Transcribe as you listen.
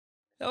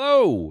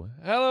Hello,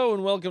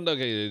 and welcome to.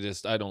 Okay,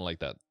 I don't like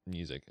that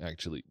music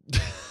actually.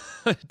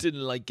 I didn't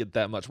like it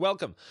that much.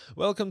 Welcome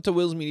to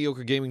Will's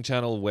Mediocre Gaming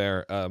Channel,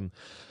 where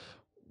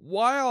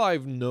while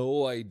I've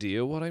no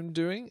idea what I'm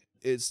doing,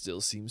 it still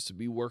seems to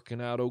be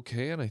working out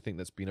okay, and I think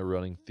that's been a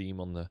running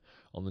theme on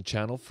the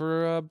channel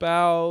for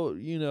about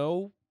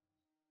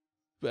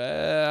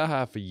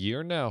half a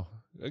year now,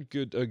 a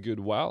good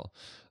while.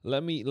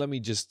 Let me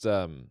just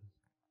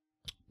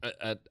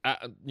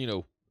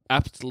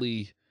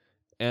aptly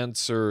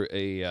answer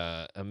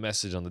a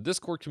message on the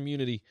Discord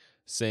community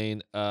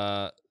saying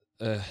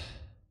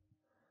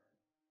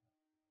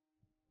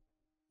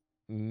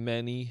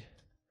many,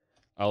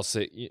 I'll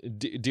say,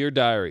 dear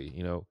diary,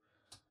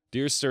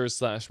 dear sir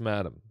 /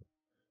 madam,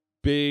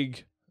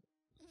 big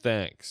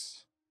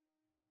thanks,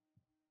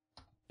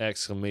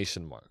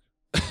 exclamation mark.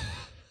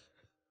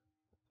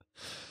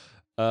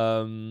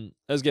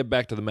 Let's get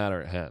back to the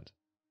matter at hand,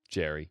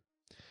 Jerry.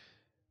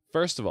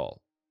 First of all,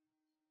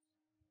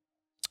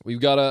 we've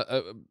got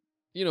a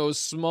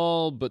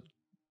small but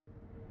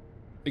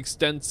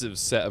extensive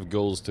set of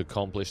goals to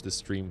accomplish this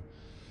stream.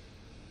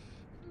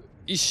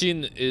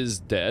 Isshin is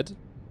dead,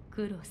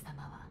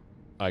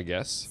 I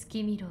guess.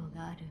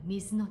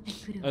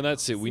 And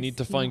that's it. We need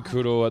to find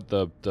Kuro at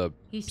the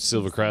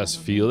Silvercrest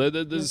field.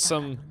 There's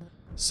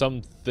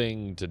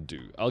something to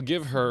do. I'll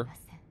give her...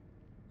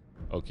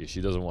 Okay,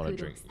 she doesn't want to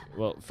drink.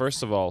 Well,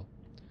 first of all,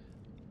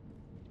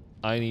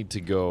 I need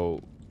to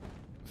go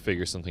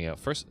figure something out.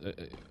 First,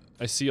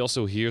 I see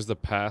also here's the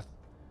path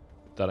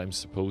that I'm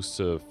supposed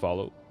to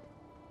follow.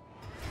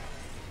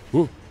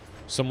 Ooh,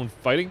 someone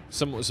fighting?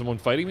 Someone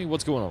fighting me?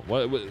 What's going on?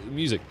 What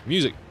music?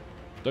 Music.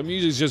 The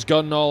music's just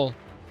gotten all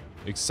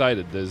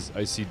excited.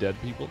 I see dead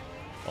people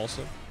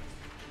also.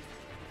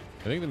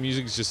 I think the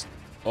music's just...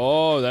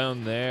 Oh,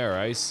 down there.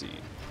 I see.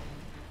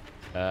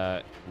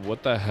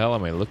 What the hell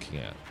am I looking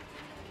at?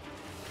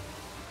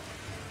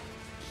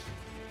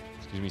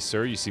 Excuse me,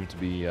 sir. You seem to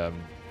be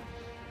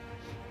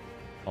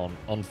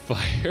on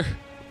fire.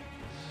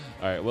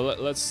 All right. Well,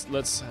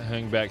 let's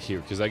hang back here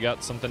because I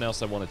got something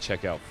else I want to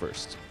check out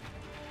first.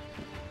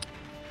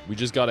 We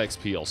just got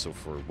XP also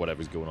for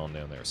whatever's going on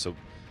down there, so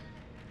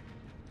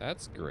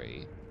that's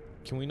great.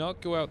 Can we not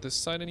go out this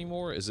side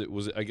anymore?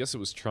 I guess it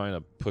was trying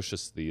to push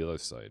us to the other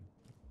side,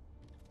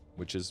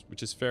 which is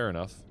fair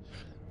enough.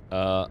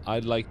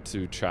 I'd like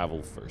to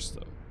travel first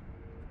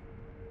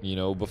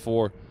though.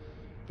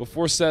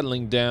 Before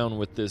settling down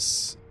with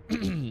this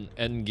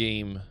end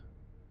game.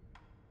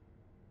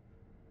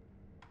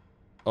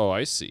 Oh,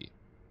 I see.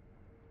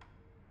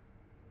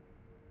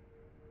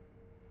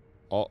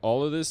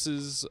 All of this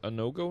is a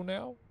no-go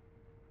now?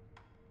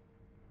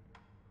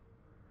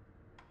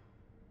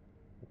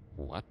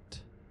 What?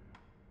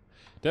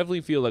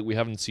 Definitely feel like we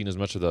haven't seen as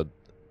much of the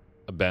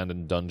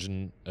abandoned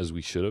dungeon as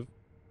we should have.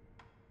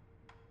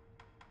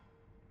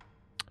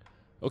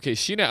 Okay,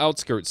 Sheena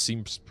Outskirts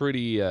seems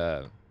pretty,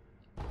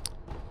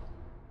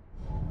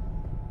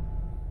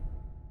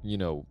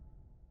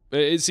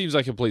 it seems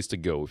like a place to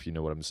go, if you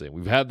know what I'm saying.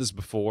 We've had this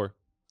before.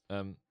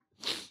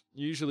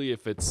 Usually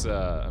if it's,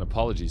 and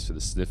apologies for the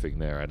sniffing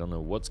there. I don't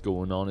know what's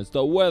going on. It's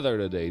the weather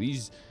today.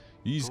 These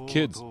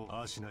kids.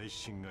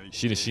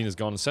 Sheena's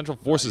gone. Central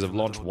Forces have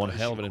launched one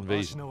hell of an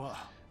invasion.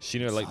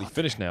 Sheena are likely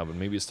finished now, but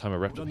maybe it's time I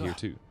wrapped up here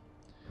too.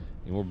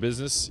 Any more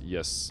business?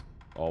 Yes,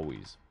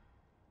 always.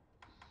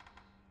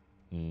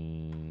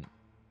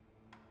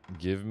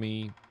 Give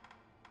me...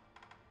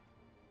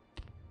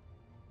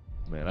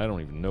 Man, I don't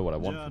even know what I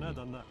want from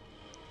you.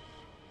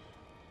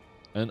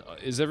 And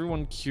is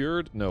everyone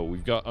cured? No,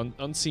 we've got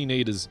Unseen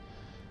Aid is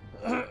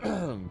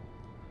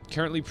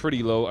currently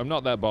pretty low. I'm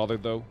not that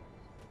bothered though.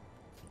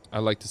 I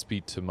like to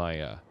speak to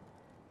my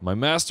my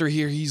master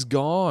here. He's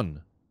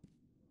gone.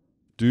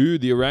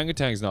 Dude, the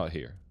orangutan's not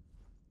here.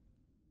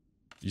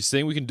 You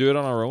saying we can do it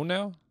on our own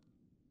now?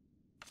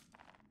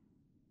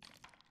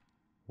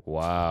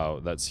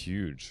 Wow, that's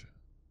huge.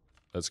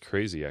 That's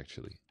crazy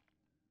actually.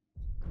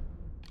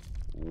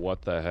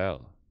 What the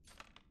hell?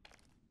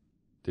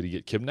 Did he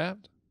get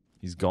kidnapped?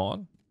 He's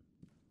gone?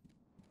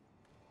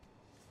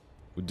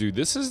 Well, dude,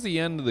 this is the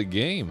end of the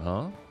game,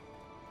 huh?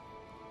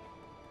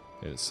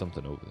 Yeah, there's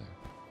something over there.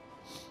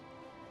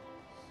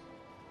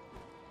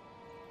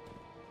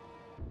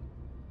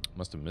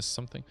 Must have missed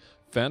something.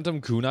 Phantom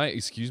Kunai,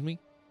 excuse me?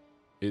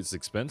 It's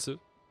expensive.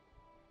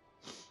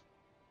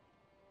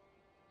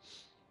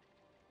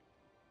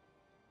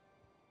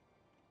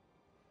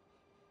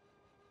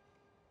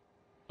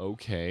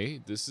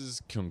 Okay, this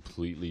is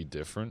completely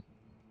different.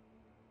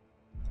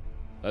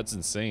 That's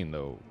insane,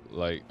 though.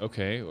 Like,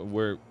 okay,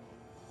 where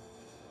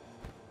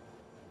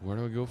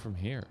do I go from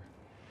here?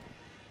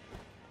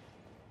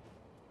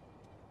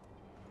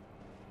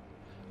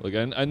 Like,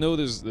 I know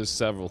there's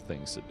several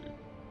things to do.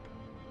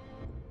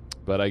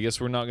 But I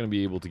guess we're not going to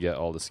be able to get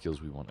all the skills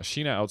we want.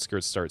 Ashina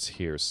Outskirts starts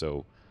here,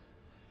 so...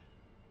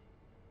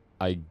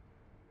 I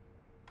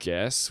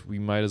guess we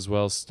might as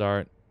well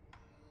start...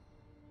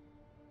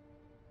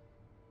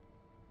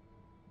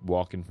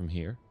 walking from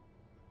here.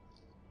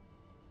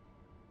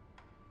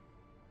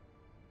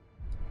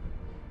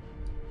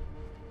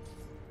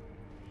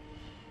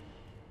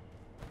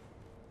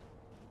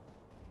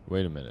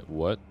 Wait a minute,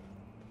 what?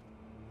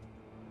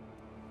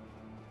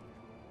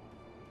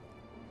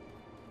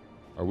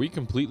 Are we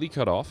completely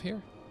cut off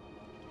here?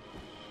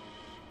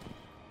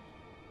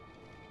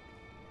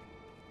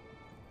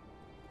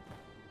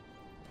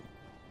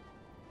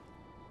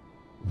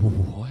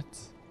 What?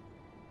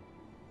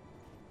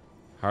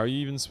 How are you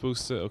even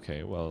supposed to...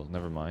 Okay, well,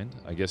 never mind.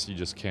 I guess you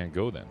just can't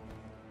go then.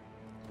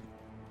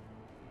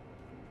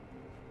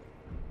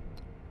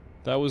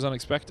 That was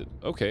unexpected.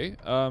 Okay,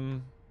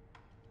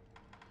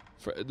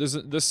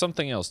 there's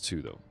something else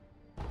too, though.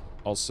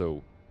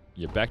 Also,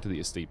 yeah, back to the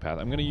estate path.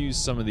 I'm gonna use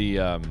some of the,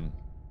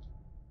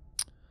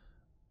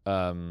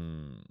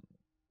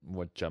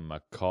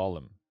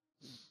 whatchamacallem.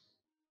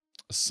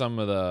 Some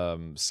of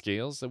the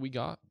scales that we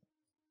got.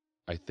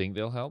 I think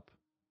they'll help.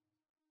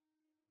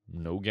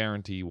 No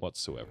guarantee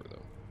whatsoever,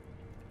 though.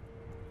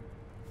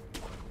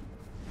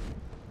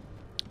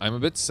 I'm a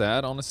bit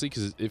sad, honestly,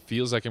 because it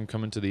feels like I'm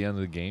coming to the end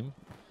of the game.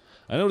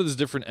 I know there's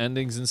different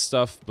endings and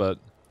stuff, but,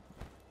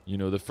 you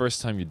know, the first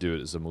time you do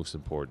it is the most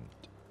important.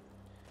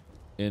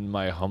 In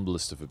my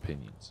humblest of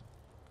opinions.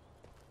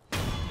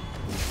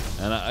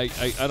 And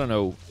I don't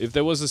know. If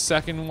there was a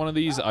second one of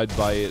these, I'd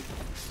buy it.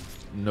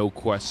 No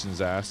questions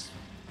asked.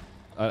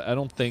 I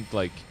don't think,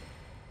 like...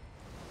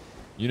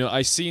 You know,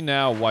 I see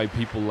now why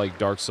people like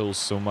Dark Souls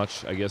so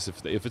much. I guess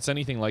if it's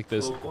anything like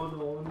this,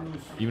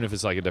 even if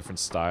it's like a different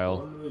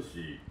style.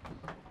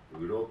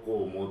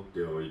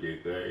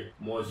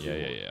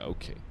 Yeah.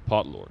 Okay,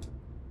 Pot Lord.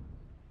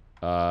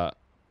 I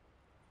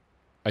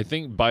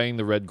think buying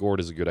the red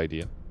gourd is a good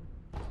idea,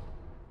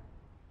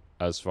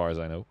 as far as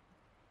I know.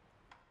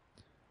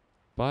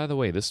 By the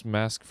way, this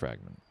mask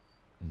fragment,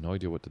 no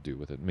idea what to do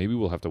with it. Maybe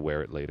we'll have to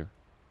wear it later,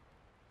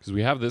 because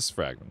we have this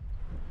fragment.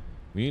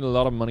 We need a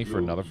lot of money for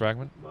another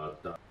fragment.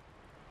 But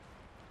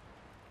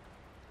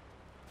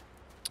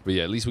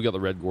yeah, at least we got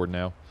the red gourd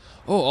now.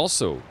 Oh,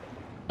 also,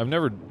 I've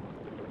never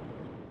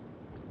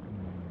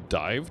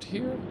dived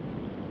here?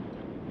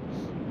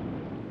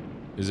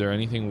 Is there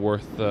anything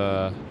worth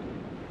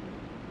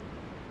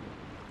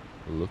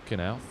looking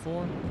out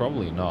for?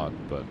 Probably not,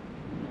 but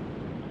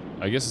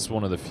I guess it's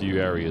one of the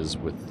few areas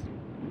with,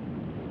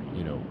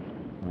 you know,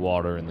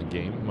 water in the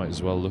game. Might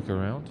as well look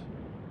around.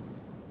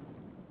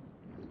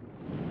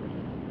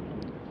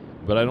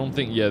 But I don't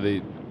think, yeah,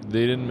 they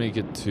didn't make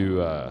it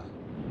to, I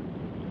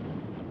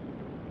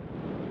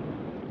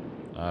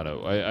don't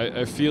know.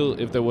 I feel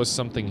if there was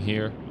something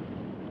here,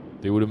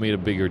 they would have made a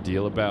bigger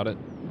deal about it.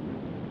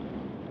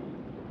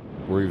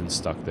 We're even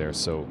stuck there,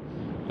 so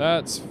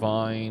that's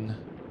fine.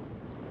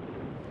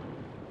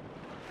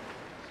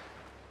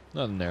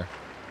 Nothing there.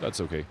 That's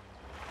okay.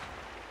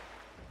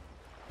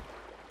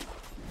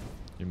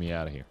 Get me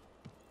out of here.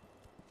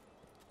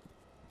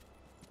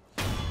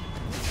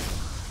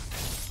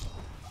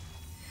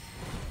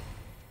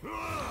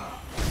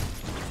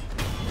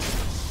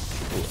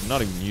 I'm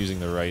not even using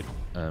the right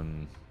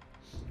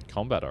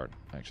combat art,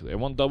 actually. I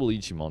want double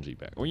Ichimonji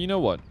back. Or you know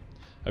what?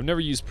 I've never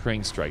used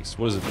praying strikes.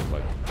 What does it look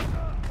like?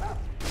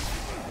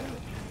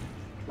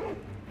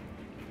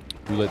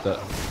 Who let the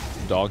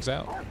dogs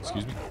out?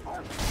 Excuse me?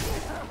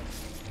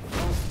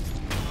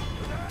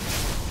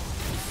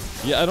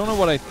 Yeah, I don't know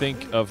what I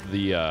think of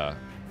the,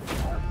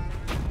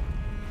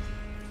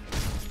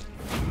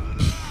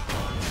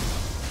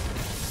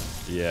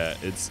 yeah,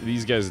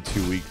 these guys are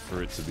too weak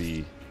for it to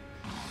be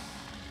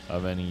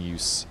of any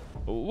use.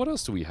 What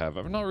else do we have?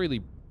 I've not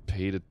really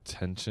paid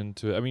attention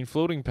to it. I mean,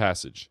 floating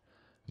passage.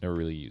 Never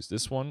really used.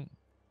 This one.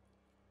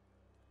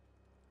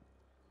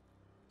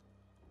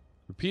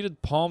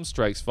 Repeated palm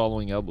strikes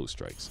following elbow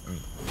strikes. I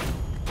mean,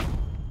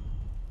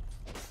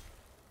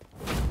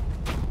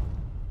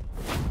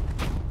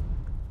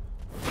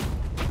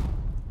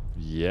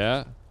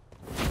 yeah.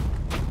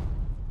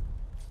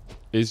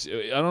 I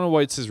don't know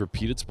why it says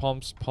repeated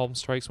palm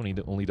strikes when he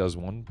only does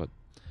one, but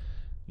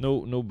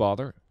no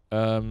bother.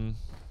 I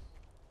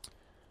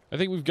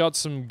think we've got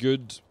some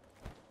good,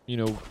 you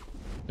know,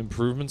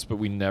 improvements, but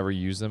we never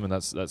use them, and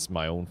that's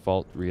my own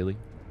fault, really.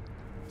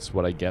 It's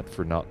what I get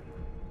for not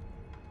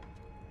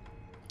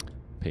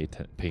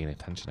paying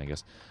attention, I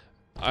guess.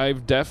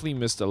 I've definitely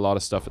missed a lot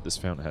of stuff at this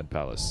Fountainhead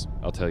Palace.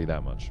 I'll tell you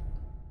that much.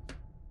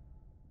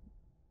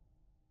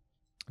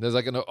 There's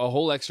like a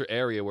whole extra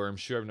area where I'm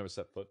sure I've never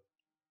set foot.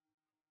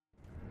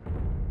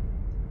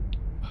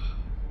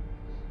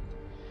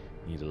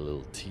 Need a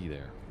little tea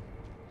there.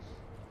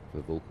 For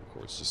the vocal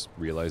cords. Just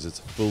realize it's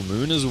a full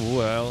moon as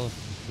well.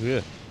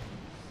 Yeah.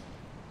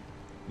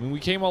 I mean, we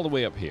came all the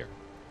way up here.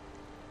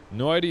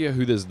 No idea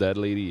who this dead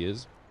lady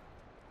is.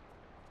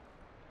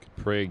 Could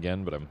pray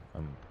again, but I'm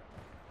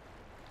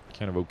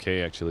kind of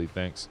okay, actually.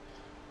 Thanks.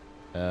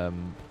 Oh,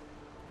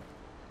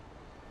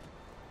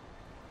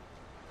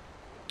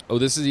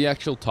 this is the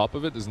actual top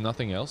of it? There's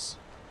nothing else?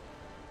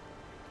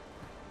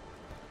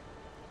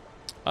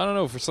 I don't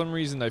know. For some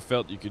reason, I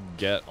felt you could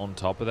get on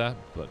top of that,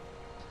 but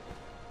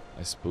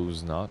I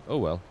suppose not. Oh,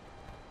 well.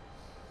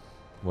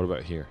 What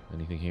about here?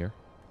 Anything here?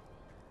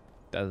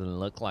 Doesn't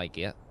look like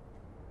it.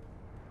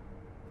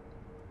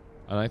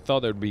 And I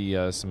thought there'd be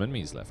some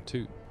enemies left,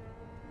 too.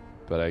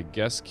 but I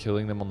guess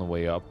killing them on the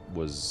way up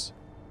was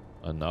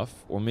enough.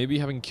 Or maybe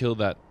having killed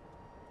that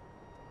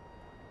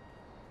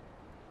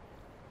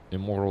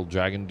immortal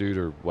dragon dude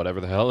or whatever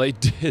the hell they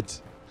did.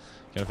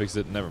 Can I fix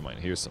it? Never mind.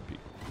 Here's some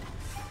people.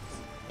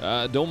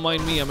 Don't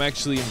mind me. I'm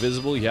actually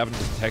invisible. You haven't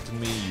detected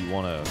me. You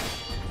want to...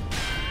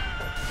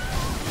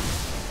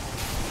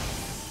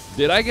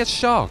 Did I get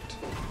shocked?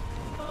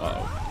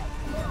 Uh-oh.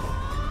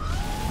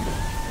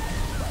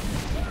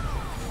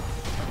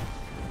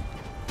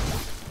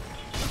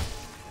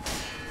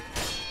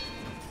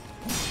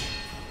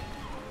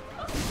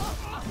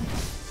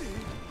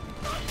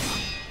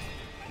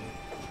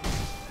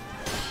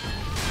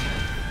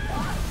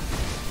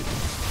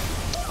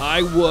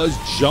 I was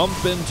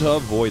jumping to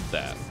avoid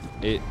that.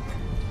 It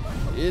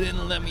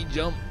didn't let me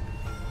jump.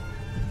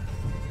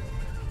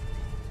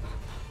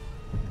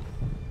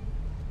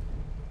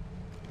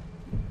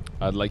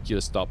 I'd like you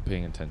to stop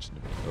paying attention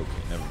to me.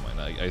 Okay, never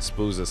mind. I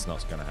suppose that's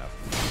not gonna happen.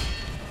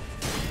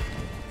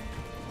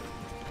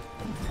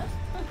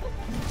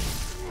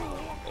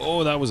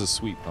 Oh, that was a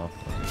sweep, huh?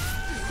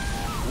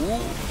 Ooh,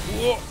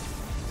 whoa.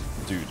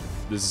 Dude,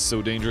 this is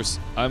so dangerous.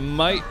 I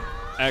might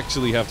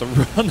actually have to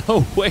run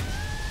away.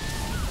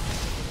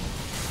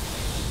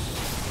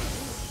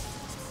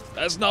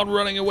 That's not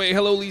running away.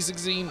 Hello, Lee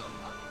 16.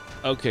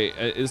 Okay,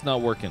 it's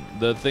not working.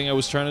 The thing I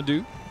was trying to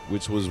do,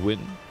 which was win,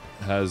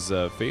 has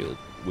failed.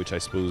 Which I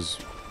suppose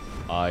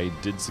I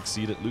did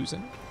succeed at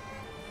losing.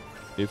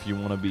 If you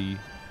want to be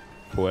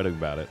poetic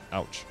about it.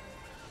 Ouch.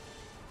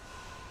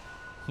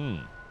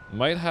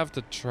 Might have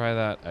to try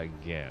that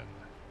again.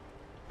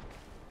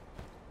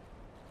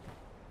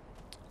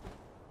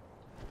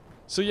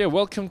 So yeah,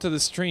 welcome to the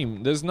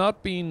stream. There's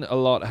not been a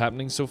lot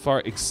happening so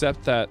far,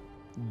 except that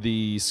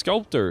the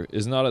Sculptor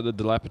is not at the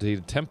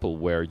dilapidated temple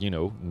where, you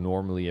know,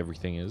 normally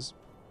everything is.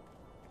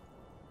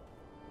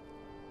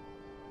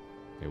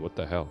 Hey, what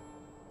the hell?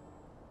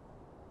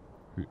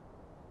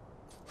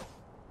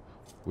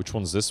 Which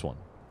one's this one?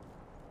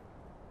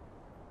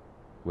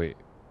 Wait.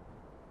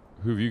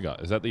 Who have you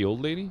got? Is that the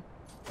old lady?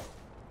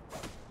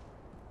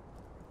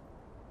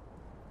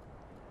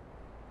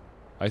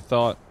 I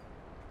thought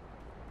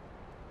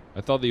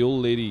the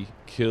old lady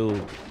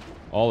killed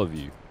all of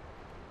you.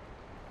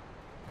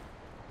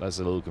 That's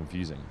a little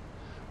confusing.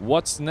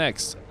 What's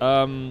next?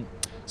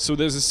 So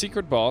there's a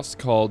secret boss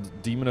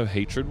called Demon of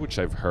Hatred, which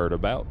I've heard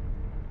about.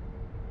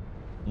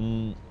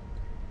 And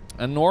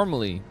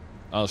normally,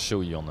 I'll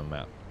show you on the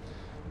map.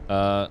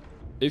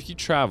 If you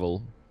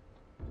travel...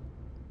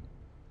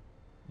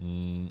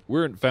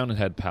 we're in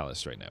Fountainhead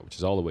Palace right now, which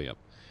is all the way up.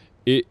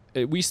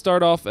 We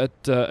start off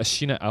at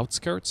Isshin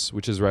Outskirts,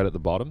 which is right at the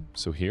bottom,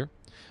 so here.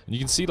 And you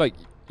can see, like,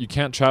 you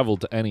can't travel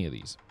to any of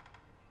these.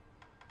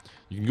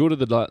 You can go to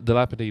the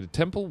dilapidated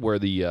temple where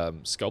the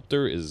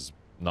Sculptor is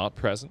not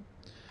present.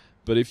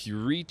 But if you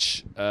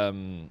reach...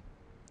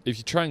 if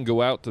you try and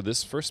go out to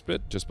this first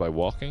bit just by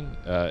walking,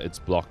 it's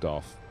blocked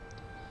off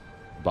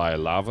by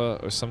lava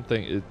or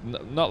something.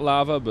 Not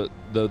lava, but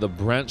the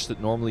branch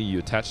that normally you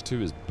attach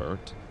to is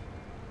burnt.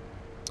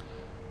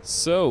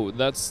 So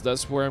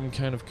that's where I'm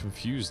kind of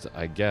confused,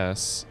 I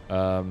guess.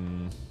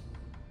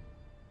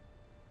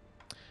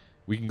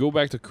 We can go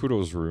back to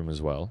Kuro's room as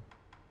well.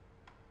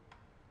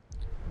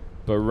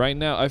 But right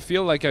now, I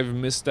feel like I've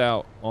missed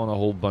out on a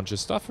whole bunch of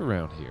stuff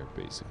around here,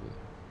 basically.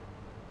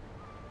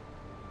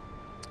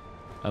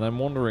 And I'm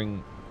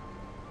wondering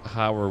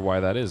how or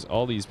why that is.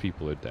 All these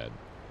people are dead,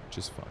 which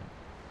is fine.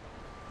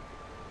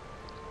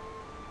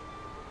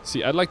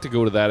 See, I'd like to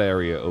go to that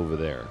area over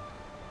there.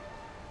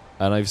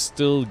 And I've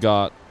still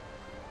got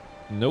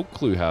no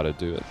clue how to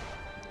do it.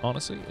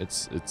 Honestly,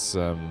 it's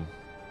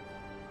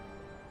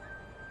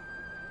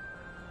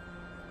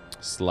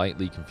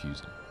slightly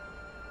confusing.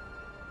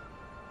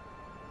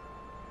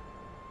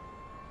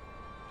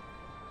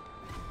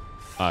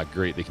 Ah,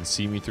 great. They can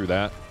see me through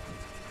that.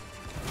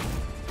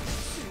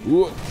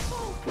 Ooh.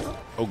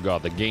 Oh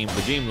god, the game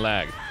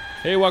lagged.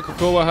 Hey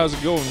Wakakoa, how's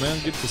it going, man?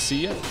 Good to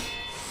see you.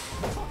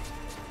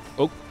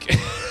 Okay.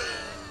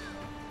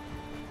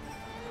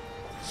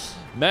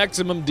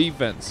 Maximum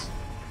defense.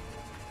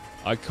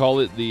 I call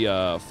it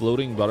the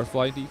floating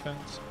butterfly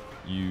defense.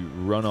 You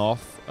run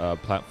off a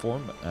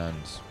platform and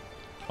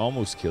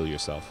almost kill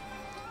yourself.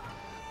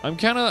 I'm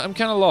kind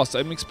of lost.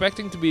 I'm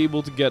expecting to be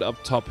able to get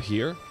up top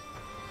here.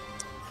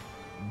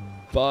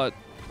 But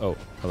oh,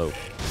 hello.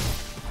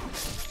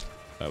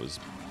 That was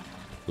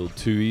a little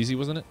too easy,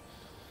 wasn't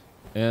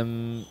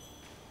it?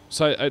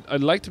 So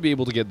I'd like to be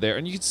able to get there,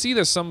 and you can see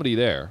there's somebody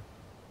there.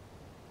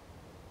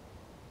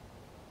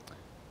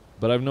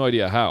 But I have no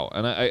idea how.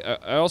 And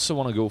I also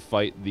want to go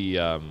fight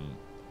the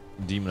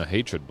Demon of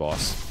Hatred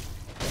boss.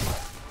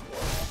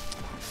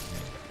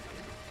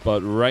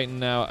 But right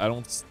now, I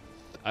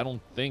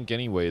don't think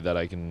anyway that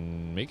I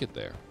can make it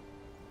there.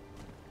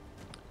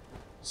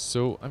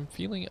 So I'm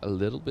feeling a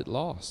little bit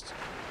lost.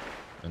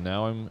 And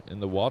now I'm in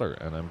the water,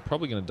 and I'm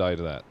probably going to die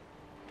to that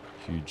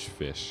huge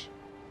fish.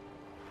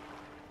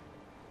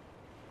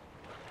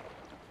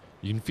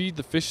 You can feed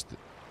the fish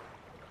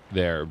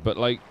there, but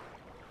like,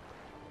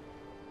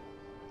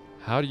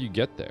 how do you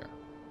get there?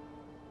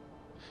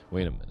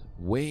 Wait a minute.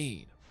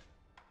 Wait.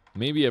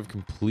 Maybe I've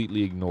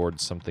completely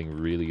ignored something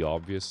really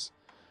obvious.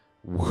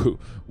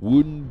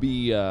 Wouldn't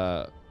be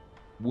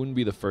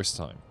the first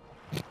time.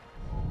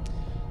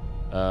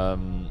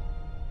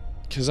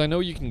 Because I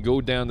know you can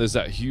go down. There's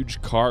that huge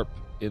carp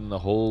in the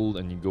hole,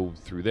 and you go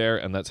through there,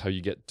 and that's how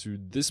you get to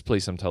this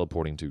place I'm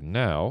teleporting to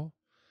now.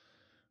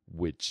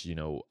 Which, you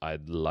know,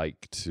 I'd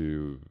like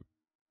to.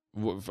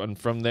 And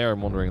from there,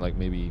 I'm wondering, like,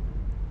 maybe.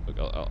 Look,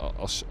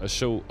 I'll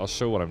show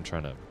what I'm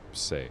trying to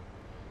say.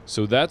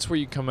 So that's where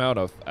you come out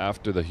of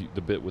after the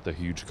bit with the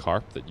huge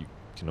carp that you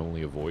can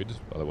only avoid,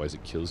 otherwise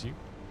it kills you.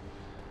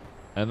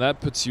 And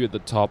that puts you at the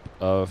top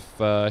of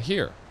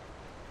here.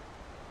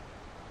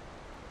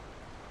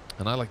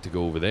 And I like to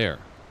go over there.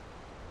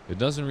 It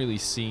doesn't really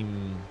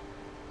seem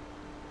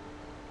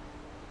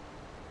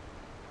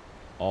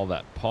all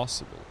that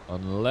possible,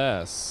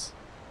 unless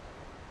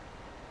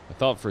I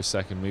thought for a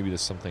second maybe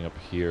there's something up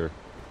here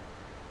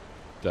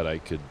that I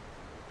could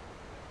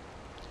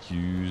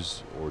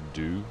use or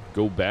do.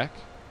 Go back?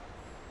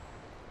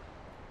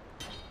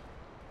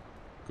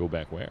 Go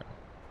back where?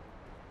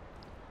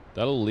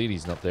 That old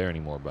lady's not there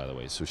anymore, by the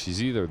way. So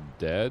she's either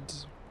dead,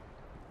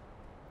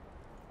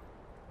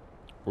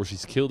 or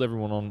she's killed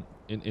everyone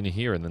in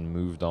here and then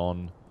moved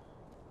on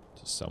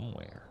to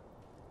somewhere.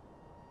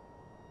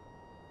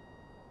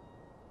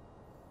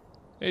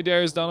 Hey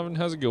Darius Donovan,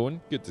 how's it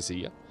going? Good to see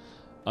you.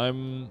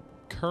 I'm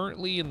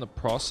currently in the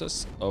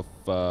process of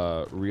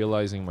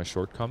realizing my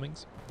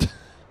shortcomings,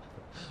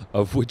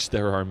 of which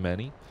there are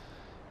many.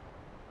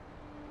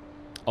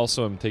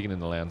 Also, I'm taking in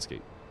the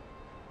landscape.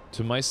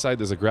 To my side,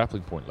 there's a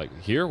grappling point,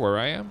 like here, where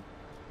I am.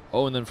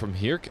 Oh, and then from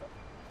here...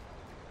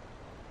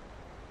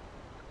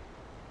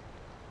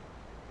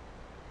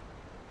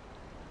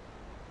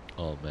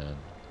 Oh, man.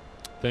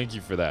 Thank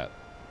you for that.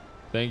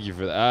 Thank you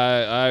for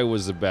that. I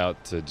was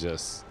about to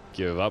just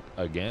give up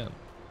again.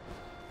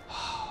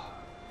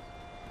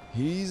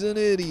 He's an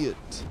idiot.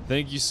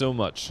 Thank you so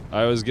much.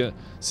 I was gonna...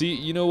 See,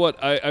 you know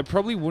what? I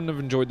probably wouldn't have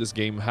enjoyed this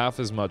game half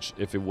as much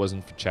if it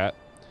wasn't for chat.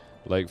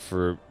 Like,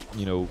 for,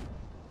 you know,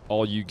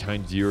 all you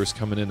kind viewers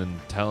coming in and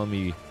telling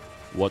me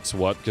what's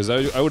what. Because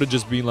I would have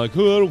just been like,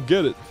 oh, I don't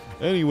get it.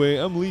 Anyway,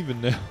 I'm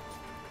leaving now.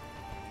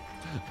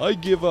 I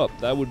give up.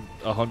 That would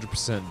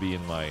 100% be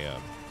in my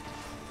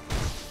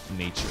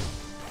nature.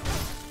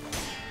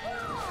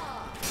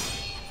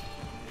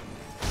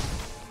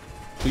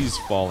 Please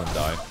fall and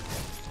die.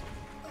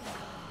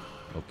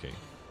 Okay.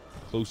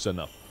 Close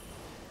enough.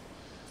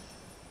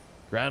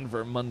 Grand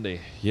for Monday.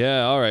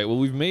 Yeah, alright. Well,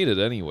 we've made it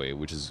anyway,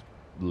 which is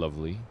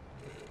lovely.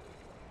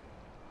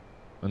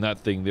 And that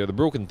thing there, the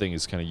broken thing,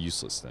 is kind of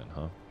useless then,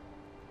 huh?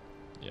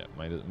 Yeah,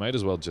 might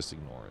as well just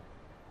ignore it.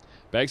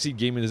 Backseat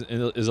gaming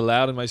is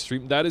allowed in my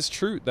stream. That is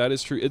true. That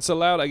is true. It's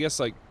allowed, I guess,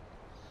 like,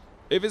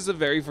 if it's the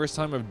very first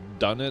time I've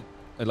done it,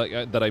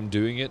 like that I'm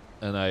doing it,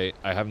 and I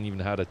haven't even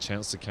had a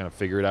chance to kind of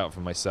figure it out for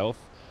myself.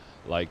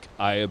 Like,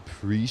 I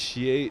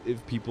appreciate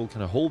if people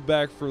kind of hold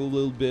back for a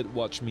little bit,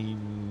 watch me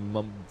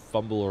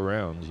fumble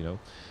around, you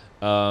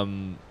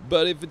know.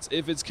 But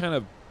if it's kind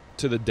of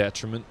to the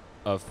detriment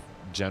of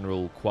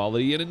general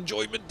quality and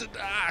enjoyment,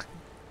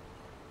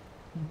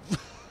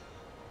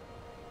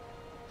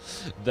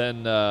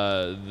 then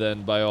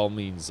by all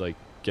means, like,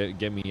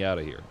 get me out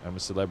of here. I'm a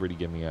celebrity.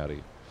 Get me out of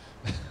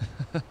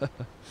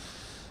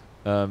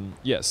here.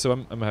 Yeah. So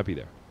I'm happy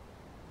there.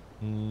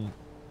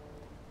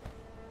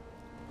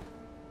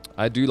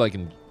 I do like,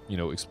 you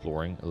know,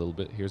 exploring a little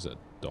bit. Here's a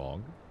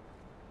dog.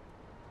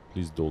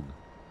 Please, dog.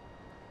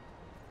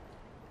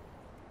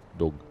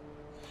 Dog.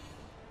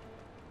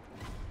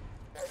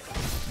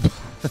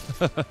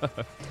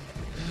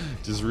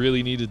 Just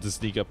really needed to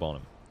sneak up on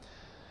him.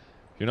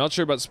 If you're not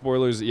sure about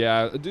spoilers,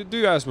 yeah,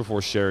 do ask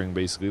before sharing,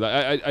 basically.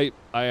 Like,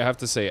 I have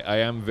to say, I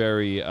am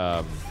very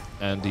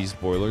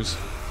anti-spoilers.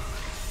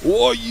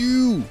 Oh,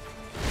 you!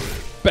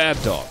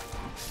 Bad dog.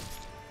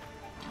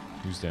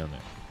 Who's down there?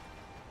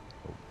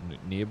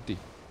 Nibdi.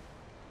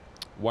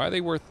 Why are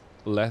they worth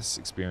less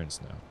experience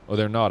now? Oh,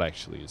 they're not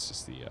actually. It's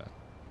just the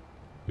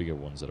bigger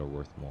ones that are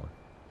worth more.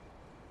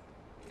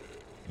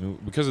 I mean,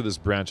 because of this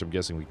branch, I'm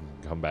guessing we can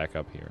come back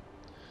up here.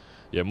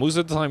 Yeah, most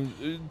of the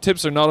time,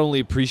 tips are not only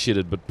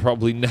appreciated, but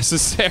probably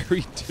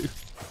necessary too.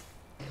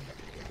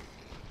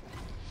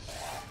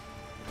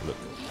 Look,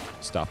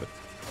 stop it.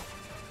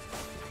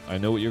 I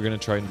know what you're going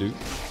to try and do.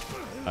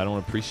 I don't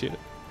appreciate it.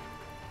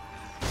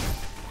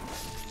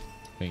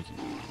 Thank you.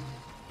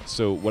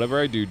 So, whatever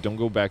I do, don't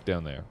go back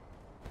down there.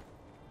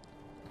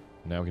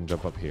 Now we can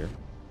jump up here.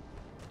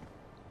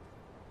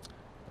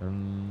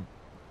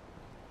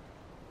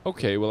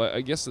 Okay, well,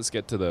 I guess let's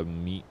get to the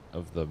meat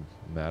of the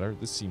matter.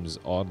 This seems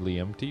oddly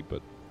empty, but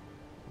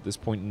at this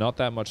point, not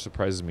that much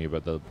surprises me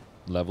about the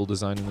level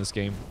design in this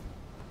game.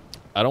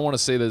 I don't want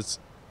to say that it's...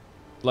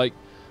 Like,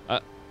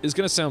 it's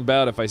going to sound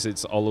bad if I say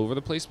it's all over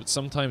the place, but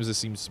sometimes there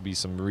seems to be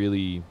some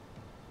really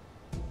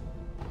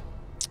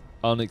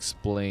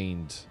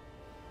unexplained...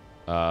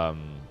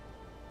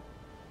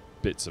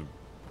 bits of,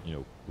 you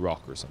know,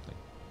 rock or something.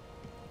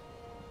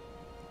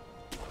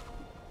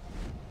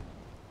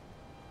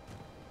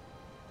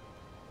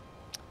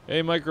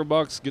 Hey,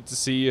 Microbox, good to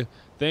see you.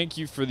 Thank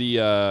you for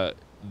the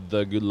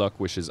good luck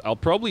wishes. I'll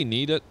probably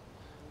need it.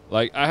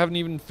 Like, I haven't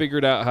even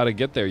figured out how to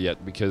get there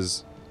yet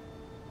because...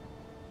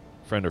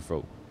 Friend or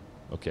foe?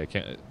 Okay, I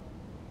can't...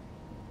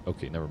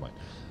 Okay, never mind.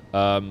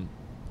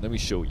 Let me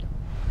show you.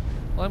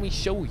 Let me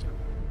show you.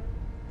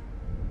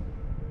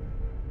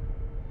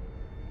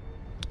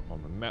 Oh,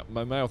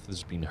 my mouth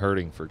has been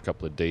hurting for a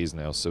couple of days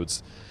now, so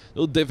it's a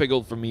little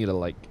difficult for me to,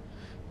 like,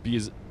 be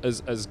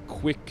as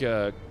quick...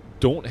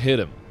 don't hit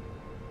him.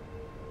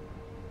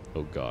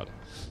 Oh, God.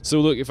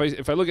 So, look,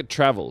 if I look at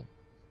travel...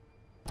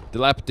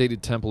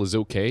 Dilapidated temple is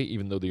okay,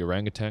 even though the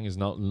orangutan is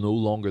no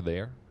longer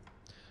there.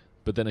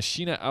 But then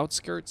Ashina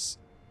outskirts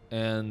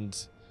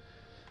and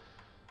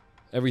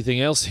everything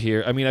else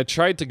here. I mean, I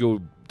tried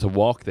to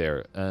walk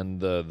there,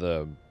 and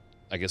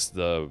I guess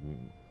the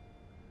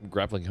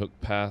grappling hook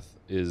path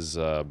is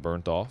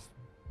burnt off.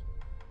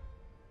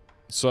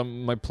 So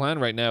my plan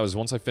right now is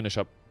once I finish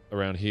up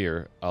around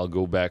here, I'll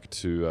go back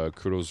to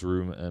Kuro's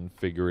room and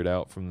figure it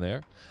out from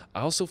there.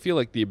 I also feel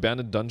like the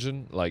abandoned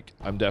dungeon, like,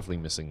 I'm definitely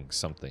missing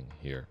something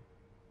here.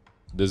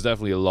 There's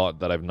definitely a lot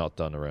that I've not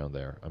done around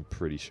there, I'm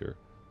pretty sure.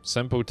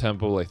 Senpo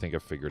Temple, I think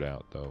I've figured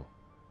out, though.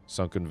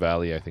 Sunken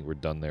Valley, I think we're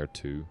done there,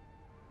 too.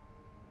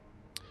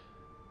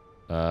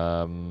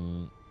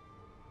 But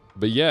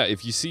yeah,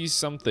 if you see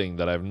something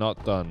that I've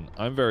not done,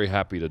 I'm very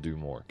happy to do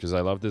more, because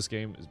I love this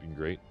game. It's been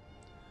great.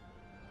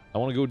 I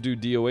want to go do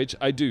DOH.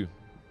 I do.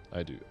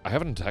 I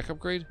have an attack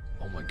upgrade?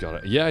 Oh my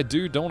god. Yeah, I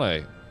do, don't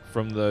I?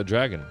 From the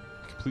dragon.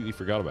 Completely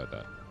forgot about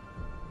that.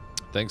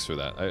 Thanks for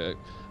that. I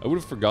would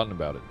have forgotten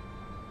about it.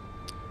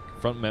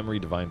 Front memory,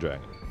 Divine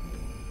Dragon.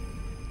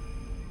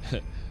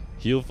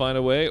 He'll find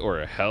a way,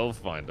 or hell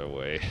find a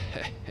way.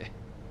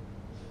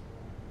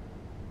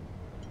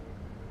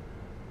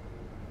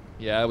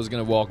 Yeah, I was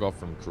gonna walk off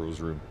from Kuro's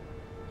room.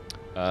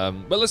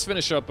 But let's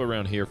finish up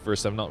around here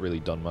first. I've not really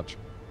done much.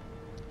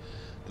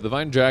 The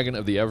Divine Dragon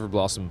of the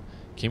Everblossom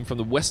came from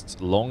the west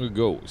long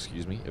ago,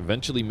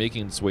 eventually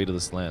making its way to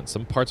this land.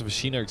 Some parts of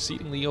Ashina are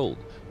exceedingly old.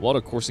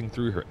 Water coursing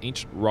through her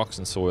ancient rocks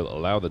and soil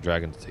allow the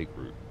dragon to take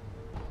root.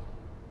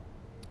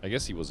 I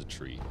guess he was a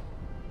tree.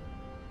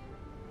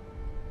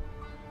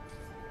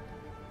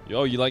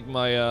 Yo, you like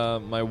my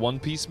my One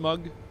Piece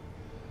mug?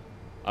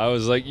 I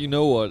was like, you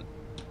know what?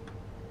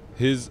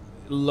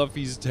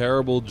 Luffy's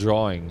terrible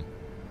drawing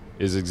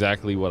is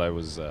exactly what I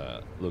was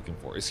looking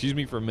for. Excuse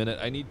me for a minute.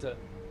 I need to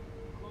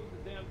close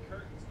the damn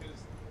curtains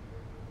because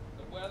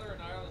the weather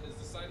in Ireland has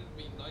decided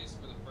to be nice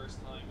for the first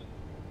time. And,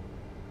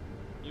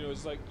 you know,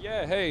 it's like,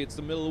 yeah, hey, it's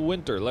the middle of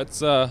winter.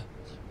 Let's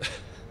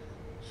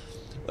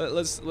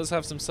let's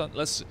have some sun.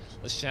 Let's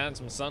shine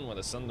some sun where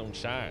the sun don't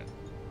shine.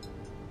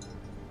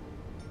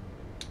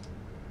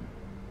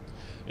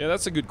 Yeah,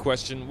 that's a good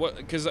question. What?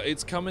 Because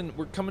it's coming.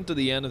 We're coming to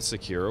the end of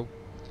Sekiro,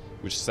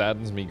 which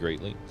saddens me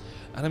greatly,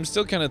 and I'm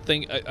still kind of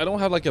I don't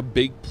have like a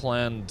big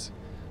planned.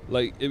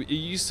 Like it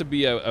used to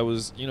be. I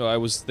was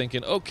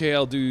thinking, okay,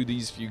 I'll do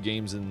these few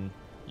games, and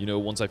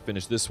once I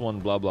finish this one,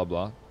 blah blah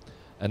blah.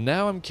 And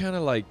now I'm kind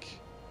of like,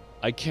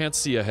 I can't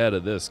see ahead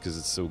of this because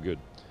it's so good.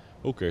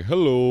 Okay,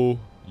 hello.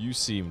 You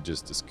seem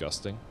just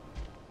disgusting.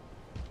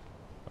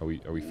 Are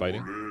we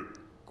fighting?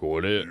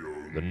 Kore,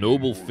 the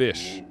noble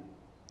fish.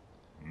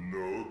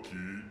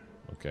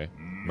 Okay.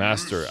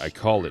 Master, I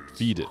call it.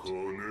 Feed it.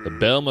 The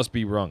bell must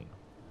be rung.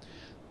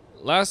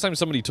 Last time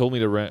somebody told me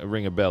to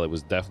ring a bell, it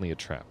was definitely a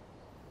trap.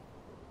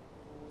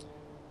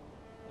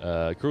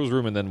 Kuro's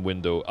room and then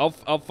window.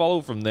 I'll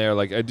follow from there.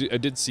 Like I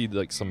did see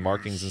like some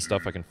markings and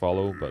stuff I can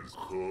follow, but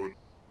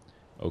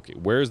okay.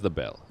 Where's the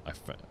bell?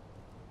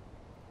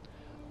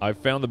 I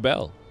found the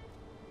bell.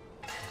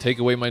 Take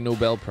away my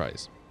Nobel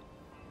Prize.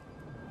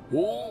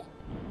 Whoa.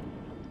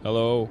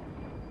 Hello.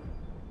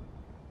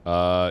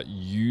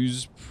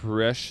 Use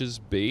precious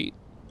bait.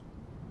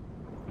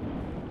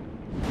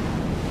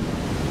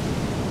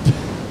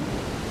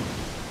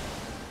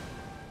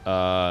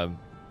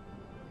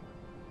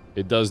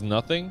 It does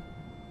nothing.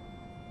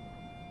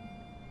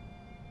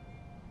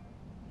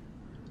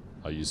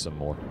 I'll use some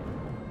more.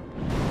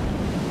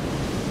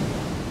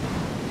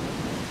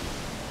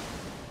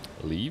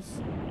 Leave?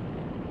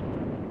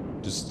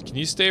 Just, can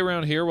you stay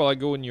around here while I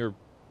go in your...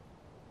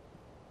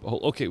 Oh,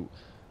 okay,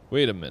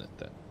 wait a minute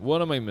then.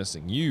 What am I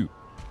missing? You.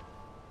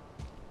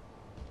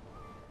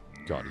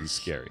 God, he's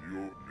scary.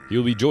 He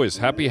will be joyous.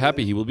 Happy,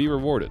 happy. He will be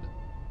rewarded.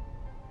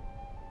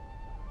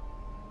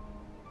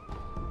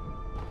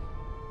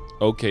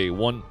 Okay,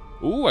 one...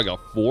 Ooh, I got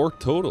 4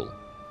 total.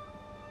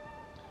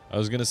 I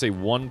was gonna say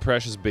 1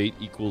 precious bait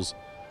equals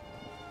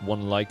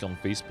 1 like on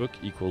Facebook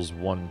equals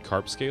 1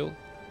 carp scale.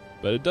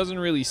 But it doesn't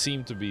really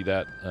seem to be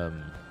that,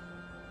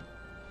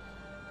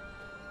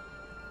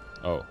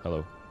 Oh,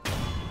 hello.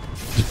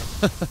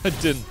 I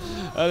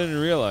didn't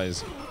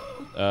realize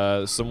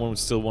someone would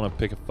still want to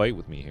pick a fight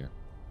with me here.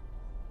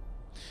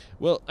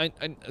 Well,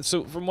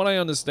 so from what I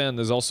understand,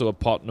 there's also a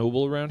pot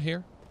noble around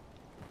here,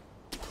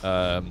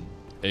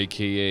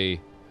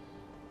 aka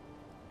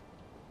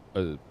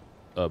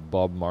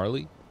Bob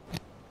Marley.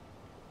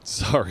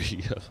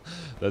 Sorry,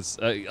 that's.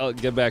 I'll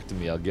get back to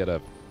me. I'll get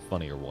a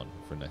funnier one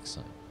for next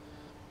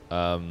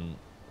time.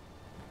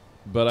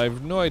 But I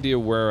have no idea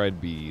where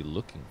I'd be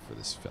looking for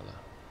this fella.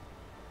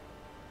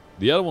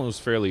 The other one was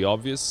fairly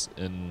obvious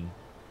in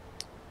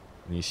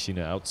the Isshin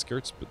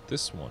outskirts, but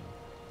this one...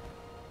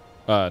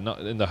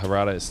 not in the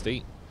Harada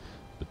estate.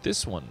 But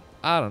this one,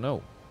 I don't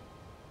know.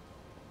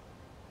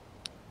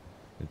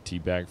 A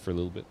teabag for a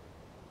little bit.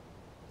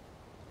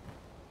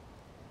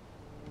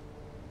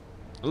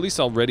 At least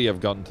already I've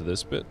gotten to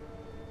this bit.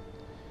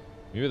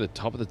 Maybe at the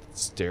top of the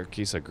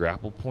staircase, a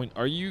grapple point.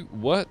 Are you...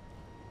 what?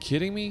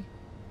 Kidding me?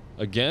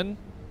 Again?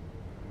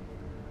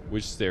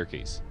 Which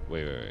staircase?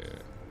 Wait.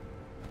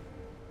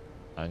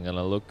 I'm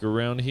gonna look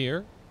around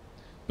here.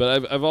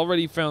 But I've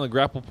already found the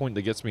grapple point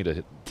that gets me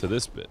to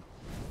this bit.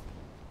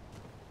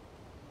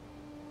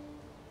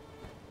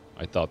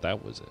 I thought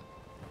that was it.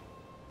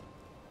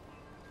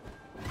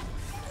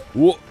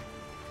 Whoa!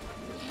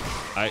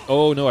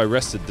 Oh no, I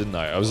rested, didn't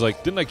I? I was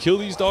like, didn't I kill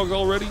these dogs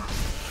already?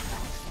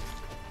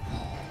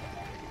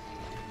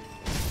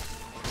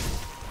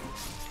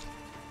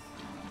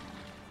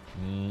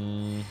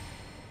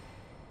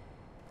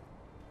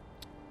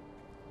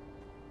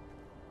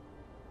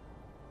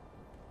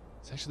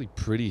 It's actually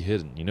pretty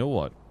hidden. You know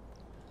what?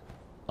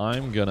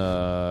 I'm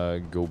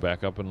gonna go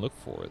back up and look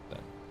for it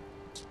then.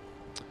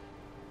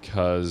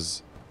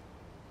 Because...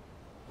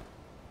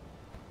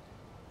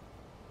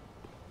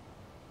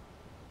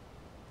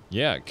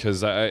 yeah,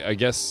 because I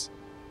guess...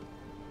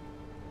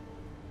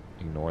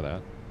 ignore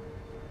that.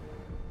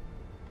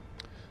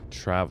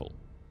 Travel.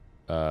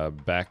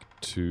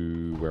 Back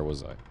to... where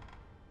was I?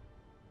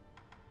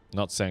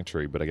 Not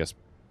Sanctuary, but I guess...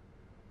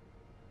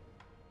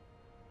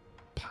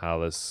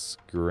 Palace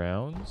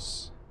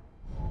grounds?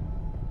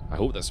 I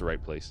hope that's the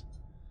right place.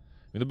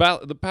 I mean,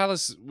 the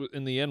palace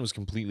in the end was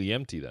completely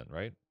empty then,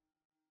 right?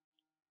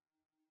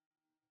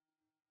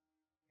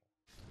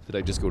 Did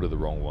I just go to the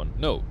wrong one?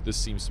 No, this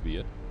seems to be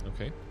it.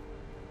 Okay.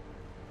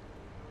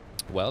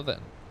 Well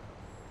then.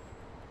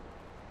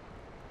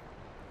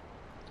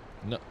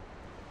 No.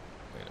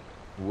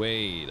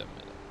 Wait a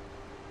minute.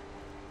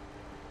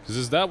 Because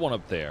there's that one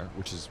up there,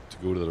 which is to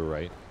go to the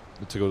right.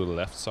 To go to the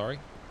left, sorry.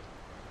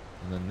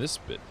 And then this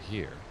bit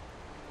here.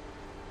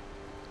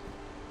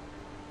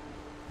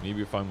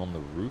 Maybe if I'm on the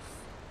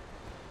roof.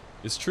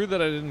 It's true that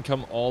I didn't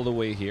come all the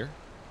way here.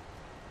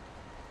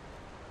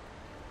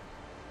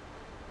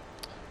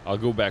 I'll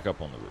go back up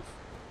on the roof.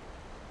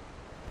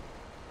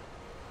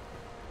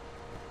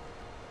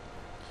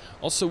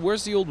 Also,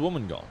 where's the old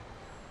woman gone?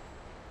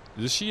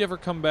 Does she ever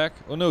come back?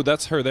 Oh no,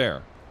 that's her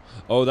there.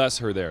 Oh, that's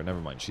her there.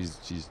 Never mind. She's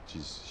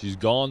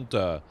gone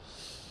to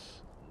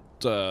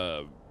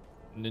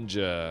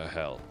ninja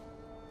hell.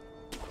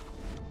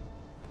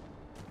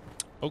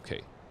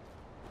 Okay.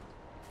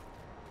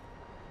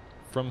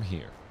 From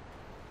here.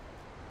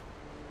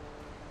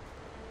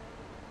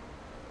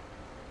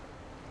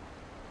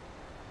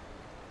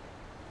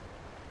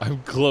 I'm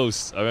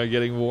close. Am I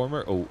getting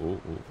warmer?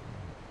 Oh.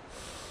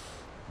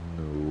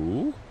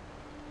 No.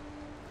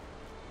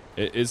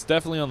 It's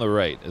definitely on the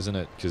right, isn't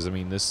it? Because, I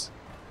mean, this...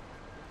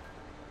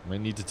 I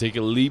might need to take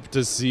a leap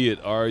to see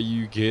it. Are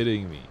you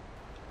kidding me?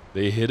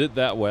 They hit it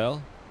that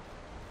well?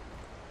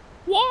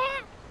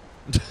 What?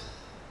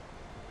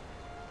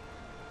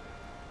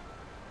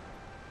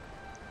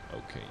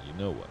 Okay, you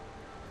know what?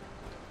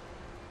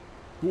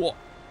 What?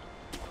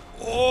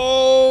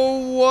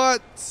 Oh,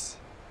 what?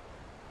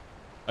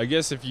 I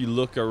guess if you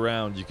look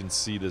around, you can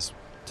see this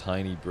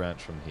tiny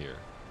branch from here.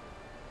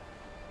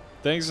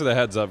 Thanks for the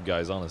heads up,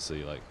 guys,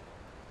 honestly. Like,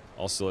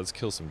 also, let's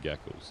kill some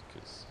geckos,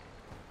 because...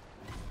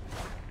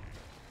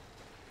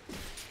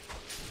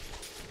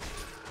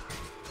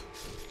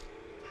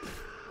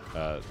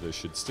 there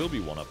should still be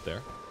one up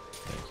there.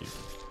 Thank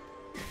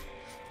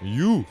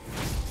you.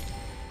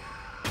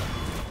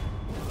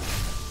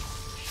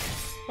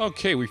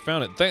 Okay, we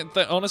found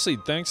it. Honestly,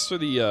 thanks for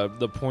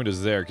the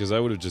pointers there, because I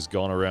would have just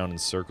gone around in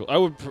circles. I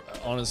would,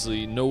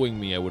 honestly, knowing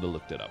me, I would have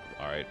looked it up.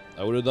 All right,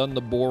 I would have done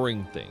the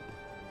boring thing.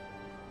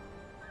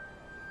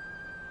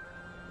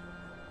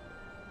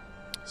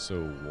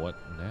 So what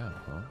now,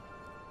 huh?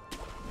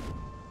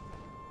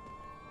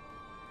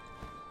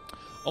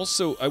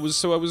 Also, I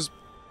was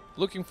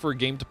looking for a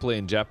game to play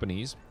in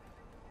Japanese,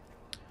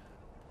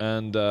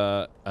 and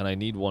I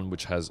need one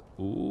which has.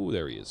 Ooh,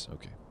 there he is.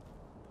 Okay.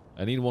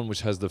 I need one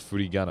which has the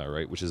furigana,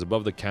 right? Which is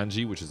above the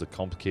kanji, which is a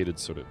complicated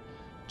sort of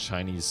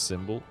Chinese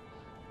symbol.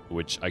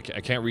 Which I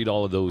can't read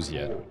all of those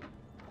yet.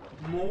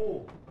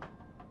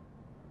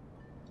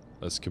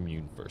 Let's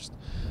commune first.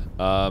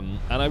 And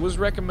I was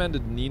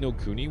recommended Ni no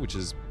Kuni, which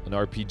is an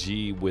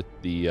RPG with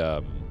the,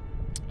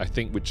 I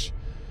think, with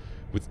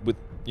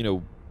you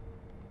know,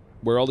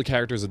 where all the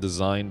characters are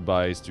designed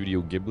by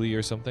Studio Ghibli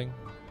or something.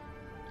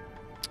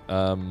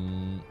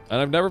 And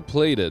I've never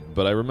played it,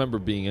 but I remember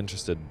being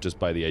interested just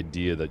by the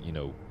idea that, you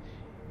know,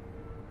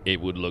 it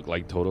would look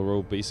like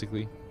Totoro,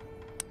 basically.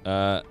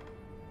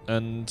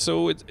 And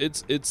so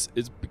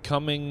it's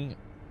becoming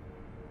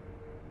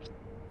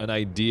an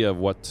idea of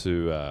what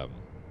to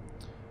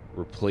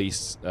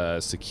replace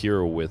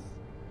Sekiro with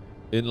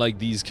in like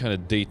these kind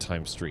of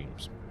daytime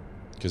streams.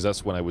 Because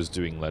that's when I was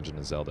doing Legend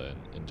of Zelda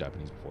in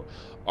Japanese before.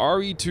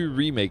 RE2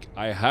 Remake,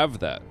 I have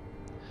that.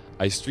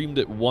 I streamed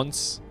it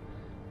once,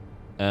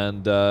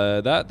 and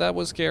that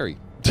was scary.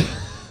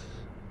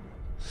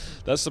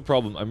 That's the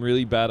problem. I'm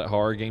really bad at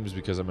horror games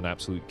because I'm an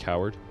absolute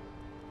coward.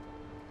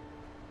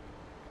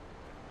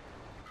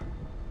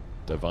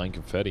 Divine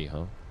confetti,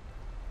 huh?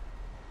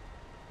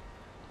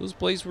 This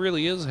place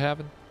really is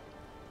heaven.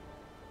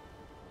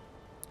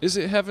 Is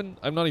it heaven?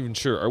 I'm not even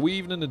sure. Are we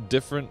even in a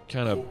different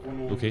kind of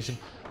location?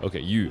 Okay,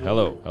 you.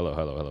 Hello. Hello,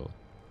 hello, hello.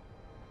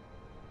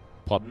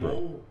 Pot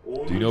bro.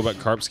 Do you know about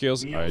carp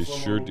scales? I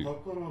sure do.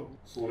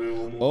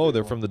 Oh,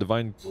 they're from the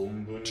Divine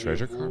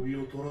Treasure Carp?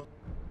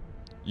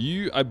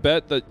 I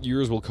bet that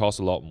yours will cost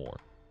a lot more.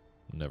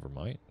 Never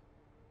mind.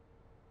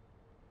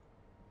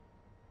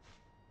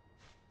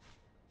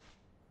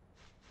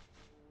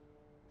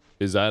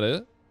 Is that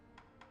it?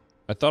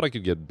 I thought I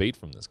could get bait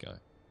from this guy.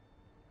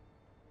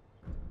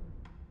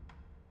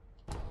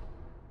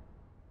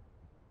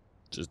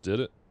 Just did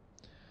it.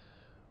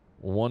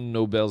 One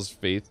Nobel's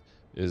faith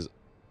is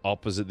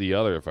opposite the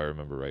other, if I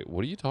remember right.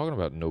 What are you talking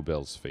about,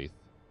 Nobel's faith?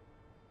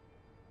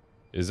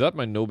 Is that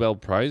my Nobel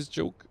Prize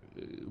joke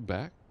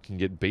back? Can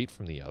get bait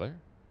from the other?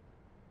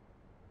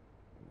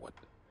 What?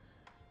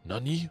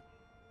 Nani?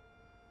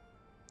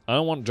 I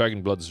don't want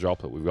Dragon Blood to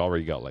drop it. We've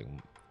already got like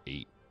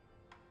 8.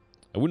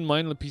 I wouldn't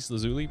mind Lapis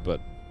Lazuli, but...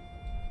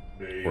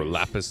 Or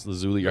Lapis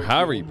Lazuli, or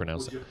however you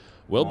pronounce it.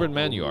 Well-bred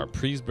man you are.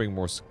 Please bring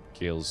more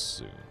scales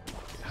soon.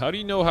 How do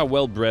you know how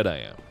well-bred I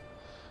am?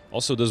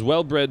 Also, does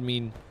well-bred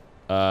mean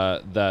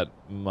that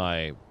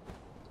my...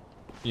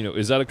 You know,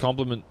 is that a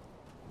compliment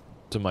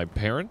to my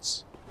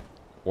parents?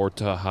 Or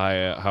to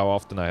how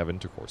often I have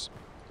intercourse?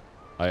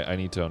 I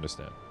need to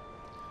understand.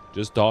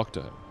 Just talk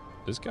to him.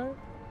 This guy?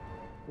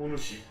 Did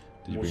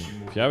you bring...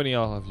 If you have any,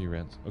 I'll have you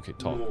rant. Okay,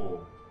 talk.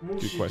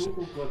 Good question.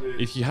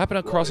 If you happen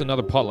across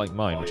another pot like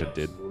mine, which I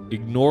did,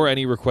 ignore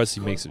any requests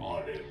he makes of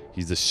you.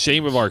 He's the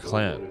shame of our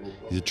clan.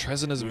 He's a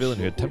treasonous villain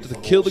who attempted to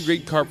kill the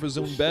great carp for his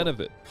own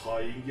benefit.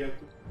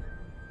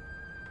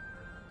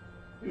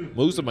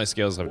 Most of my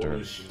scales have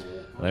turned,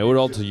 and I owe it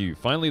all to you.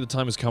 Finally, the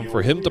time has come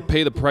for him to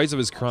pay the price of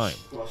his crime.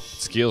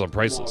 Scales are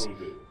priceless.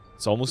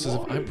 It's almost as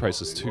if I'm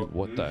priceless too.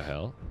 What the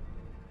hell?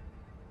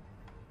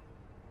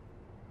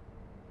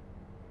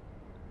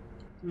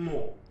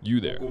 You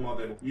there.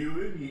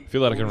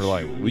 Feel that I can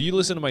rely on. Will you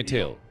listen to my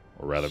tale?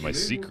 Or rather, my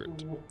secret?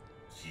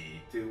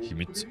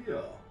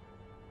 Himitsu.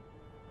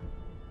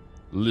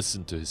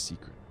 Listen to his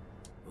secret.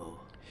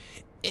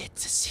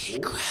 It's a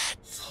secret.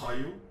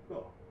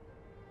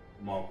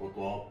 I'd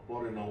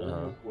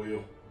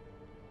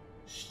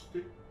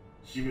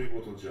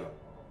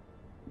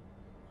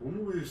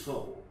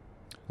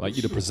like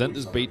you to present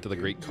this bait to the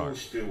great carp.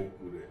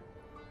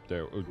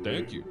 There. Oh,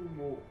 thank you.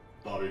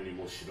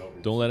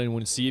 Don't let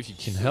anyone see if you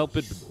can help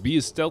it, but be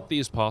as stealthy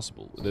as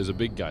possible. There's a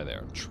big guy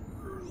there.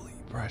 Truly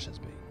precious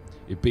bait.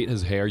 If bait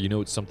has hair, you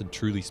know it's something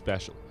truly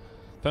special.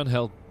 Found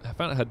it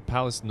had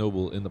Palace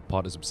Noble in the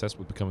pot is obsessed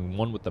with becoming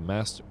one with the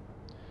master.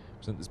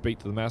 Present this bait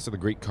to the master of the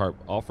great carp.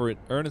 Offer it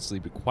earnestly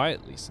but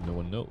quietly so no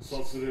one knows.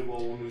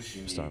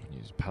 Stop and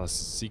use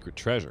Palace's secret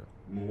treasure.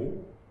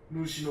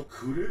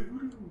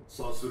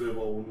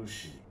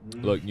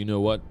 Look, you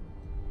know what?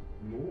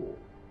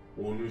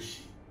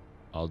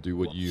 I'll do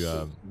what you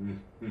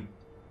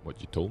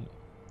told me.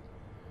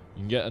 You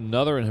can get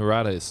another in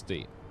Hirata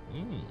Estate.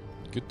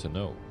 Good to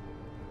know.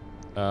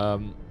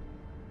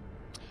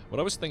 What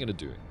I was thinking of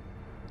doing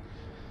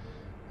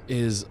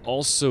is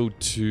also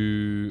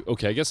to...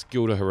 Okay, I guess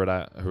go to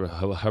Hirata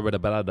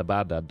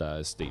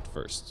Estate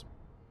first.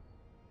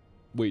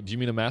 Wait, do you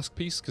mean a mask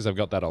piece? Because I've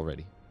got that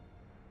already.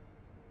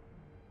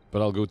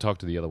 But I'll go talk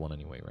to the other one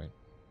anyway, right?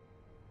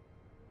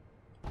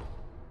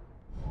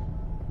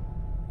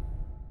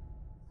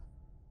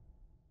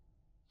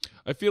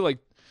 I feel like,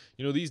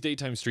 you know, these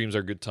daytime streams are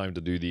a good time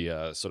to do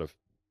the sort of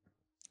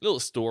little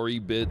story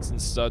bits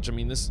and such. I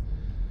mean, this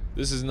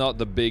is not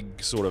the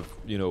big sort of,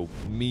 you know,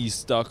 me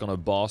stuck on a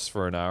boss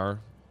for an hour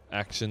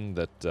action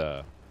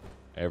that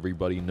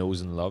everybody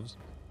knows and loves.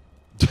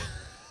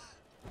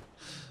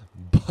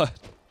 But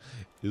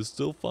it's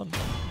still fun.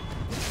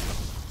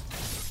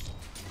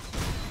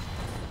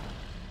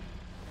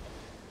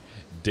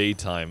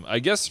 Daytime. I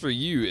guess for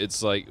you,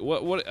 it's like,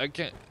 what, I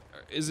can't,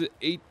 is it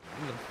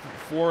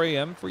 4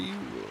 a.m. for you?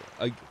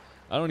 I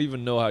don't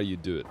even know how you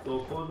do it.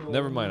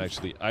 Never mind,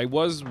 actually. I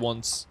went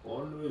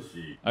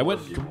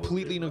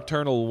completely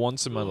nocturnal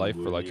once in my life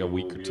for like a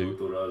week or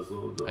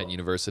two at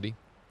university.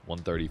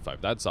 1:35.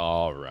 That's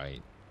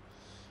alright.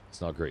 It's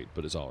not great,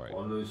 but it's alright.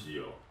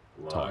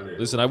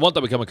 Listen, I want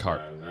to become a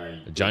carp.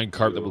 A giant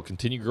carp that will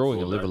continue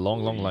growing and live a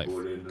long, long life.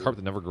 A carp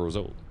that never grows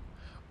old.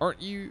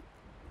 Aren't you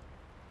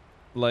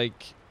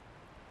like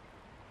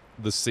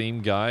the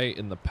same guy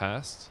in the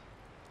past?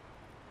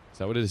 Is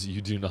that what it is?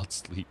 You do not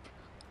sleep.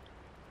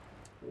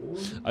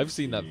 I've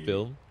seen that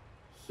film,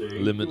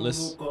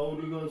 Limitless.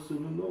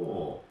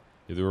 You're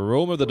the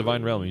aroma of the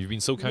divine realm, and you've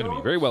been so kind to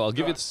me. Very well, I'll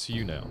give it to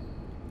you now.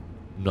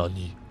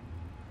 Nani?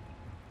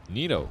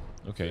 Nito.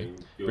 Okay.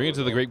 Bring it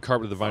to the great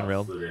carp of the Divine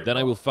Realm. Then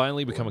I will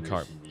finally become a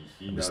carp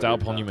and bestow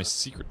upon you my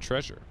secret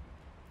treasure.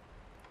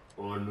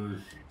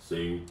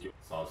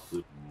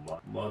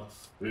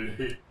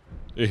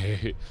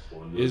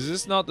 Is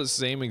this not the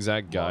same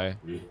exact guy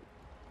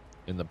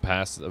in the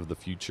past of the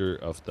future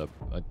of the...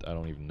 I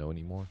don't even know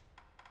anymore.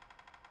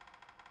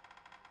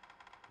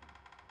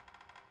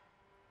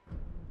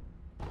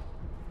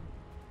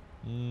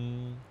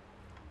 I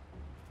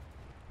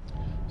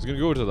was gonna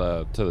go to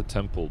the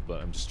temple, but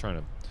I'm just trying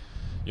to...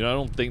 You know, I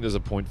don't think there's a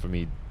point for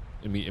me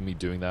in me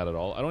doing that at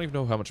all. I don't even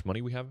know how much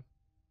money we have.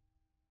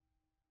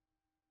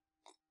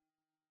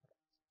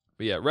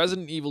 But yeah,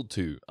 Resident Evil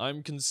 2.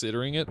 I'm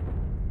considering it.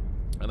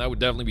 And that would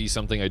definitely be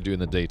something I'd do in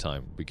the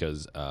daytime.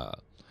 Because,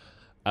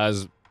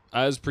 as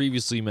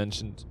previously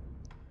mentioned,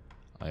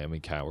 I am a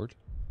coward.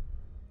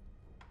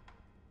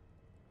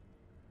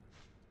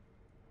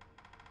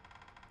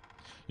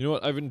 You know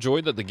what? I've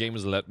enjoyed that the game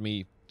has let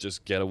me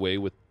just get away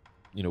with,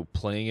 you know,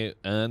 playing it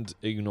and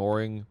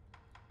ignoring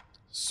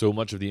so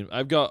much of the...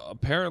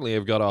 Apparently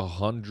I've got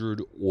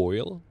 100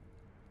 oil.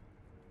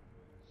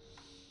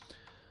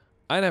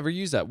 I never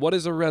use that. What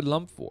is a red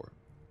lump for?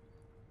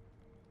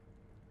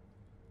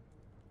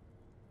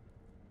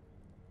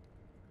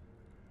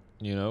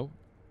 You know?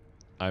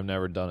 I've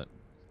never done it.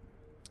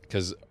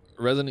 Because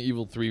Resident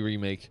Evil 3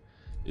 Remake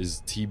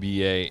is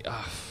TBA.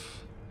 Ugh.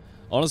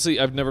 Honestly,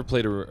 I've never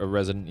played a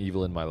Resident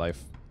Evil in my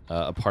life.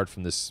 Apart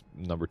from this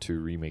number 2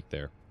 remake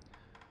there.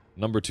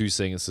 Number 2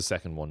 saying it's the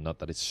second one, not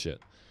that it's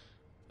shit.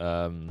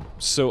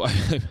 So,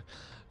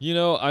 you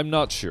know, I'm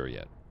not sure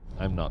yet.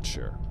 I'm not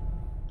sure.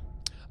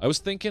 I was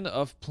thinking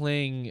of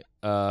playing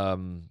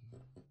No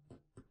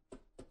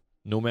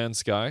Man's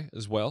Sky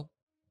as well.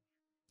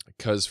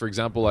 Because, for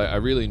example, I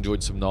really enjoyed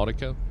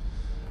Subnautica.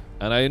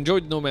 And I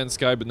enjoyed No Man's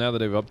Sky, but now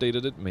that I've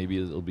updated it,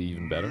 maybe it'll be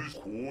even better.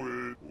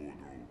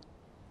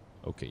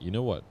 Okay, you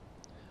know what?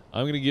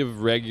 I'm going to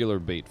give regular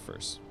bait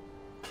first.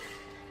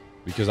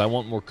 Because I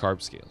want more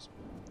carp scales.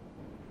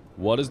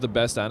 What is the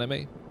best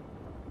anime?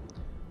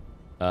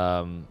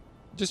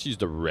 Just use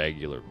the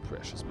regular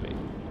precious bait.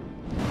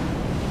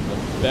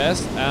 The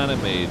best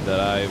anime that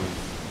I've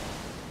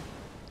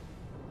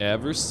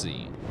ever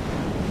seen.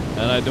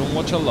 And I don't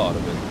watch a lot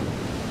of it.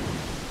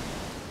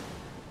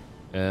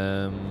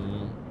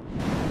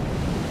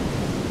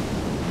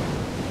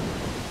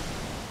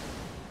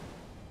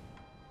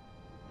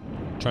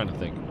 Trying to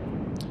think.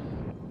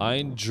 I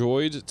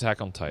enjoyed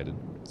Attack on Titan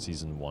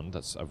season 1.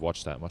 I've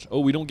watched that much. Oh,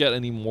 we don't get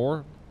any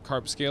more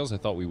carp scales? I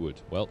thought we would.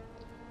 Well,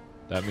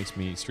 that makes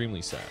me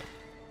extremely sad.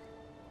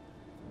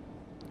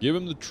 Give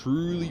him the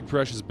truly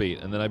precious bait,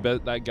 and then I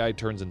bet that guy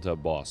turns into a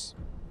boss.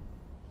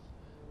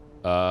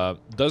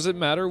 Does it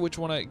matter which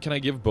one can I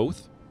give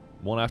both?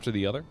 One after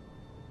the other?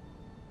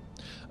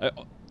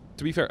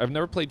 To be fair, I've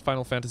never played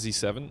Final Fantasy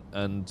VII,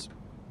 and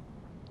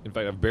in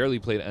fact, I've barely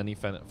played any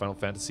Final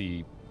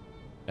Fantasy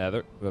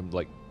ever,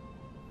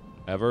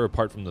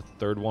 apart from the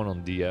third one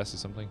on DS or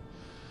something.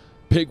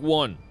 Pick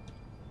one.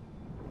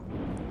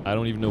 I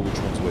don't even know which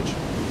one's which.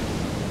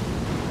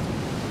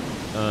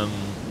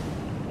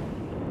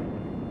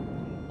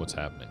 What's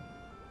happening?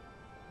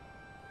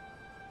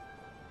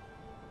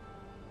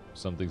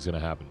 Something's gonna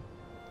happen.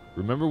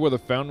 Remember where the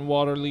fountain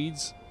water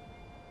leads?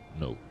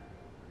 No.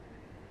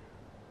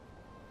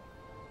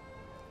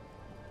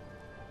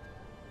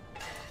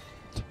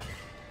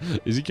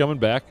 Is he coming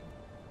back?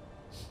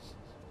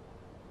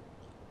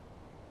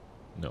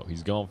 No,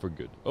 he's gone for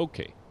good.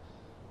 Okay.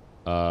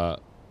 The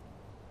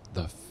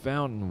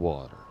fountain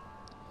water.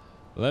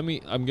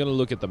 I'm gonna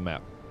look at the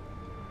map.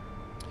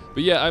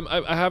 But yeah,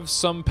 I have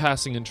some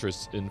passing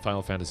interest in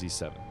Final Fantasy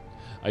VII.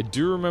 I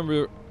do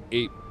remember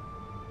a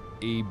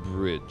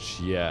bridge.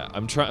 Yeah,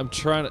 I'm trying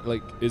to,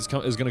 like, it's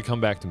gonna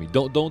come back to me.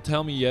 Don't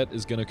tell me yet.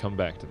 It's gonna come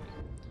back to me.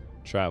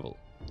 Travel.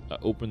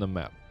 Open the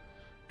map.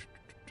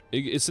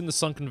 It's in the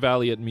Sunken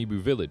Valley at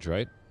Mibu Village,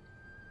 right?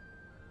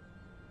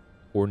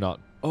 Or not?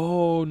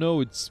 Oh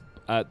no, it's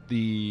at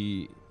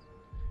the...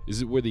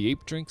 Is it where the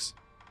ape drinks?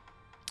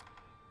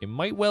 It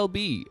might well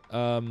be.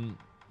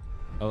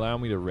 Allow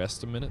me to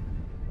rest a minute.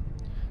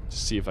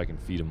 Just see if I can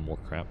feed him more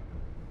crap.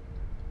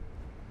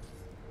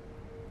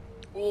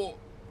 Oh!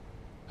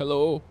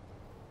 Hello?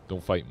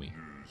 Don't fight me.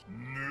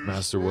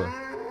 Master what?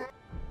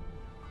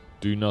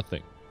 Do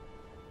nothing.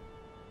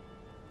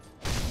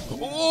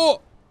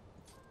 Oh!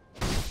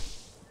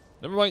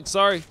 Never mind.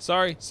 Sorry.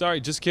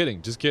 Just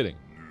kidding.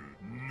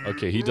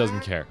 Okay, he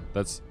doesn't care.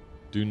 That's...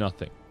 Do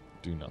nothing.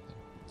 Do nothing.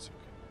 It's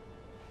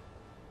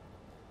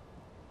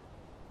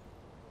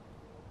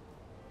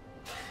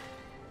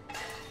okay.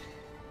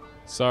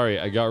 Sorry,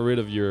 I got rid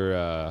of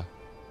your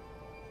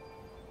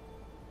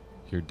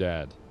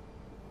dad.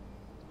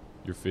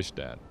 Your fish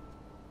dad.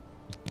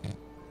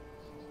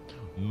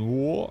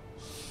 No.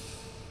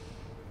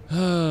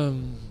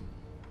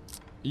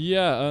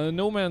 Yeah,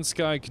 No Man's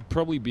Sky could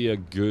probably be a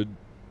good...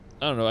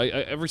 I don't know,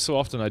 every so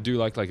often I do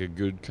like a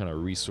good kind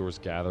of resource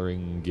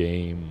gathering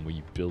game where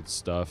you build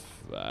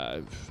stuff.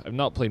 I've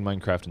not played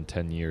Minecraft in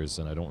 10 years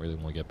and I don't really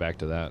want to get back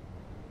to that.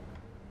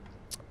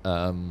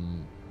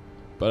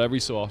 But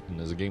every so often,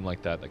 there's a game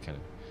like that that kind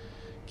of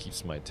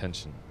keeps my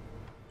attention.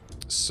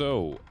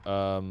 So,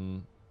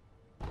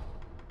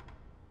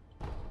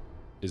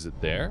 is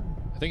it there?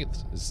 I think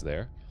it's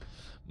there.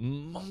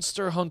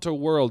 Monster Hunter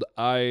World.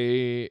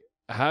 I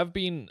have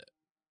been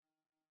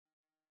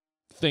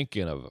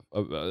thinking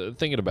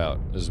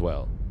about as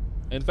well.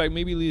 In fact,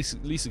 maybe Lee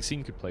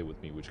 16 could play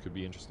with me, which could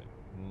be interesting.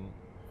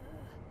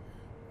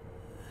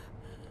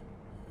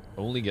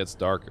 Only gets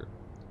darker.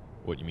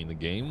 What, you mean the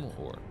game,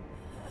 or?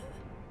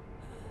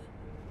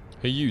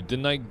 Hey you,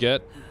 didn't I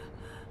get...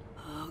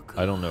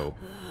 I don't know.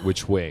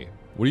 Which way?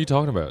 What are you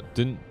talking about?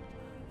 Didn't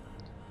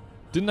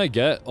I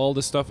get all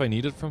the stuff I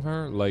needed from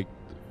her? Like...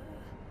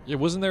 Yeah,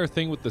 wasn't there a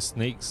thing with the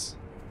snakes?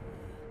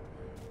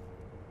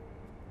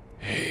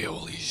 Hey,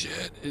 holy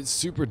shit. It's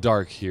super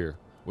dark here.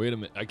 Wait a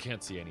minute. I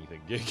can't see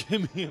anything. Give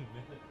me a minute.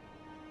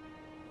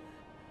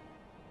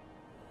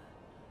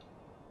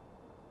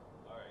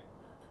 Alright.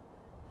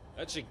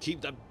 That should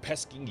keep that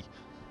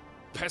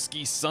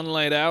pesky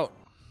sunlight out.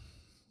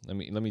 Let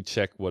me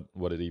check what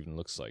it even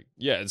looks like.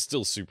 Yeah, it's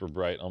still super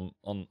bright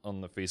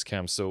on the face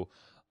cam, so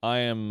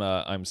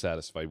I'm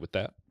satisfied with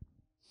that.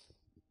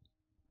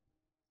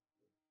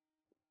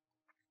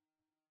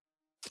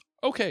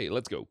 Okay,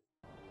 let's go.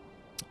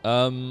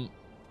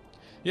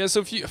 Yeah,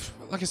 so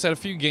like I said, a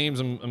few games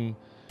I'm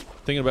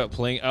thinking about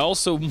playing. I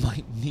also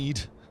might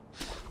need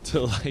to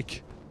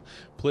like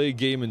play a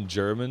game in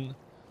German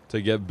to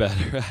get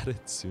better at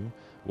it soon.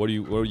 What do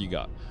you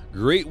got?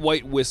 Great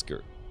White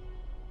Whisker.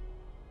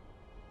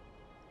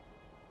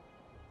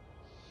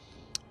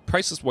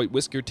 Priceless white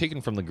whisker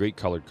taken from the great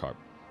colored carp.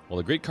 While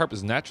the great carp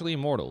is naturally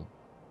immortal,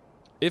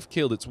 if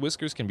killed, its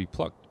whiskers can be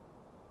plucked.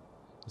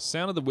 The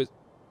sound of the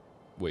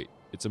wait,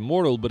 it's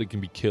immortal, but it can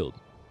be killed.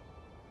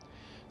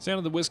 The sound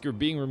of the whisker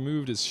being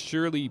removed is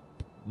surely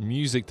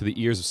music to the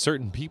ears of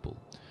certain people.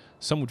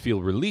 Some would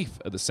feel relief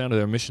at the sound of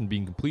their mission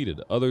being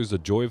completed. Others the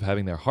joy of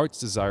having their heart's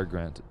desire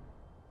granted.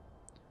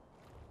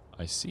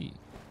 I see.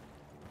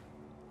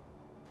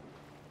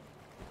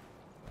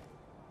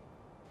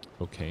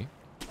 Okay.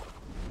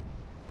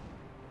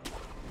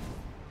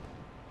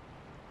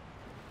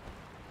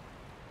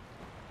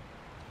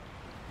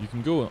 You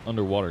can go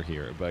underwater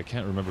here, but I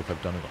can't remember if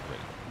I've done it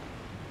already.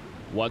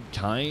 What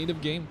kind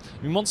of game?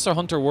 I mean, Monster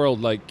Hunter World,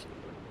 like,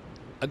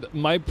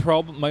 my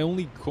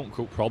only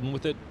quote-unquote problem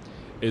with it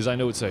is I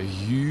know it's a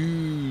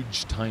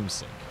huge time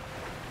sink.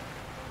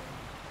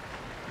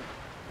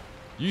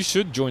 You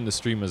should join the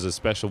stream as a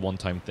special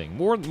one-time thing.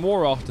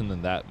 More often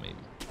than that, maybe.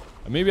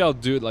 And maybe I'll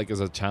do it, like, as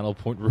a channel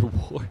point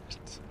reward.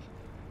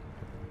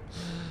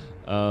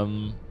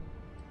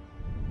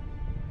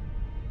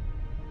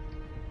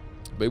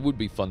 But it would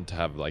be fun to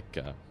have, like,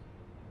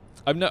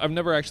 I've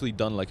never actually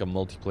done, like, a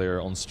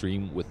multiplayer on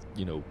stream with,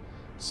 you know,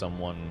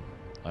 someone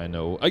I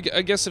know. I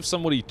guess if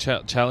somebody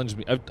challenged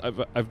me,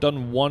 I've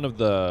done one of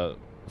the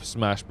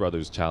Smash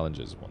Brothers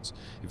challenges once.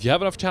 If you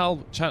have enough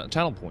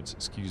channel points,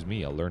 excuse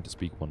me, I'll learn to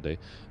speak one day,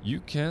 you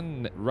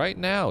can, right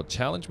now,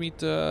 challenge me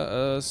to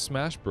a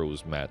Smash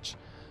Bros match.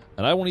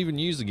 And I won't even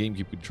use the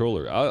GameCube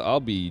controller. I'll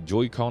be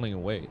Joy-Conning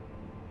away.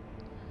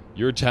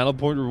 You're a channel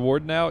point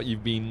reward now.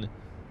 You've been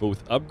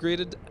both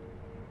upgraded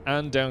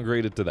and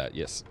downgraded to that,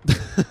 yes.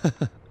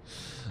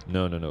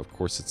 No. Of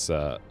course, it's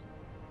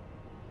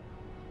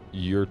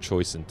your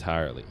choice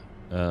entirely.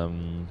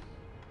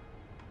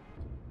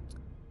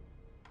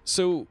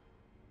 So,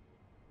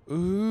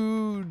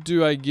 who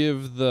do I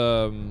give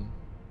the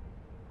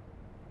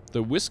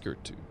whisker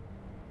to?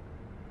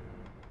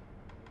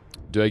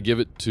 Do I give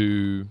it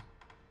to,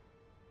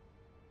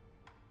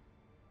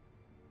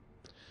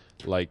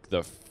 like,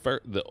 the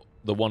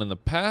one in the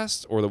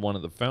past or the one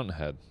at the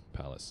Fountainhead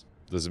Palace?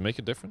 Does it make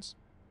a difference?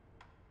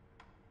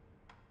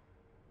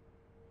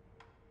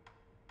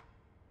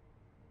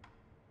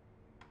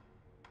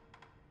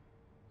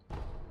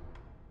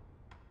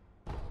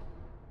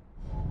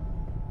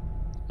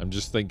 I'm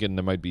just thinking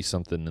there might be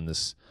something in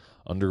this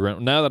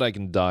underground. Now that I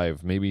can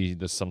dive, maybe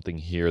there's something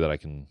here that I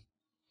can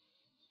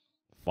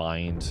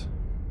find.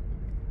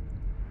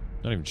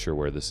 Not even sure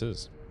where this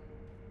is.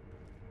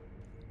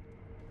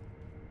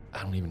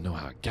 I don't even know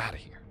how I got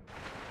here.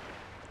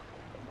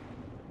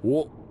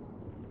 Whoa.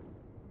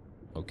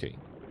 Okay.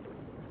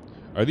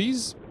 Are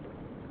these...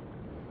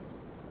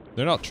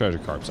 They're not treasure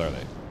carps, are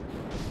they?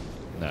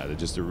 Nah, they're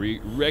just a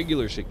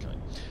regular shit kind.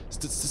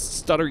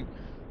 Stuttering.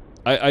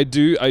 I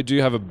do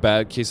have a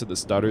bad case of the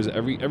stutters.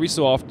 Every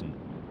so often,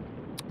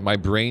 my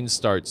brain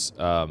starts,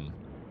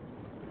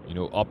 you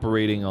know,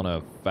 operating on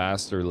a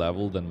faster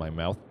level than my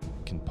mouth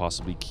can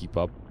possibly keep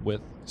up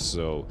with.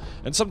 So,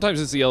 and sometimes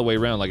it's the other way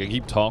around. Like, I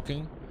keep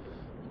talking,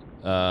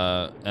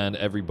 and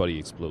everybody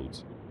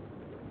explodes,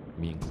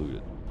 me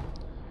included.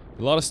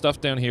 A lot of stuff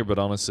down here, but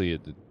honestly,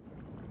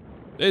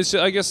 it's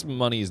just, I guess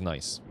money is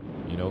nice,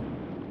 you know.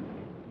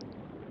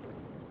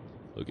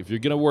 Look, if you're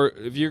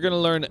gonna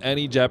learn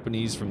any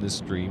Japanese from this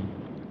stream,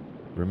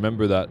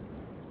 remember that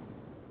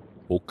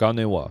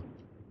okane wa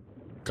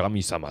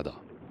kami-sama da.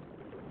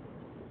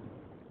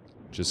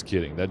 Just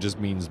kidding. That just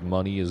means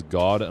money is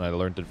God, and I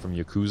learned it from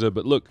Yakuza.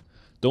 But look,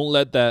 Don't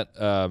let that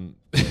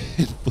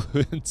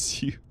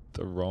influence you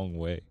the wrong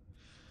way.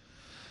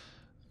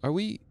 Are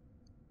we...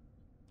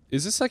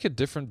 Is this like a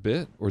different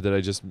bit? Or did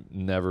I just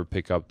never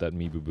pick up that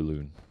Mibu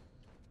balloon?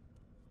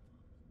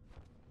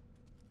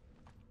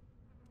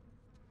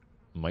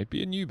 Might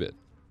be a new bit.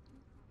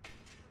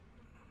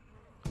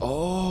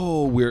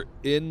 Oh, we're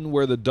in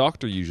where the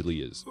doctor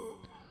usually is.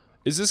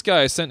 Is this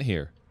guy I sent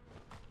here?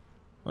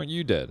 Aren't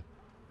you dead?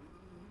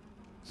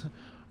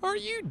 Are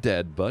you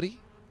dead, buddy?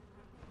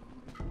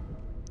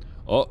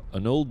 Oh,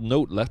 an old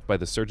note left by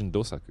the surgeon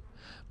Dosaku.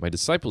 My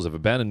disciples have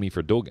abandoned me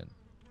for Dogen.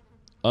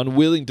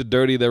 Unwilling to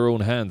dirty their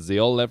own hands, they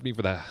all left me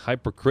for the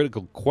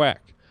hypercritical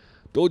quack.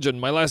 Dogen,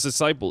 my last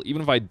disciple,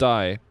 even if I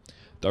die,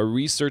 the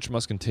research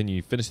must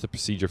continue. Finish the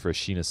procedure for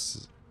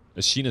Ashina's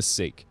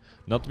sake.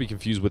 Not to be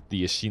confused with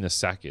the Ashina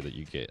sake that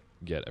you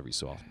get every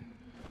so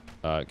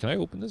often. Can I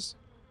open this?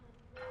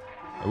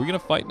 Are we gonna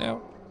fight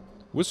now?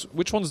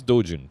 Which one's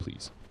Dojun,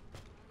 please?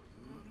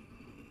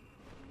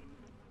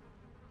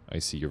 I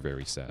see you're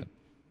very sad.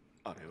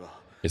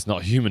 It's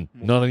not human.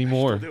 Not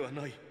anymore.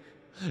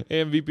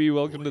 Hey, MVP,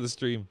 welcome to the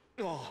stream.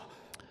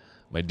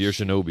 My dear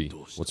Shinobi,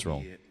 what's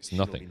wrong? It's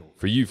nothing.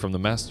 For you from the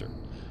master.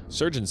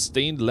 Surgeon's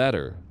stained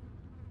letter.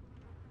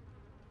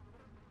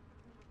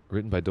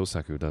 Written by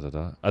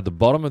Dosaku, At the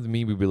bottom of the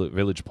Mibu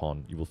village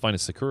pond, you will find a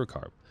Sakura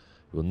carp.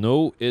 You will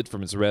know it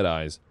from its red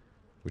eyes,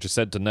 which are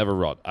said to never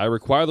rot. I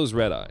require those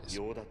red eyes.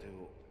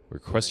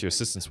 Request your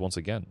assistance once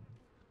again.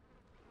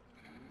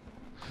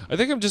 I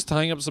think I'm just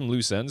tying up some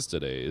loose ends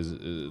today.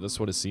 That's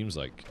what it seems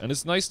like. And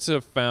it's nice to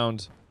have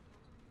found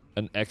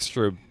an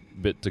extra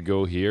bit to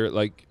go here.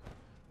 Like,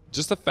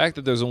 just the fact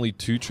that there's only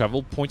 2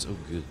 travel points. Oh,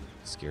 good.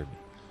 It scared me.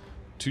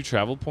 2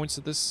 travel points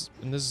in this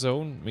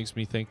zone makes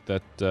me think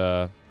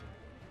that,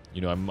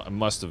 you know, I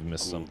must have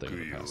missed something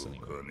in the past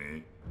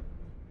anyway.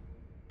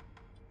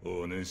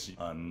 Okay.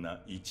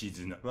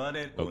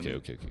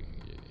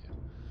 Yeah.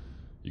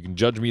 You can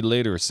judge me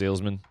later,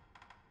 salesman.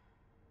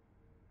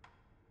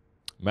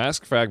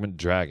 Mask Fragment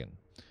Dragon.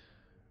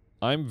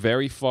 I'm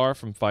very far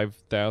from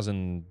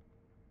 5,000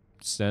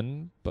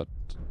 sen, but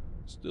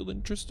still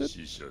interested.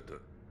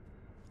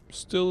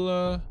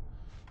 Still,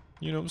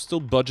 you know, I'm still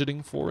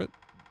budgeting for it.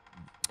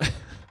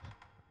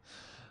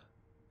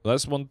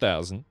 That's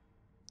 1,000.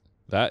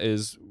 That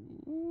is...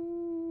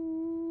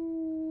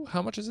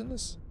 how much is in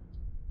this?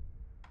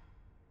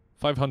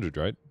 500,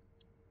 right?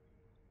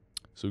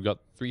 So we got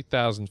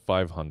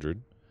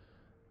 3,500.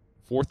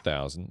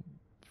 4,000.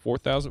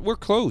 4,000. We're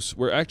close.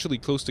 We're actually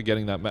close to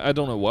getting that. I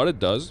don't know what it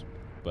does,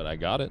 but I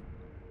got it.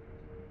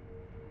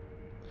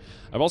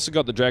 I've also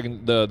got the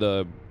dragon,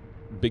 the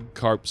big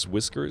carp's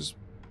whiskers.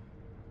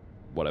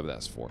 Whatever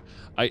that's for.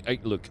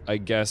 Look, I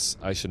guess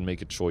I should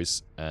make a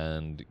choice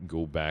and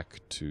go back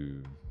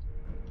to...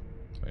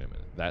 Wait a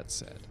minute. That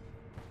said...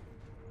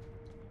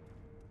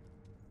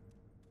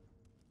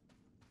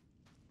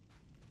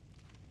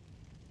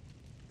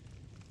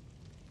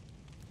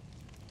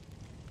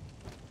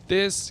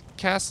 This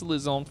castle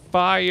is on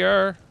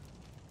fire!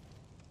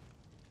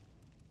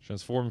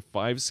 Transform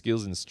 5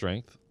 skills in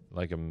strength.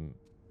 Like a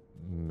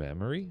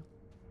memory?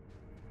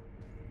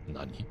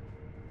 Nani?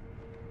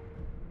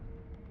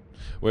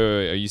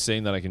 Wait, are you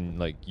saying that I can,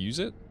 like, use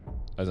it?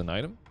 As an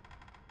item?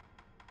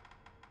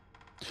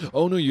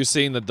 Oh no, you're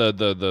saying that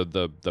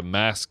the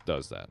mask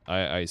does that.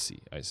 I see.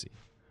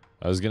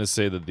 I was gonna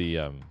say that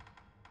the,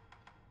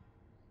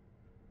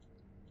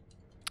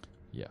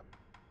 yeah.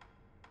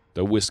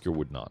 The whisker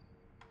would not.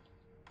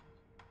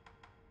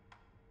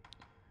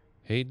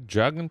 Hey,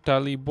 Dragon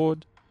Tally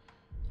board.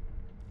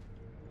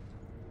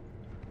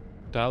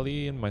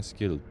 Tally in my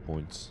skill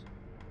points.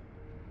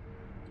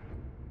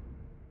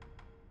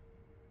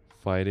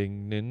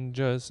 Fighting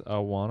ninjas, I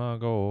wanna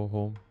go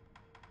home.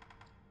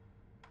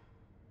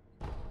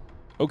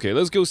 Okay,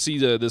 let's go see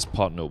this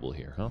pot noble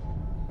here, huh?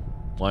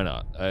 Why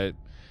not? It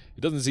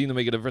doesn't seem to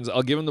make a difference.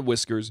 I'll give him the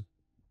whiskers.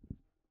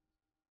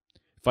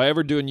 If I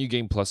ever do a new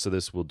game plus to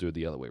this, we'll do it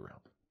the other way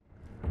around.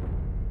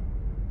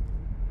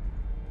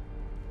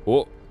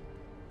 Oh.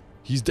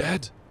 He's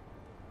dead.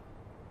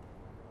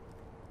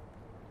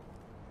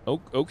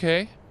 Oh,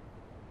 okay.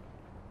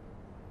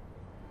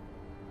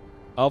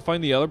 I'll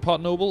find the other pot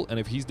noble, and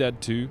if he's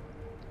dead too,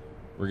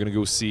 we're gonna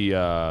go see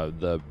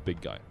the big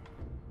guy.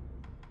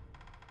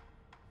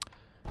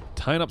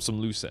 Tying up some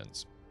loose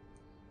ends.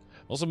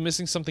 Also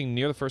missing something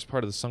near the first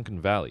part of the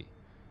Sunken Valley.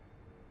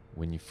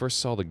 When you first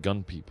saw the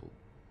gun people.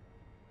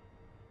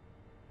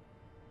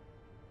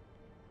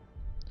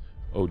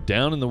 Oh,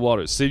 down in the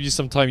water. Saved you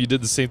some time. You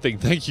did the same thing.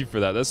 Thank you for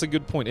that. That's a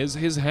good point.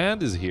 His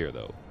hand is here,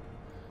 though.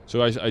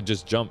 So I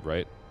just jump,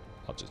 right?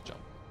 I'll just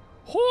jump.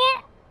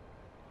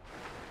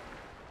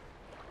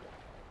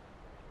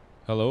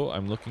 Hello,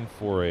 I'm looking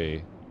for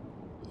a...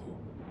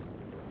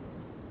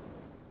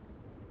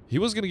 He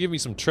was going to give me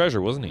some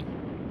treasure, wasn't he?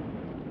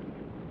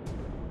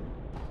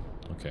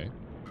 Okay.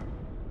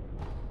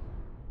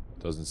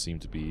 Doesn't seem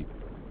to be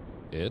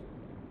it.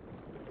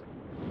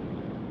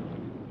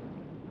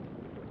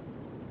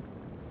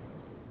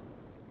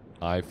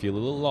 I feel a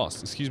little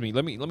lost. Excuse me.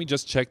 Let me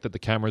just check that the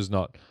camera's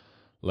not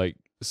like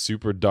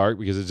super dark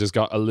because it just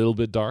got a little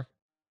bit dark.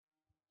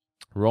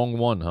 Wrong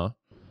one, huh?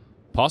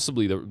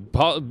 Possibly.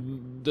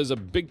 There's a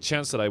big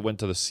chance that I went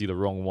to see the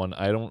wrong one.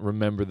 I don't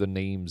remember the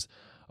names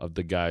of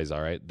the guys,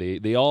 all right?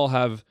 They all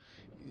have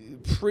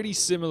pretty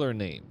similar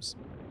names.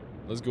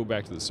 Let's go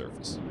back to the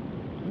surface.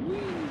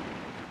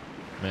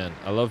 Man,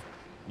 I love,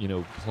 you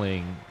know,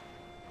 playing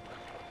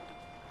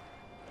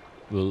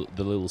the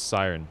little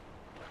siren.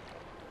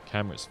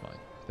 Camera's fine.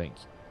 Thank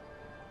you.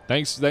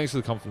 Thanks for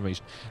the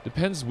confirmation.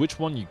 Depends which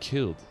one you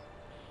killed.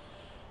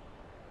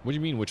 What do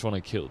you mean which one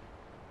I killed?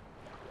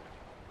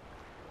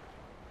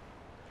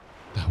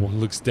 That one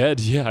looks dead.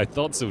 Yeah, I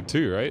thought so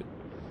too, right?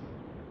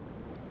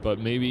 But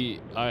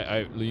maybe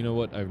you know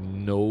what? I have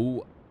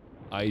no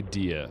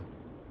idea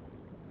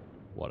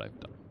what I've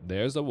done.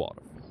 There's a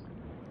waterfall.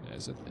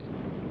 There's a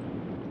thing.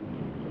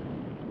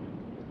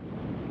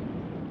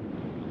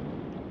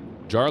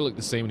 Jar looked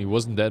the same and he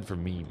wasn't dead for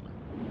meme.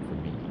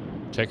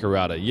 Check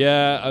errata.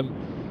 Yeah,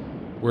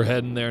 we're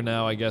heading there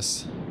now, I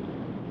guess.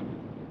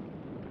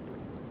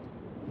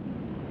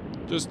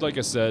 Just like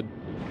I said.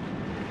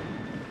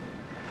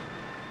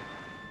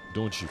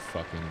 Don't you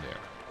fucking dare.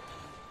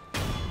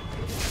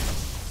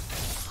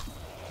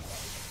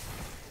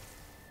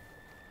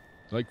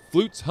 Like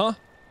flutes, huh?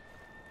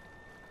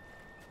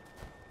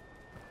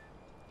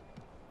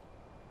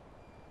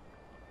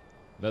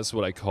 That's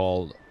what I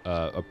call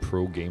a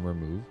pro gamer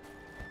move.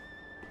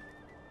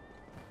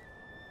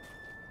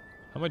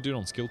 How am I doing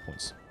on skill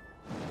points?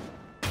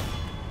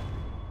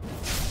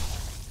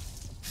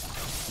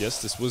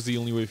 Yes, this was the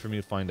only way for me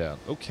to find out.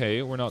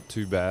 Okay, we're not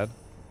too bad.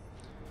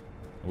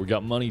 We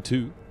got money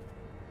too.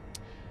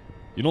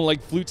 You don't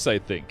like flutes, I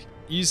think.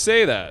 You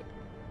say that.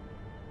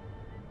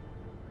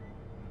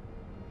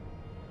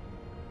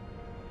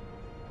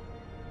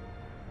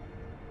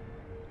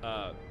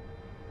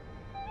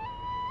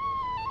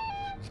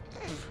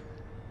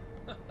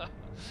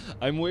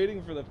 I'm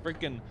waiting for the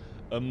freaking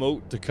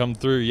emote to come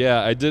through.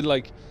 Yeah, I did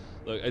look,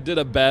 I did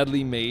a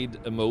badly made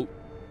emote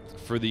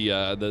for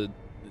the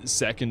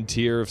second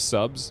tier of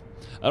subs.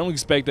 I don't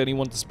expect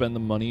anyone to spend the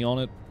money on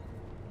it,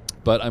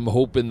 but I'm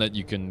hoping that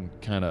you can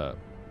kind of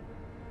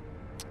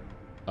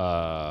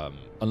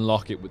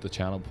unlock it with the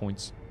channel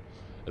points.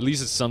 At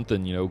least it's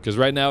something, you know, because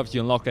right now if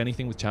you unlock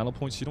anything with channel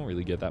points, you don't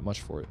really get that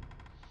much for it.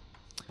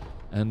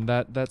 And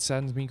that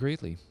saddens me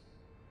greatly.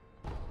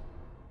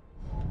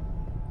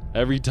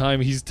 Every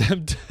time he's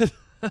tempted.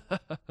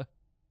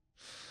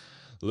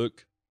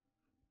 Look.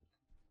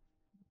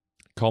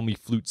 Call me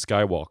Flute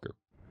Skywalker.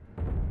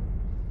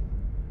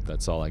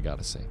 That's all I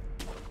gotta say.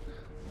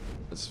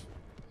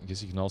 I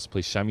guess you can also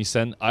play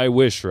shamisen. I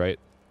wish, right?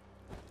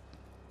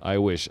 I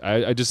wish.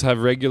 I just have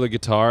regular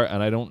guitar,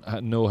 and I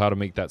don't know how to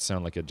make that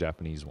sound like a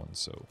Japanese one,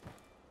 so...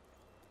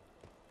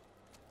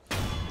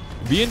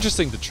 It'd be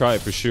interesting to try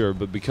for sure,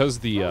 but because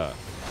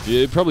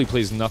it probably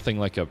plays nothing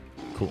like a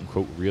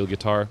quote-unquote real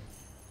guitar,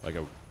 like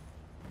a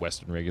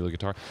Western regular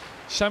guitar.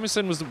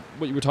 Shamisen was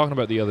what you were talking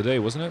about the other day,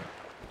 wasn't it?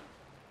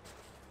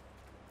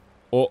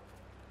 Oh.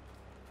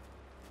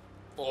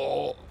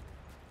 Oh.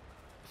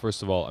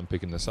 First of all, I'm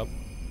picking this up.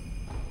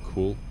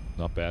 Cool.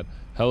 Not bad.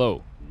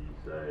 Hello.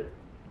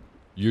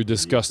 You're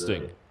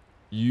disgusting.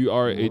 You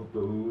are a...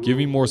 Give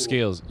me more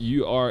scales.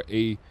 You are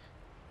a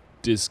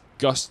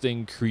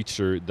disgusting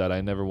creature that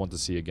I never want to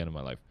see again in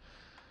my life.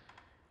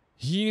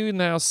 He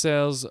now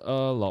sells a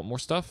lot more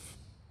stuff.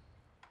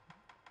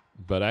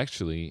 But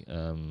actually,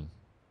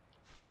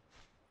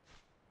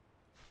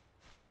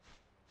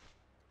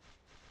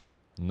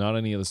 not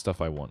any of the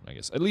stuff I want, I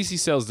guess. At least he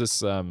sells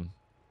this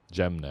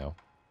gem now.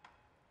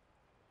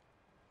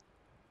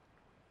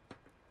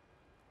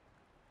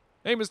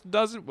 Hey, Mr.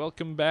 Doesn't,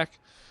 welcome back.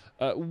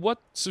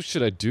 So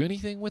should I do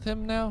anything with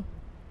him now?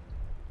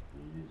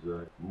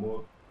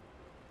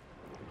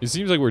 It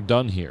seems like we're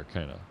done here,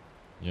 kind of.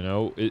 You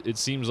know, it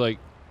seems like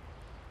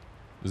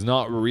there's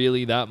not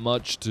really that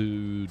much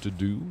to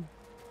do.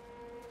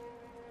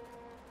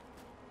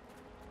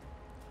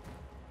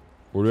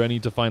 Or do I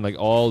need to find like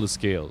all the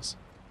scales?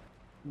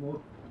 You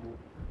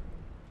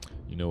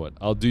know what?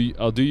 I'll do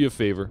you a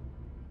favor.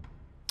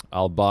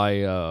 I'll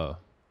buy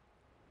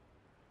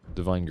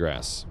divine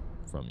grass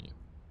from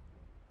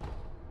you.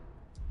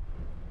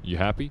 You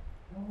happy?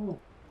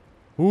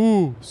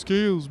 Ooh,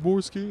 scales,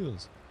 more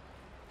scales.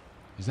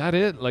 Is that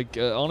it? Like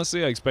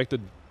honestly, I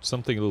expected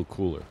something a little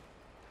cooler.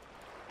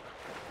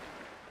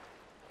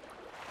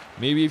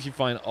 Maybe if you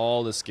find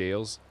all the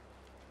scales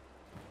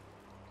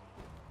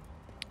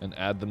and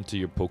add them to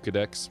your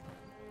Pokedex.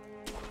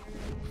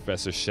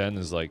 Professor Shen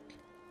is like...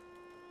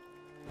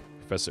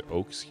 Professor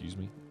Oak, excuse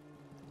me.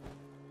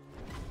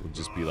 Would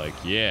just be like,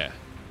 yeah.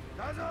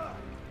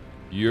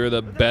 You're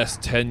the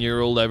best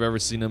 10-year-old I've ever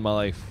seen in my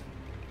life.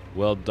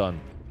 Well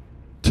done.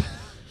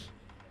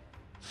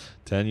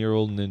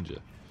 10-year-old ninja.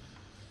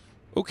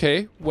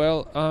 Okay,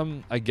 well,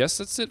 I guess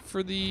that's it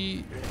for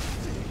the...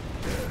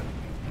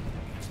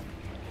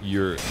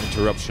 Your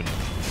interruption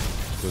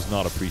was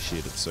not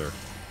appreciated, sir.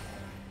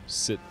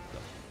 Sit the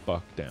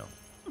fuck down.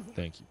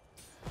 Thank you.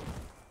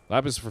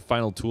 Lapis for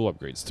final tool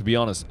upgrades. To be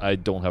honest, I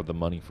don't have the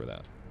money for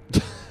that.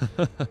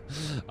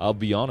 I'll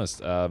be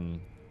honest. We're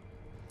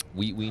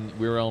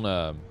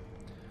on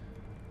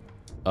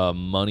a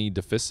money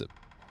deficit.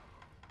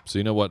 So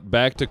you know what?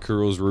 Back to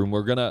Kuro's room.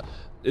 We're gonna.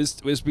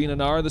 It's been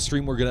an hour of the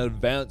stream. We're gonna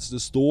advance the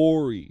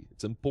story.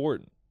 It's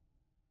important.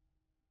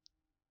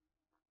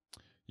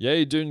 Yeah,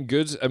 you're doing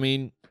good. I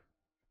mean,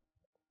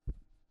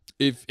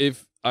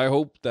 if I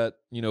hope that,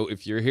 you know,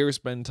 if you're here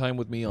spending time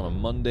with me on a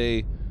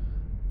Monday,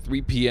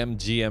 3 p.m.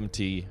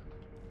 GMT,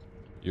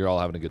 you're all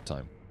having a good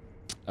time.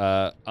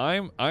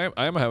 I'm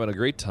having a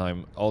great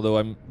time, although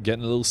I'm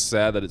getting a little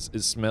sad that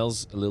it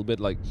smells a little bit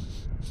like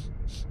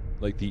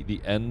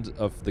the end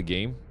of the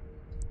game.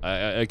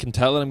 I can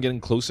tell that I'm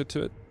getting closer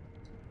to it,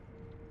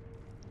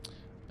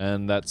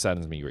 and that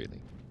saddens me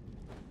greatly.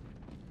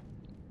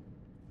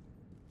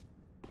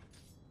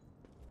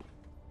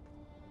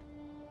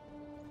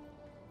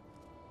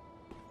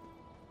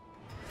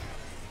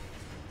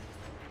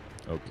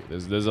 Okay,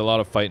 there's a lot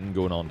of fighting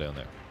going on down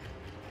there.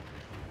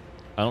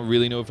 I don't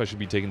really know if I should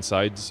be taking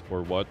sides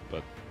or what,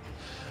 but...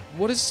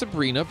 What is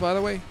Sabrina, by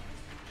the way?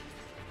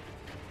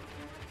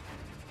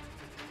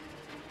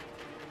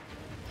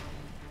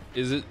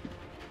 Is it...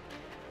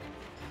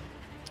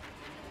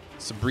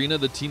 Sabrina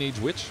the Teenage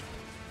Witch?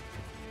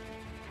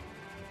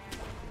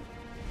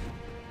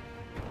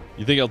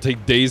 You think I'll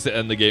take days to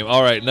end the game?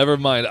 Alright, never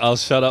mind. I'll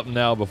shut up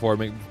now before I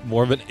make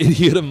more of an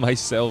idiot of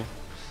myself.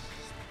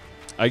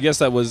 I guess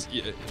that was...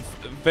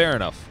 fair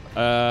enough.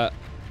 I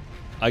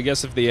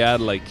guess if they add,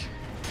 like...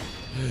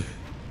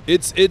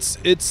 It's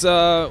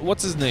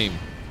what's his name?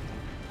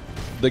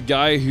 The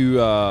guy who,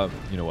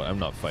 you know what, I'm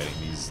not fighting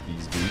these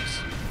dudes.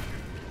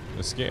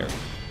 I'm scared.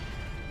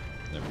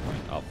 Never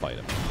mind, I'll fight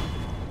him.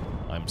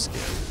 I'm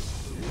scared.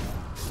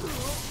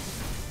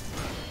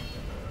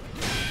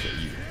 Okay,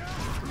 you.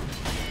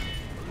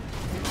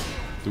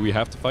 Do we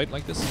have to fight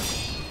like this?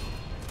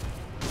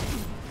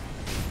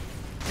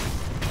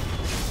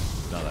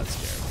 Not that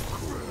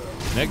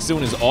scared. Next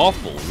zone is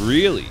awful,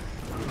 really?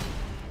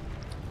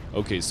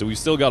 Okay, so we've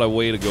still got a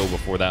way to go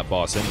before that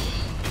boss anyway.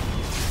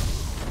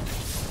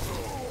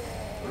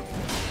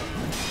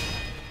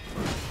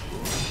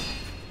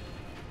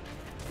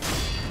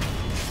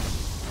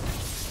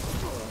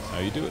 How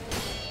you do it?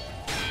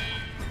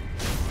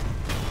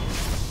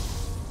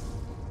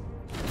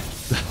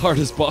 The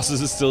hardest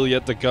bosses is still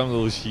yet to come,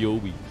 little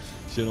Shinobi.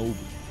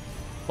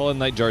 Fallen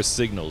Nightjar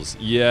signals.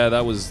 Yeah,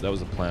 that was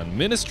a plan.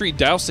 Ministry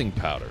dousing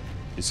powder.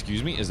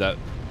 Excuse me, is that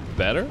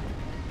better?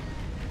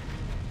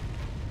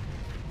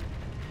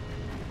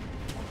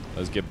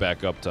 Let's get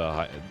back up to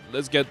high.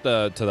 Let's get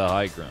to the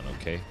high ground,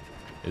 okay?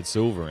 It's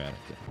over,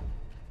 Anakin.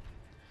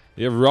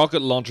 They have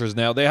rocket launchers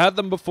now. They had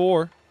them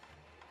before.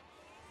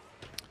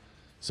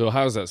 So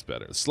how's that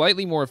better?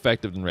 Slightly more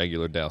effective than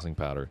regular dousing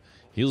powder.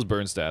 Heals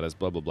burn status.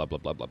 Blah blah blah blah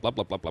blah blah blah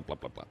blah blah blah blah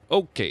blah blah.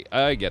 Okay,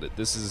 I get it.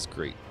 This is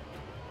great.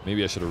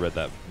 Maybe I should have read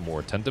that more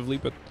attentively,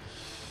 but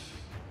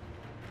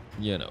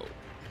you know,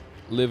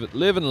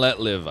 live and let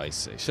live. I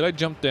say. Should I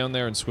jump down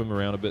there and swim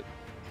around a bit?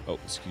 Oh,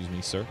 excuse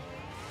me, sir.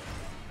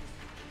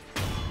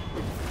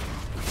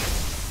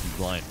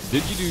 Blind.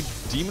 Did you do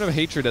Demon of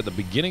Hatred at the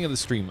beginning of the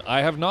stream?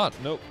 I have not.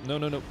 Nope. No.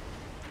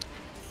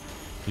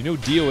 You know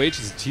DOH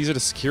is a teaser to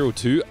Sekiro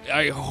 2?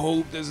 I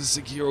hope there's a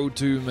Sekiro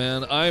 2,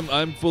 man.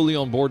 I'm fully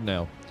on board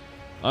now.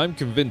 I'm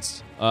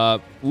convinced.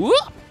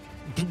 Whoop!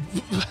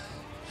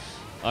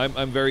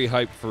 I'm very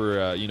hyped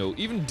for you know,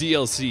 even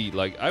DLC.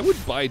 Like, I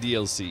would buy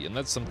DLC, and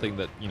that's something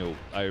that, you know,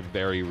 I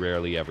very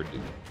rarely ever do.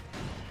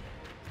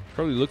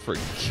 Probably look for a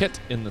kit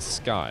in the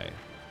sky.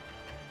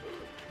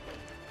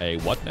 A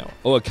what now?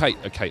 Oh, a kite.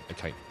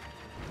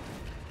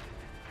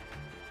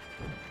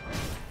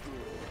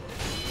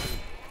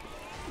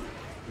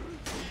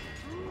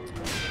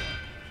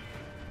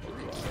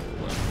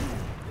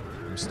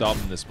 I'm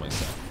stopping this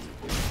myself.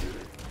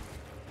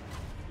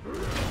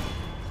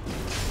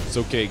 It's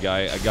okay,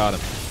 guy. I got him.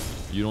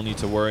 You don't need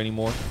to worry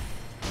anymore.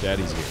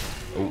 Daddy's here.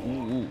 Oh,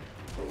 ooh.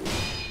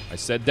 I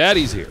said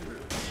daddy's here.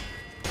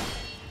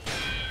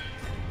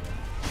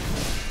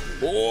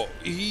 Oh,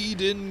 he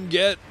didn't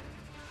get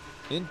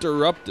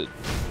interrupted.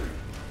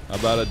 How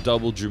about a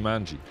double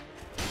Jumanji?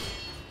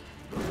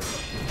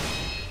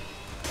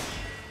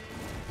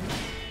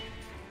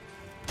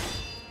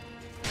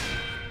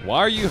 Why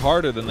are you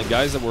harder than the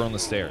guys that were on the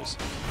stairs?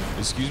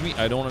 Excuse me,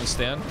 I don't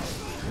understand.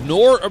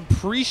 Nor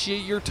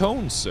appreciate your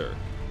tone, sir.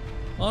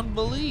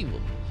 Unbelievable.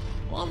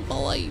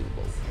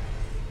 Unbelievable.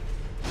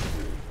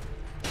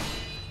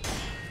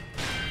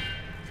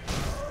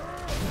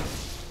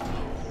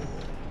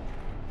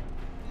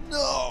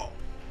 No.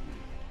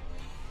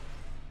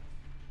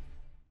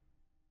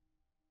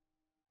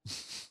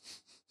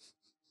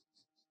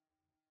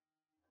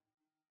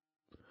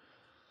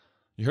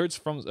 You heard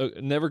from...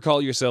 never call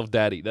yourself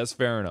daddy. That's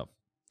fair enough.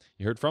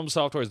 You heard From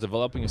Software is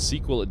developing a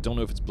sequel. I don't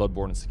know if it's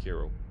Bloodborne and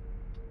Sekiro.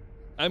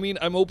 I mean,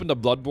 I'm open to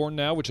Bloodborne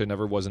now, which I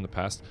never was in the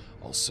past.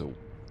 Also,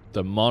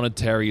 the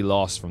monetary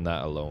loss from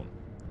that alone.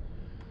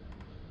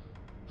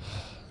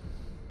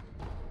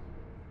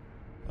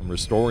 I'm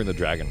restoring the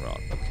Dragon Rod.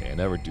 Okay, I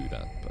never do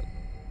that, but...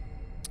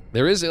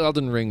 There is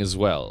Elden Ring as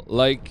well.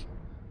 Like,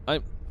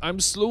 I'm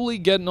slowly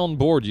getting on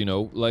board, you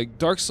know. Like,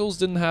 Dark Souls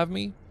didn't have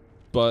me,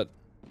 but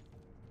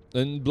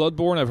in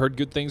Bloodborne I've heard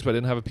good things, but I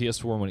didn't have a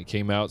PS4 when it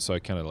came out, so I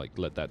kind of like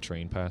let that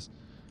train pass,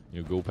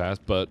 you know, go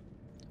past. But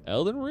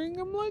Elden Ring,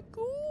 I'm like,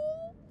 ooh,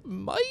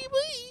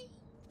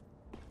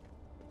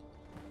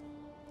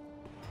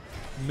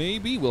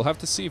 maybe we'll have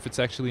to see if it's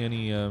actually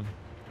any,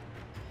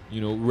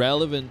 you know,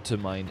 relevant to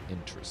my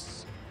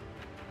interests.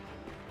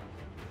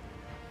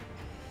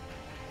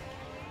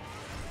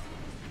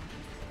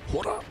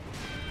 Hold up.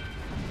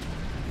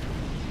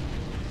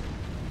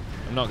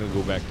 I'm not gonna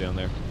go back down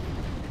there.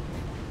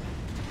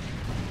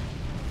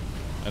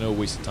 I know a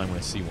waste of time when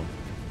I see one.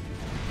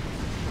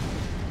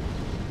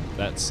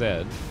 That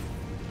said,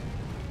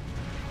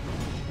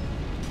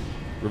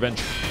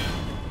 revenge.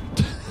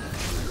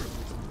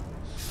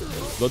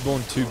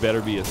 Bloodborne 2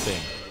 better be a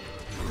thing.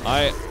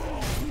 I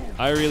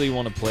really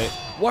want to play it.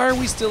 Why are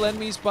we still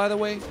enemies, by the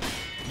way?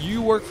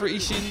 You work for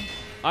Isshin.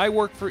 I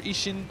work for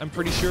Isshin, I'm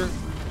pretty sure.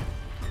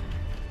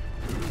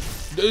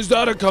 Is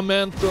that a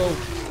command throw?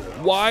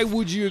 Why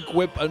would you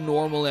equip a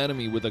normal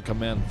enemy with a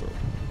command throw?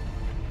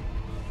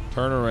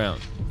 Turn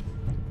around.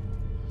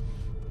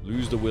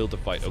 Lose the will to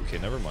fight. Okay,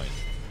 never mind.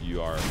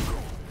 You are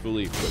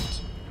fully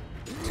equipped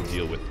to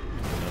deal with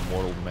an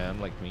immortal man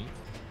like me.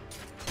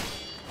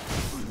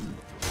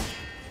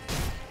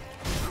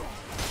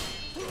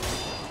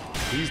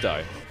 Please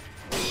die.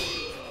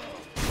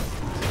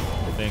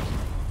 Thank you.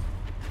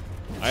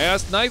 I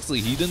asked nicely.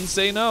 He didn't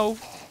say no.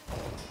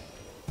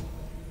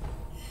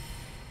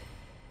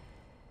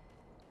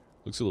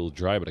 Looks a little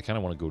dry, but I kind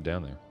of want to go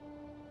down there.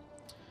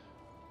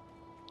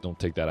 Don't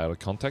take that out of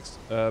context.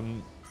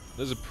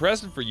 There's a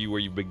present for you where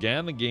you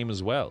began the game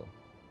as well.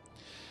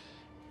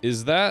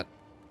 Is that...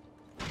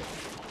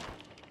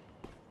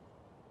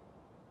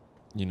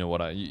 You know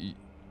what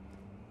okay,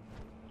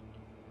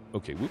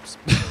 whoops.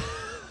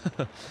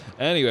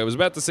 Anyway, I was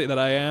about to say that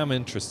I am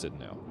interested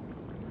now.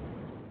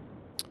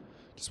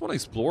 Just want to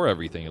explore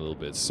everything a little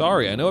bit.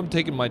 Sorry, I know I'm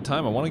taking my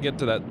time. I want to get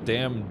to that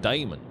damn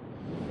diamond.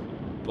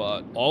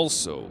 But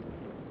also,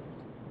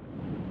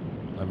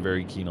 I'm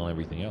very keen on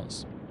everything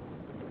else.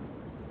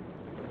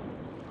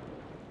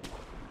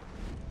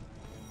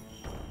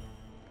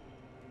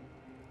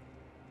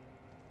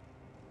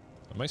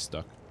 Am I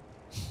stuck?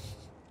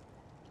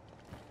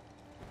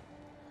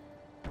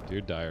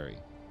 Dear diary.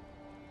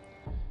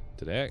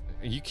 Today,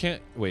 you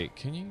can't wait.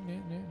 Can you?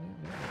 No.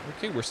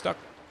 Okay, we're stuck.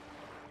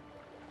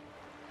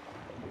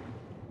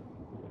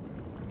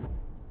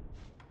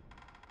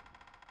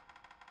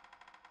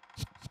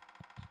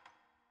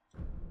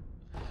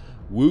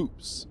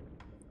 Whoops.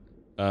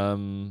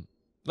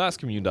 Last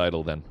commune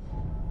idol then.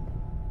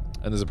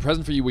 And there's a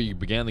present for you where you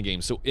began the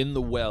game. So in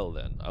the well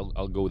then.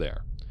 I'll go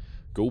there.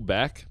 Go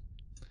back.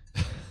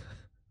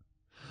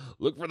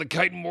 Look for the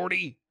kite,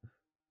 Morty.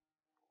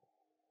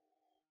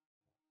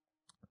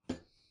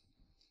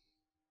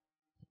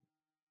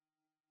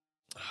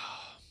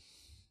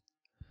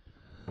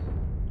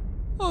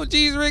 Oh,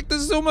 geez, Rick,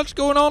 there's so much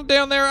going on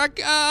down there. I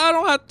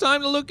don't have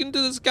time to look into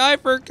the sky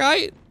for a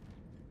kite.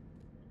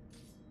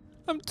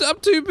 I'm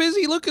too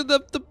busy looking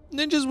at the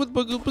ninjas with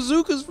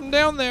bazookas from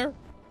down there.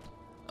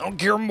 I don't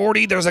care,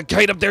 Morty. There's a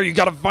kite up there. You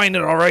gotta find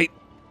it, all right?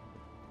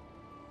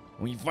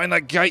 When you find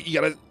that kite,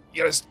 you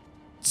gotta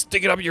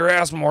stick it up your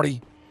ass,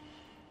 Morty.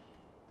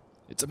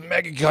 It's a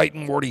mega kite,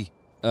 Morty.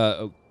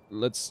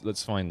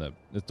 Let's find the.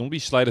 Don't be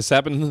sly to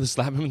slap him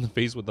in the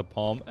face with the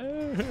palm.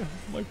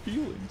 My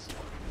feelings.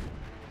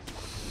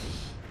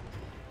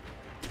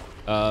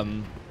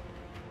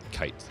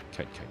 Kite.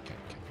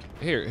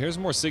 Here's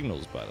more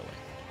signals, by the way.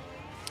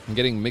 I'm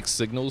getting mixed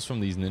signals from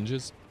these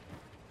ninjas.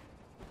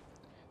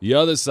 The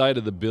other side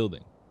of the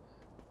building.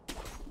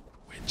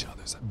 Which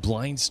other side?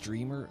 Blind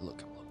streamer?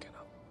 Look, I'm looking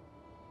up.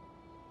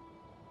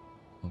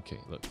 Okay,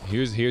 look.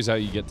 Here's how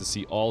you get to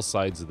see all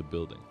sides of the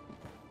building.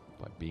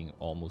 By being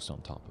almost on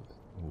top of it.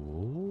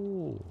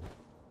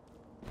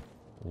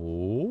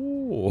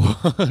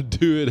 Oh.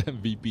 Do it,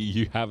 MVP.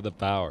 You have the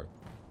power.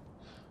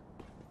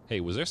 Hey,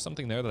 was there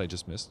something there that I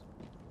just missed?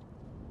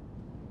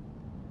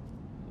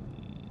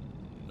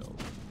 No.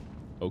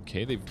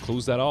 Okay, they've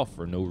closed that off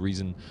for no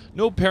reason.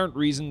 No apparent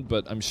reason,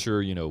 but I'm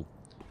sure, you know...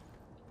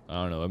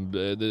 I don't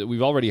know.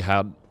 We've already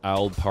had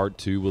Owl Part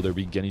 2. Will there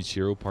be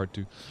Genichiro Part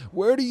 2?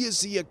 Where do you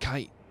see a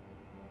kite?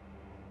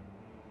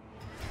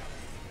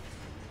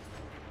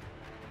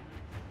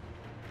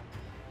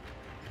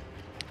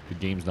 The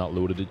game's not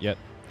loaded it yet.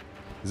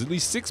 There's at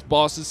least 6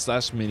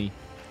 bosses / mini.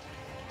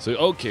 So,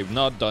 okay,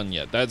 not done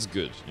yet. That's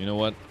good. You know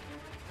what?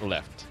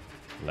 Left.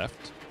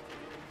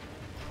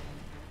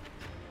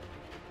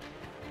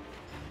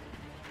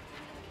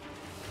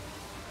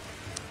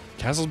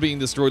 Castle's being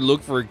destroyed.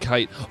 Look for a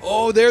kite.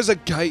 Oh, there's a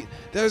kite.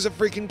 There's a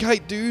freaking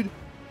kite, dude.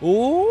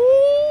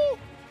 Oh,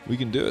 we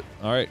can do it.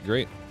 All right,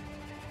 great.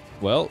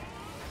 Well,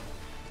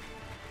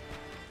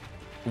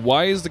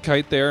 why is the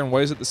kite there, and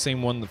why is it the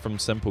same one from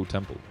Senpo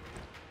Temple?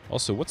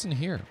 Also, what's in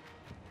here?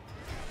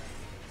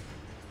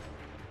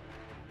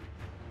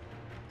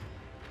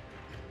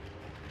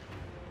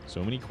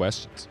 So many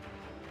questions.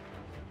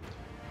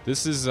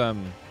 This is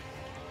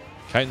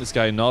kiting this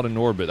guy not in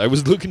orbit. I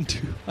was looking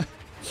too high.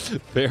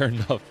 Fair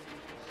enough.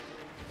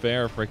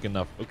 Fair freaking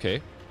enough.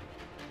 Okay.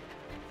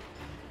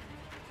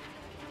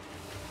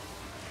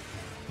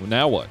 Well,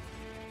 now what?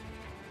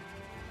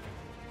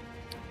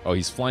 Oh,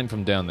 he's flying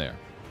from down there.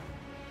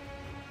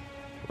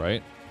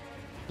 Right?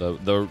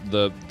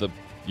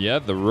 Yeah,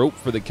 the rope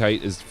for the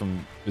kite is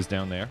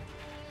down there.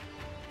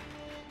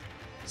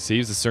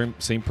 Saves the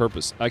same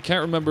purpose. I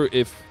can't remember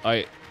if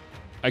I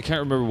can't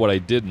remember what I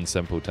did in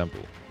Senpo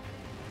Temple.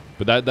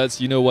 But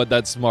that's, you know what,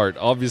 that's smart.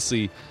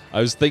 Obviously,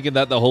 I was thinking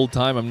that the whole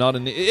time. I'm not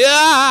in the...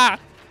 Yeah!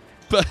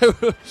 But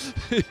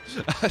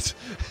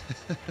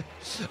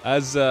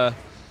as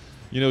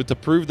you know, to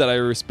prove that I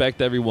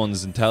respect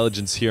everyone's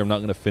intelligence here, I'm not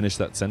going to finish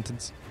that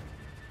sentence.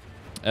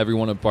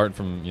 Everyone apart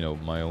from, you know,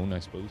 my own, I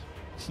suppose.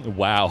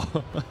 Wow.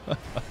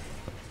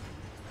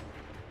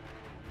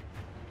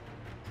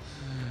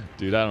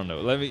 Dude, I don't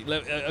know.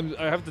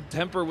 I have to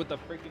temper with the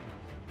freaking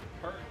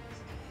curtains.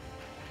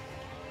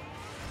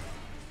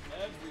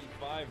 Every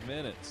 5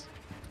 minutes.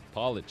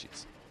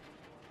 Apologies.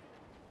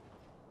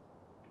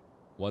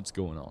 What's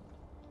going on?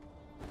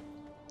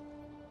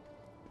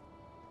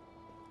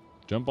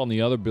 Jump on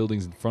the other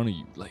buildings in front of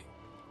you. Like,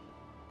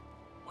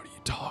 what are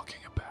you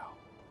talking about?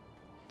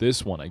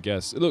 This one, I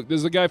guess. Look,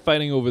 there's a guy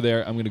fighting over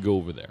there. I'm going to go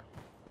over there.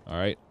 All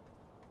right.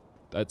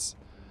 That's...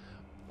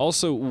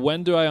 Also,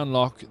 when do I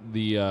unlock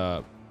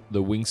the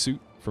wingsuit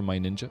for my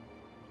ninja?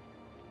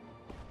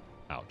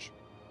 Ouch.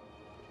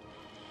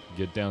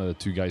 Get down to the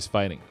two guys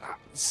fighting.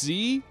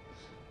 See?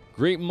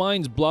 Great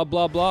minds, blah,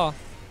 blah, blah.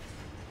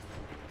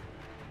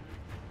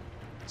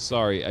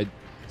 Sorry.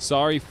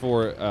 Sorry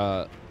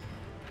for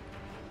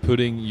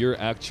putting your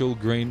actual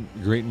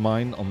great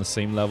mind on the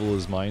same level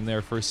as mine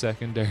there for a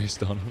second, Darius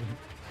Donovan.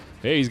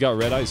 Hey, he's got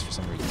red eyes for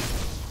some reason.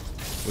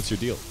 What's your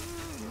deal?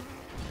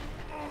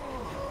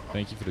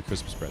 Thank you for the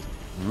Christmas present.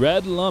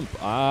 Red lump.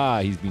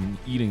 Ah, he's been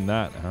eating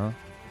that, huh?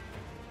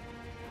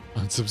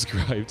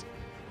 Unsubscribed.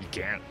 You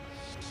can't.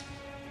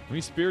 How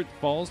many spirit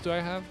falls do I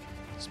have?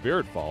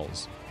 Spirit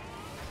falls.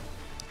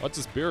 What's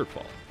a spirit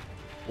fall?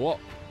 What?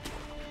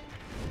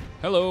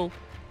 Hello.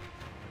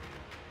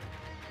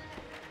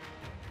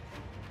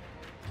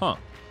 Huh.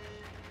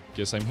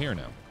 Guess I'm here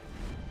now.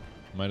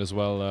 Might as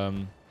well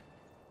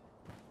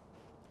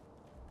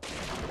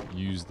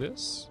use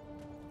this.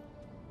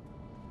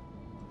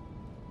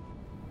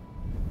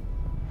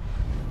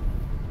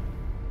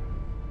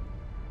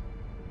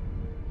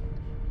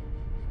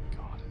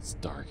 God, it's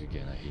dark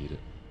again. I hate it.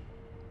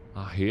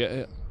 I hate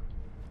it.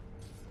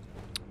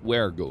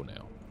 Where go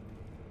now?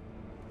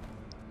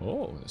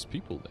 Oh, there's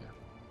people there.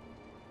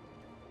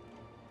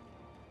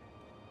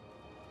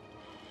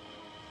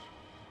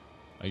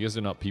 I guess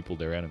they're not people,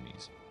 they're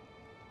enemies.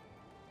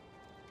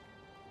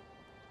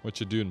 What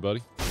you doing,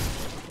 buddy?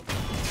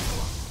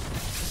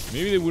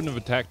 Maybe they wouldn't have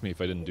attacked me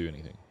if I didn't do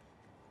anything.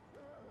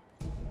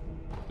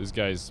 This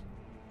guy's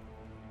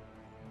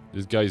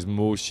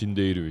Mo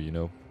Shinderu, you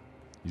know?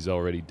 He's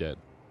already dead.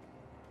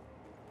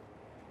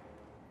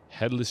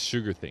 Headless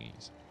sugar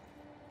thingies.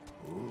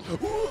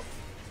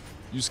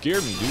 You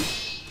scared me, dude.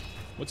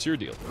 What's your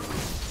deal?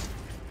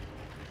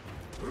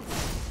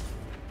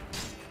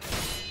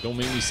 Don't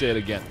make me say it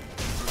again.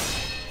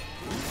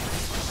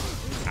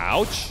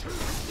 Ouch.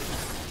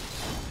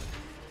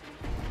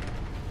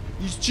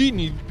 He's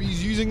cheating.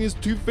 He's using his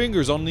 2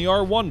 fingers on the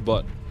R1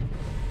 button.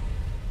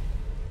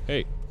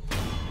 Hey,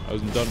 I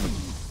wasn't done with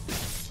you.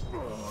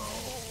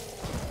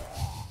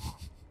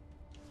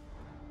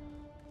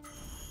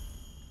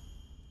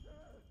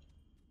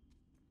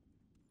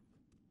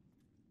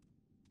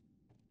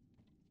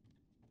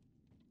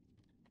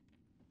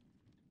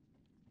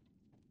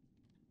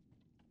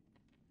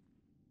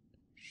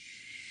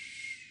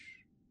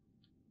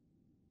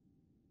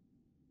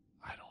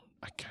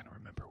 I can't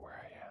remember where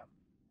I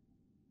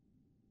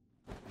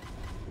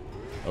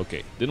am.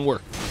 Okay, didn't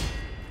work.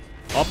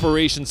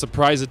 Operation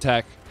Surprise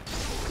Attack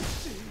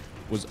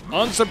was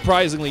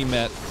unsurprisingly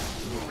met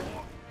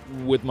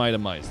with my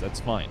demise. That's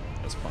fine.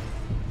 That's fine.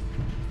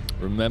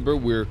 Remember,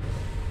 we're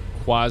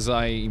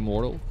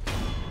quasi-immortal.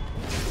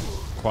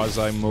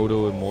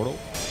 Quasimodo immortal.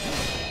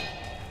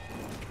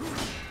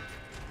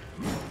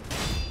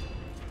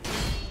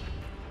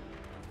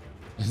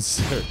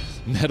 Insert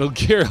Metal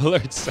Gear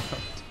alert sound.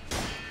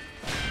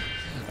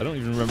 I don't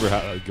even remember how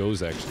it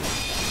goes, actually.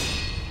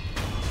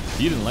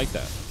 He didn't like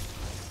that.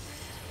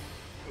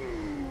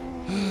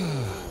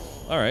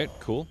 Alright,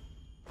 cool.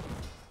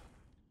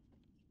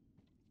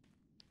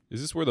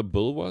 Is this where the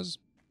bull was?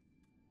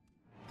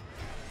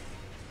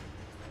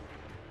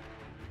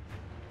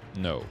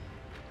 No.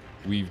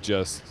 We've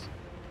just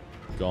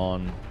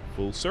gone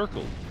full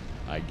circle,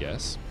 I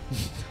guess.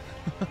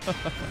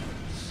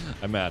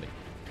 I'm at it.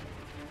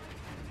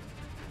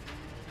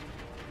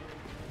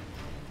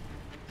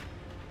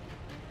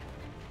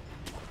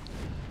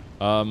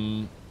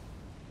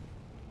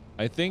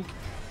 I think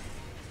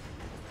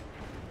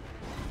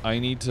I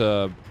need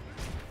to,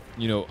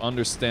 you know,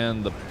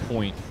 understand the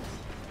point.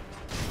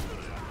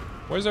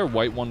 Why is there a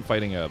white one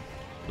fighting a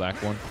black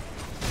one?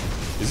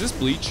 Is this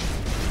Bleach?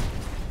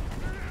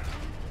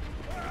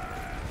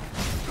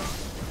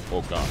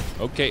 Oh god.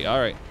 Okay,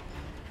 alright.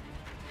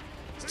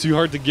 It's too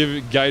hard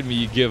to guide me,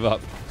 you give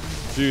up.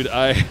 Dude,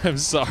 I am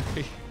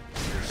sorry.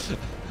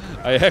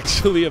 I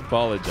actually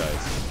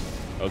apologize.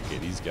 Okay,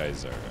 these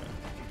guys are...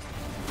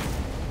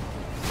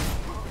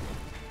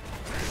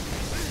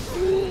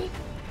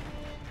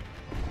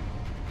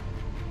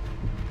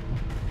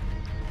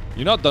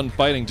 You're not done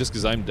fighting just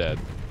because I'm dead.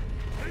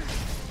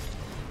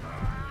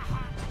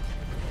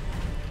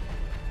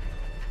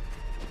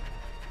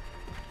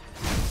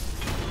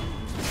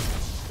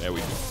 There we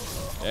go.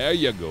 There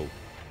you go.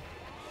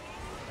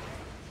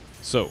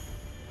 So,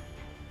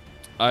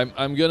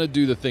 I'm gonna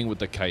do the thing with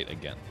the kite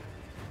again.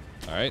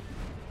 All right.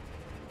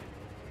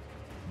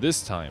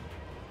 This time,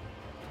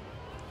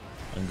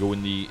 I'm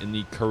going in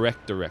the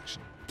correct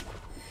direction.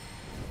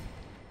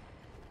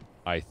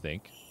 I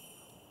think.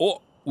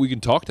 Oh, we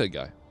can talk to that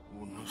guy.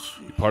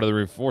 You're part of the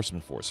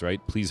reinforcement force, right?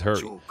 Please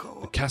hurry.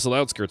 The castle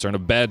outskirts are in a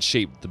bad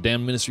shape. The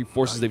damn ministry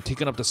forces, they've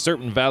taken up the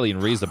Serpent Valley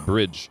and raised a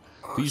bridge.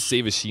 Please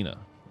save Ishina.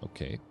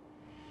 Okay.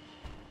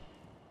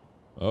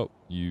 Oh,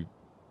 you're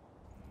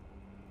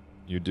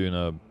doing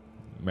a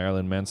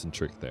Marilyn Manson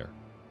trick there.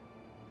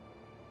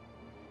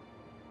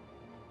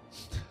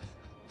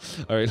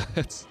 All right,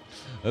 let's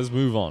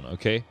move on,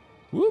 okay?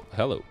 Whoop,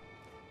 hello.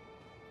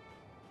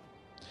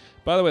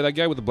 By the way, that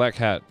guy with the black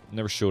hat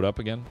never showed up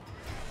again.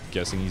 I'm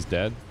guessing he's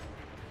dead.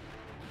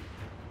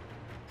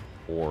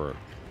 Or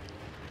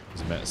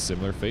is it a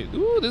similar fate?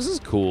 Ooh, this is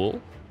cool.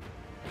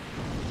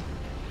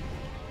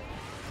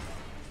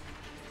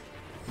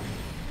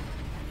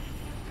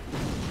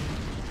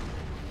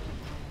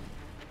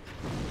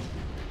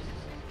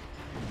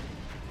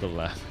 The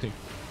laughing.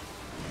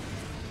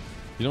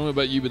 You don't know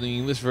about you, but in the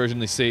English version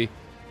they say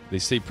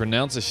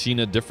pronounce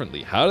Ashina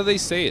differently. How do they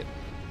say it?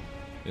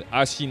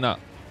 Ashina.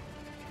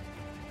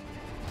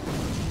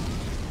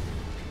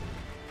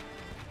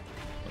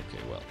 Okay,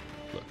 well,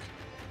 look.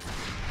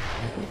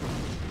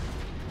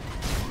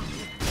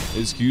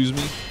 Excuse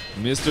me,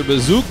 Mr.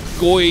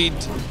 Bazookoid.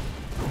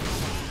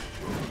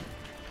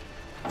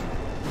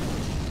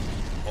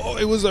 Oh,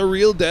 it was a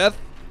real death.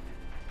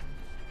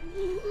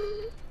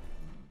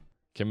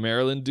 Can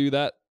Marilyn do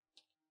that?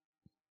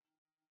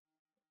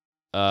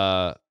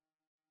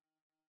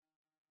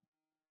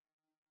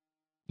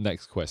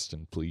 Next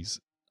question,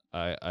 please.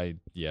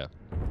 Yeah.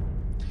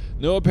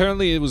 No,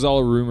 apparently it was all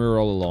a rumor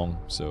all along,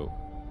 so.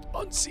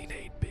 Unseen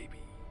aid, baby.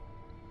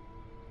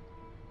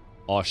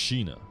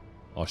 Ashina.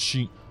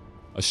 Ashina.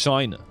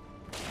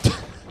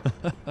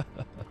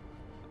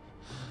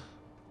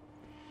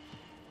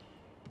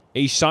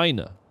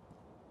 Ashina.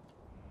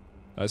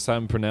 That's how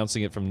I'm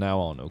pronouncing it from now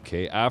on,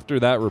 okay? After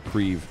that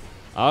reprieve,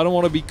 I don't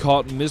want to be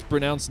caught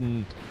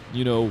mispronouncing,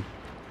 you know,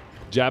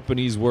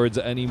 Japanese words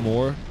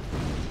anymore.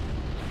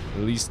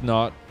 At least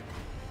not.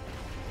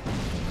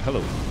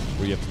 Hello. What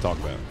do you have to talk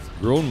about?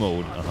 Grown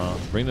mode.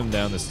 Bring them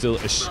down. There's still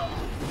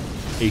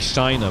a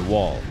China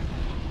wall.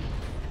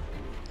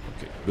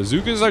 Okay.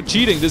 Bazookas are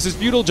cheating. This is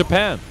feudal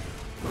Japan.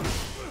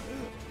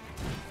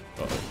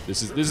 Uh-oh.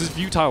 This is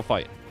futile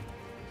fight.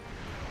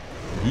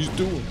 He's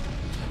doing.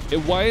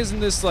 Why isn't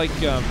this like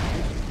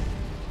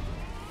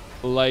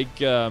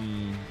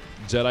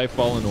Jedi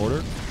Fallen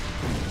Order?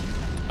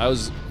 I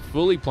was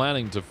fully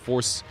planning to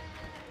force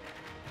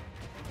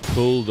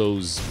pull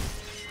those.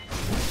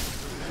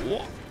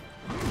 What?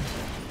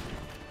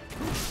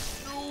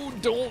 No,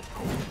 don't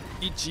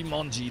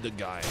Ichimonji the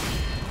guy.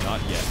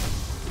 Not yet.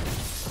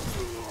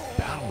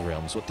 Battle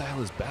Realms. What the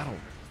hell is Battle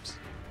Realms?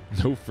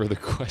 No further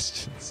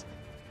questions.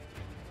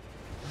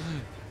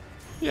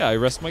 Yeah, I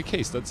rest my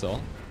case. That's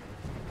all.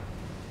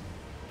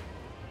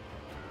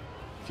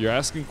 If you're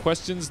asking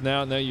questions,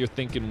 now you're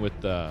thinking with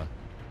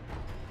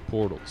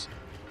portals.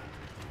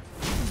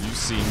 You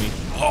see me.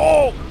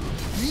 Oh!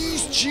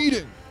 He's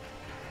cheating!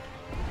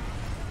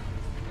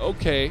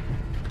 Okay.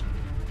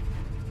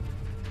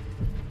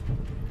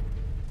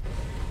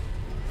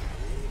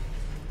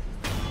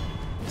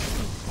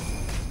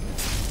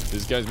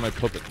 This guy's my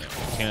puppet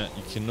now.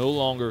 You can no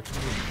longer...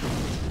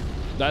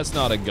 That's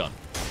not a gun.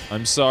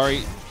 I'm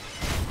sorry.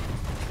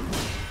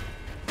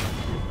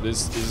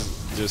 This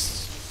is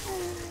just...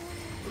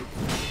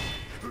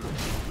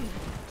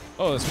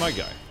 Oh, that's my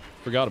guy.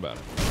 Forgot about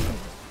it.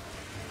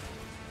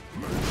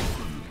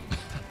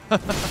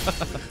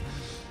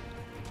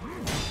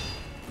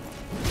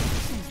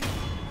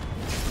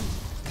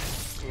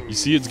 You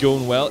see it's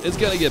going well? It's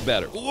gonna get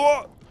better.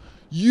 Whoa!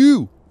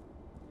 You!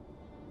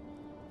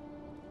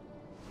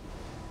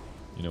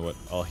 You know what?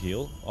 I'll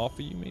heal off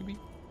of you, maybe?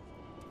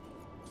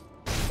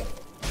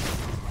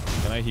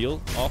 Can I heal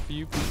off of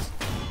you, please?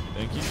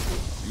 Thank you.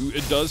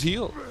 It does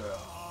heal.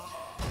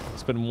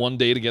 Spend 1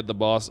 day to get the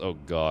boss. Oh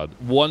god.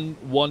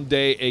 One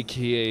day,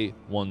 aka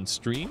one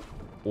stream,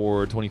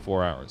 or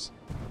 24 hours?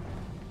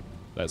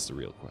 That's the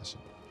real question.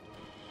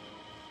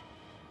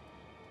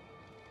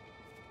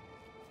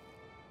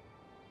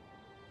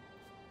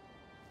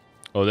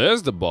 Oh,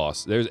 there's the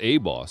boss. There's a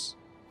boss.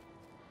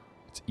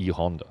 It's E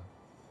Honda.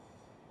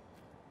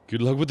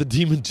 Good luck with the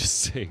demon,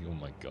 just saying. Oh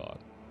my god.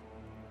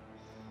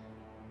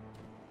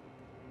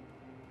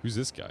 Who's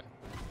this guy?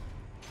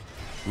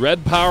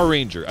 Red Power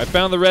Ranger. I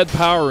found the Red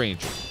Power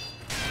Ranger.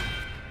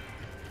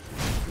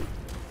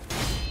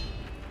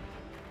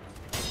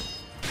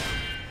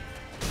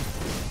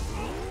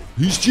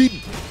 He's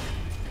cheating.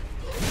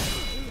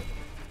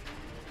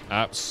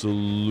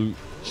 Absolute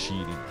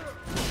cheating.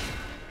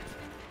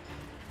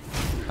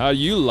 How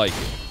you like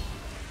it?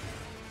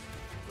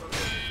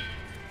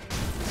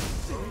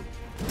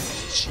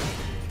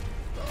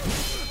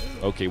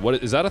 Okay, what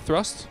is that a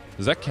thrust?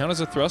 Does that count as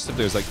a thrust if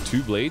there's like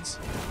 2 blades?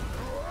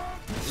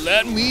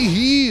 Let me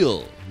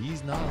heal.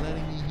 He's not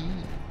letting me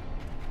heal.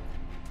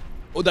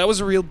 Oh, that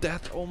was a real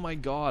death. Oh my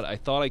god. I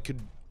thought I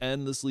could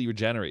endlessly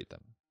regenerate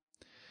them.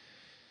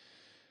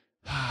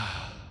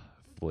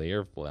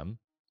 Flare phlegm.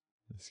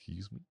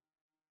 Excuse me.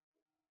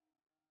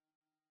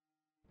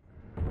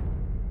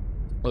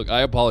 Look,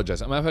 I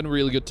apologize. I'm having a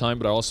really good time,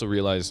 but I also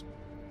realize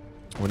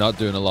we're not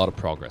doing a lot of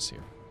progress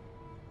here.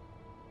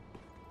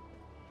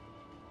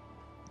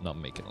 Not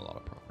making a lot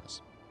of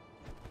progress.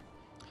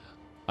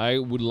 I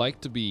would like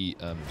to be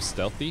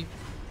stealthy,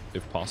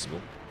 if possible.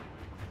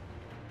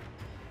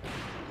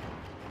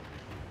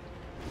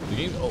 The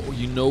game, oh,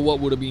 you know what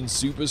would have been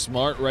super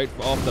smart right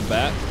off the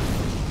bat?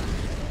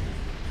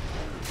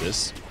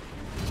 This.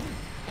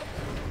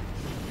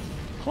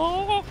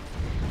 Oh.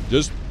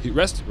 Just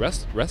rest.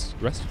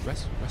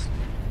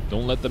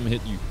 Don't let them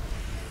hit you.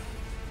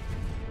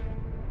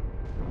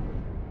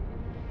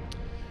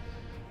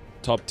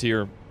 Top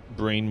tier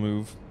brain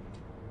move.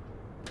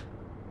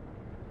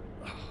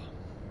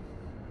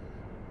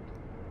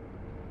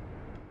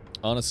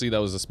 Honestly, that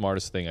was the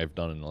smartest thing I've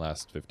done in the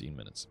last 15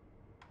 minutes.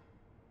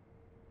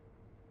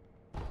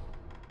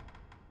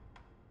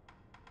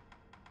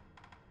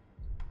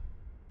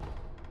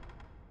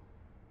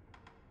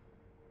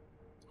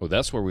 Oh,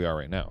 that's where we are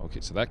right now.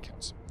 Okay, so that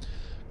counts.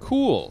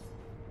 Cool.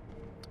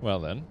 Well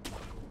then.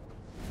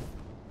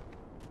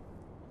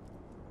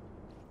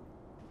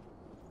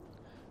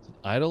 It's an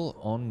idol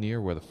on near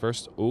where the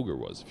first ogre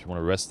was. If you want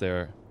to rest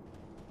there.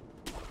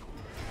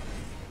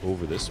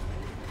 Over this one.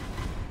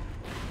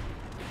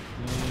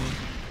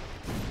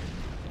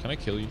 Can I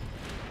kill you?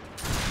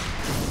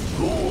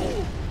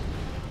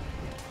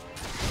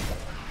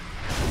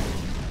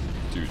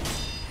 Dude.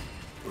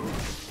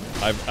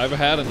 I've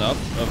had enough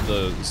of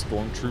the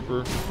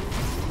Stormtrooper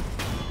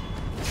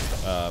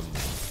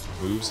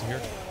moves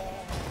here.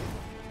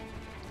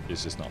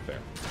 It's just not fair.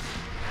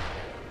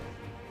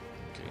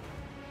 Okay.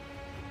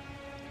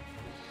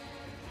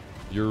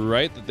 You're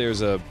right that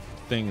there's a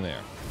thing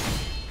there.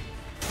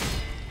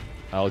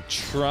 I'll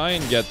try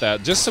and get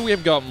that, just so we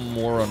have got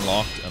more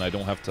unlocked and I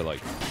don't have to,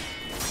 like...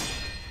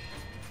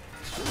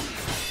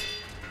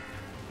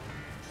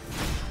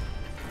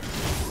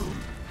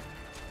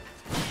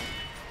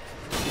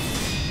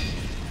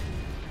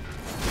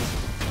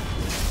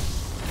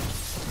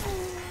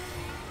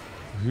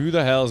 Who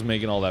the hell is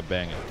making all that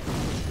banging?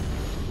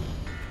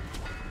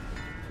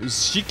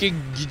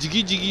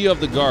 Shiki of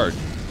the guard.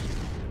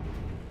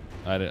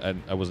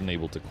 I wasn't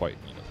able to quite,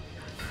 you know,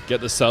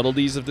 get the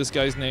subtleties of this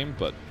guy's name,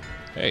 but...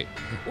 Hey.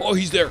 Oh,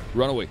 he's there.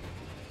 Run away.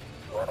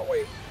 Run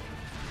away.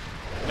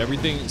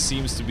 Everything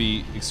seems to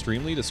be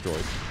extremely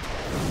destroyed,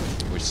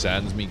 which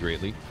saddens me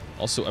greatly.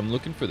 Also, I'm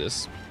looking for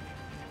this.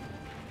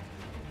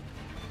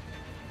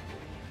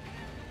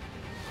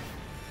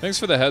 Thanks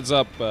for the heads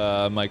up,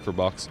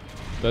 Microbox.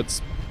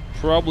 That's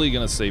probably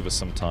going to save us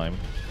some time.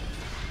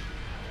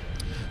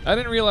 I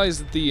didn't realize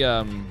that the,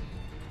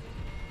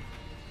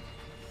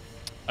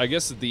 I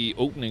guess that the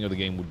opening of the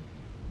game would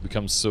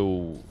become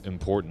so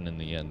important in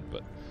the end,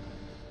 but...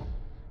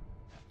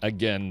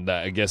 Again,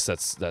 I guess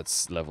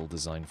that's level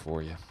design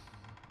for you.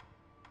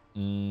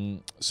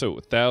 So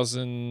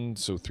 1,000,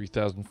 so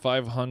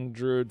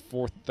 3,500,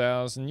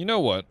 4,000. You know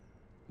what?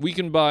 We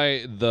can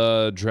buy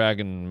the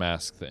dragon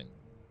mask thing.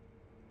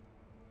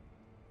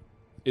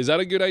 Is that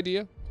a good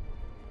idea?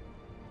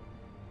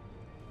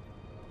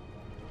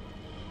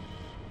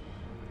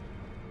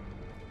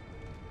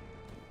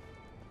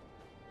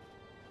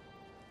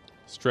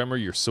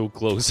 Stremmer, you're so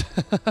close.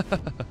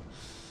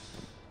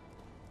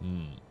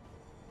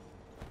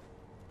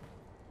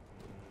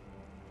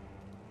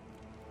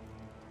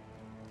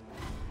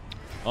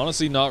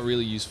 Honestly, not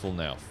really useful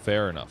now.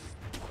 Fair enough.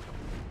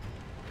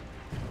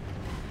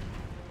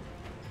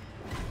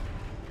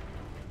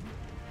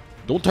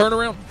 Don't turn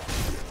around.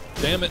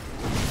 Damn it.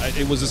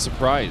 It was a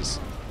surprise.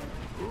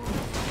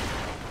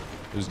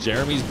 It was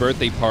Jeremy's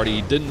birthday party.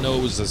 He didn't know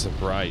it was a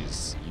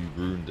surprise. You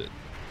ruined it.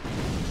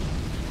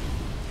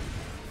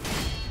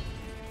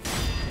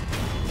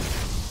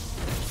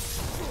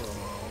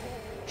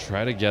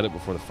 Try to get it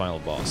before the final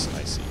boss.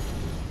 I see.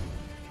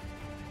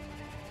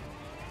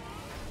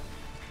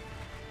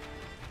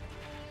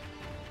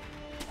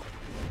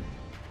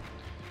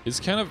 It's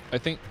kind of, I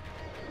think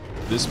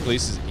this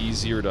place is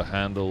easier to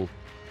handle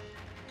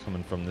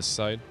coming from this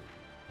side,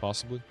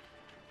 possibly.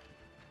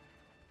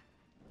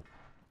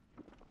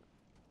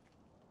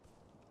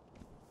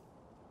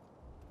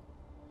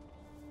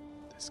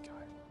 This guy.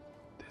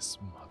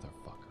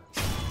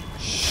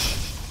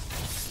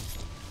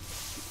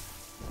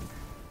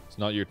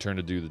 not your turn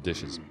to do the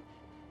dishes.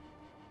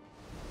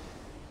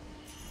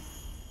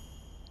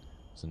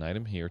 There's an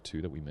item here,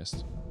 too, that we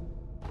missed.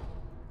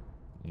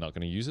 I'm not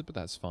going to use it, but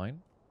that's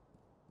fine.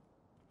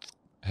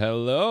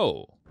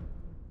 Hello.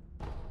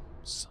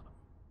 Son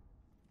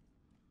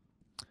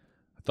of...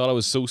 I thought I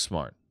was so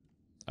smart.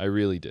 I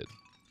really did.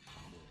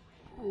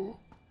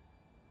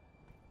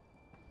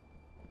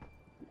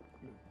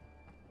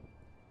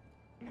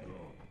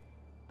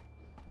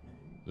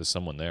 There's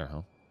someone there,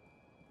 huh?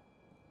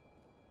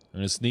 I'm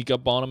gonna sneak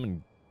up on them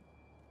and,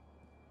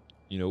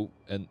 you know,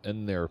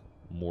 end their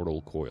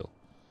mortal coil.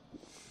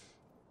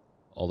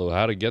 Although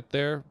how to get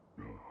there,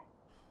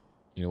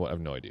 you know what? I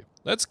have no idea.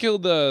 Let's kill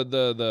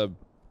the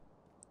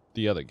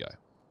other guy.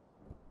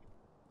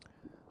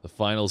 The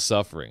final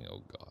suffering.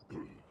 Oh God.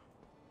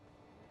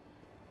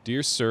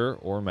 Dear sir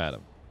or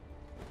madam,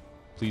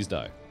 please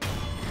die.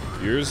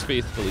 Yours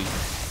faithfully,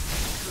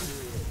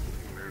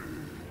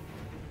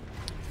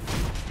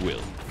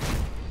 Will.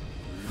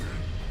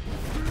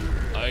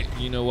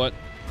 You know what?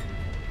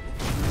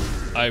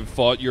 I've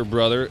fought your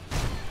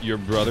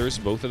brothers,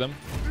 both of them.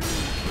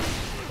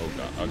 Oh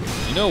God.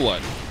 Okay. You know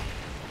what?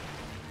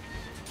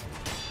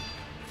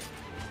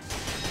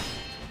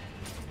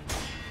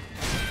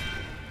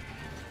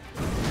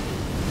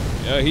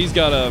 Yeah, he's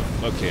got a...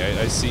 Okay,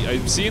 I see.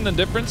 I'm seeing the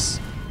difference.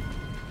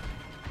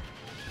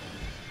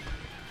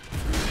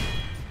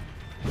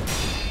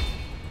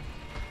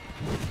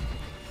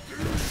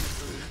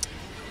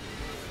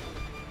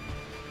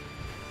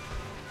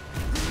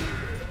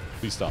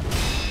 Please stop.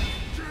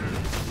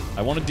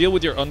 I want to deal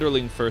with your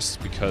underling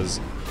first because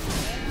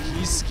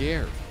he's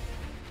scared.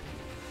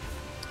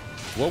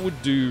 What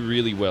would do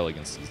really well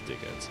against these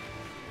dickheads?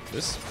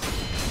 This?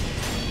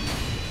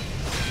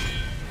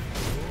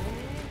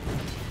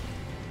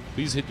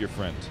 Please hit your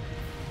friend.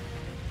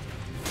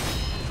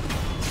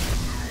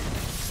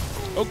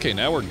 Okay,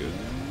 now we're good.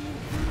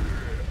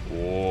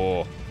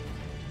 Whoa.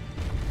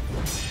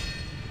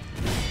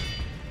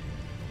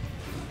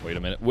 Wait a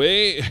minute.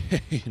 Wait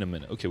a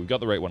minute. Okay, we got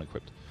the right one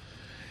equipped.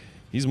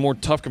 He's more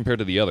tough compared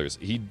to the others.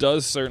 He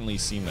does certainly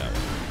seem that way.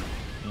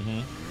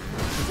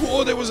 Mm-hmm.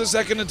 Oh, there was a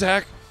second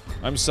attack.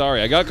 I'm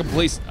sorry. I got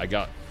complacent.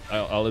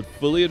 I'll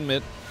fully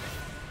admit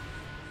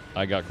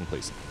I got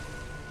complacent.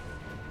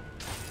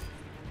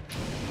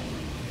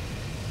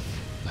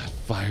 That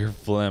fire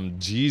phlegm.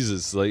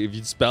 Jesus. Like, if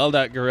you'd spelled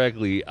that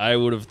correctly, I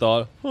would have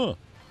thought, huh,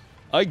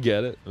 I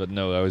get it. But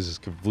no, I was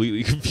just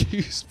completely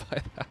confused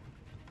by that.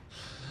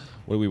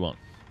 What do we want?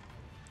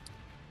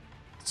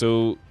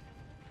 So,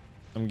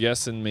 I'm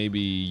guessing maybe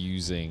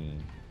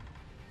using...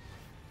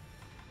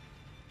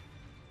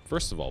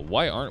 First of all,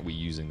 why aren't we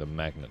using the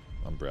magnet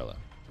umbrella?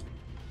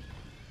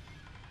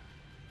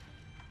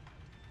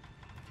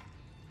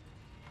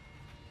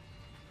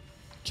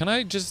 Can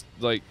I just,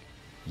 like,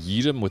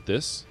 yeet him with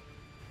this?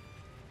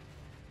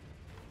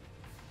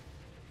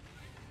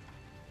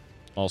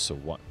 Also,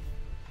 what?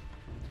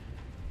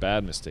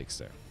 Bad mistakes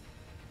there.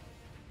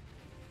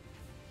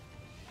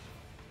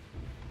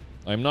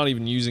 I'm not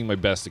even using my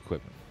best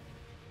equipment.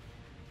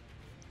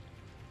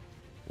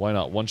 Why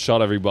not? One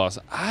shot every boss.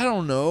 I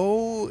don't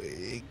know.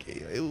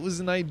 It was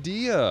an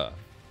idea.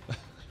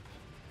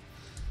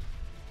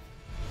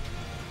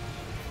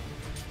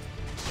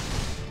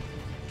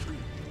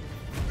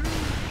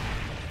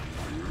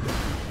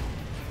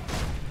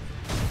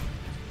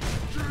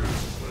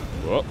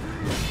 Whoa.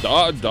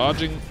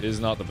 Dodging is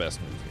not the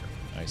best move here.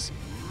 I see.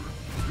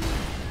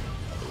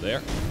 Over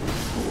there.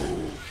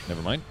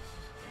 Never mind.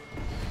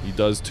 He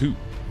does too.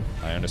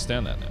 I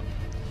understand that now.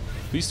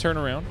 Please turn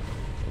around.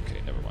 Okay,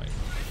 never mind.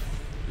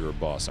 You're a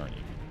boss, aren't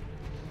you?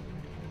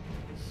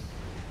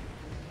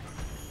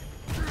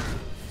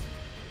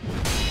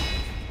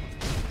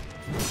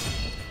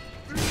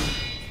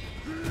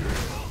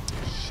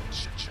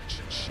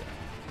 Shit.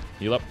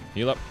 Heal up,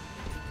 heal up.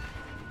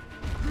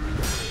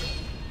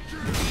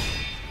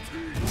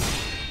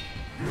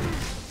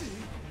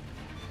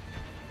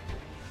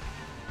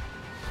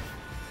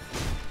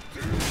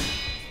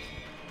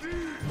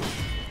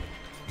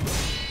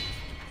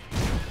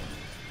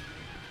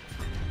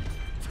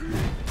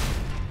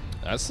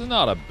 That's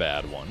not a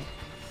bad one.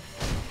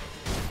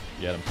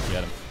 Get him,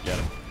 get him, get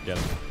him, get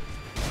him.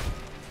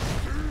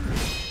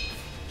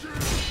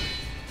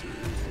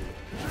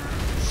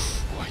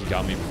 Oh, he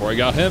got me before I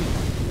got him.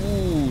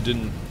 Ooh,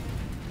 didn't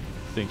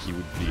think he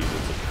would be able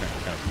to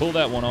kind of pull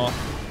that one off.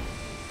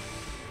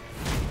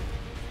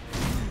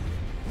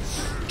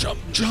 Jump,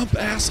 jump,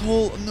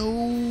 asshole!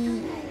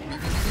 No.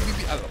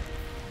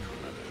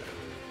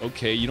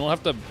 Okay, you don't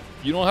have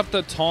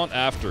to taunt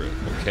after it,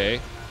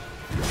 okay?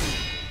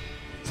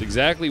 It's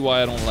exactly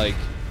why I don't like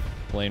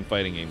playing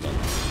fighting games on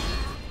this.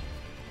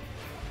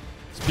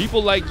 It's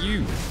people like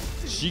you,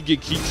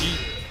 Shigekichi.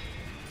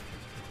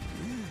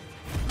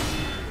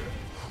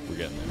 We're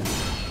getting there.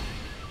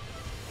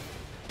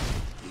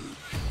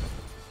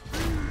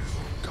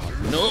 God,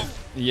 no.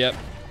 Yep.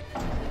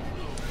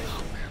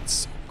 Oh man,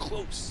 so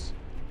close.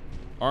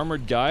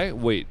 Armored guy.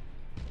 Wait.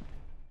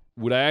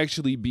 Would I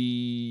actually be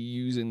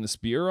using the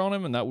spear on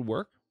him and that would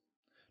work?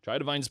 Try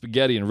Divine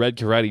Spaghetti and Red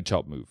Karate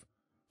Chop move.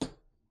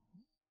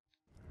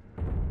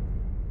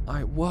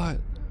 Alright, what?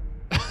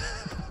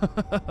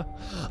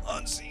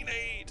 Unseen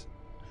aid!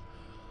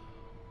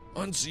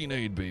 Unseen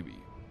aid, baby.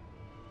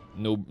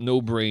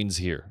 No brains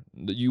here.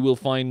 You will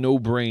find no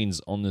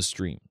brains on this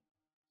stream.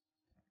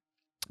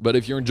 But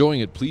if you're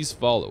enjoying it, please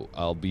follow.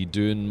 I'll be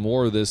doing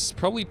more of this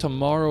probably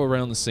tomorrow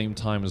around the same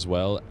time as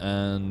well,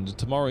 and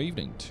tomorrow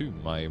evening too.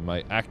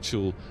 My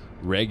actual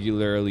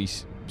regularly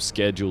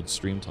scheduled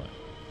stream time.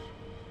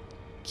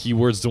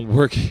 Keywords don't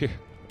work here.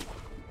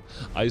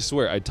 I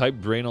swear, I typed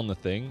brain on the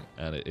thing,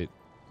 and it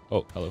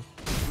oh, hello.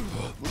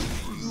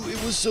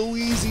 It was so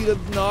easy to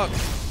not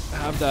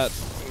have that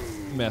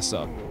mess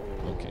up.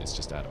 Okay, it's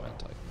just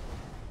adamantite.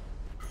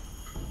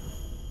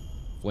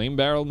 Flame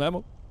barrel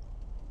memo?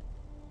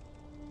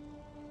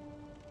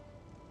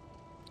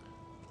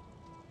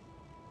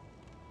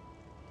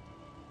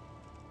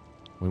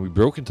 When we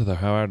broke into the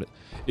Harada...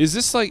 Is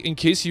this like, in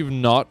case you've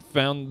not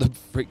found the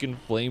freaking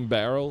flame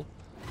barrel?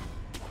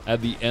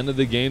 At the end of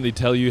the game, they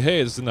tell you, hey,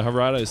 it's in the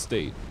Harada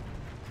estate.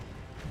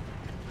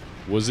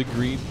 Was it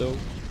greed, though?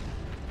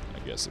 I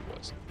guess it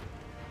was.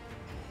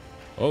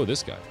 Oh,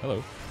 this guy.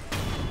 Hello.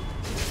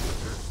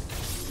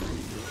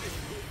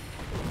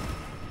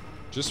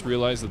 Just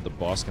realized that the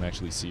boss can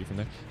actually see from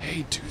there.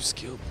 Hey, 2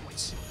 skill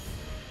points.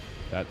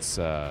 That's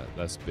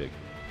big.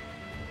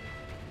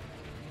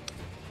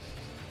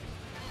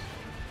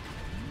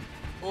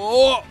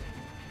 Oh!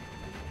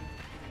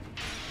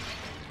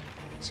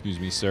 Excuse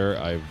me, sir.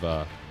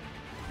 I've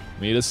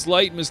made a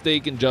slight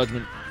mistake in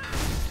judgment.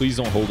 Please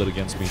don't hold it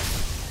against me.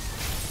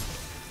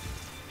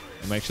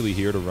 I'm actually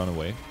here to run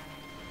away.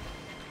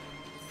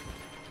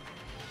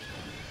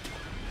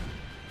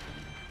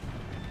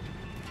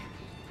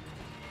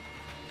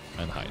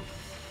 And hide.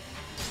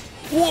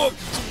 Whoa! I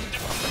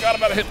forgot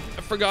about a hit.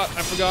 I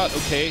forgot.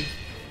 Okay.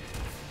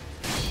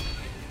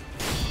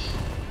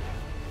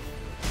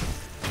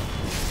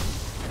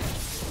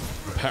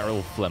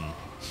 Barrel phlegm.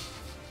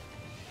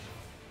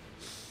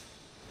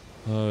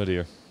 Oh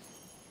dear.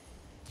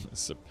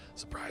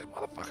 Surprise,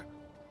 motherfucker.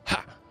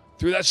 Ha!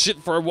 Threw that shit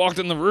before I walked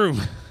in the room.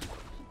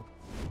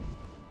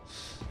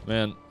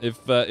 Man, if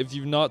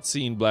you've not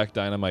seen Black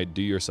Dynamite,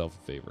 do yourself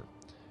a favor.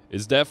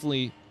 It's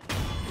definitely...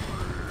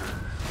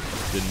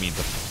 Didn't mean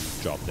to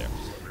drop there.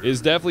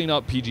 It's definitely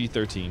not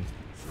PG-13.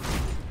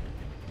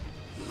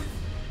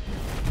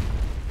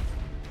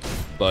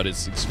 But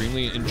it's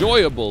extremely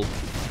enjoyable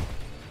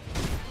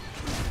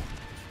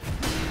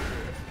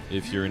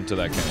if you're into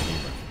that kind of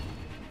humor.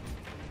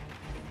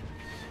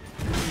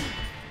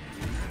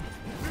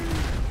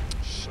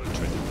 Shit, I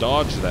tried to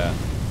dodge that.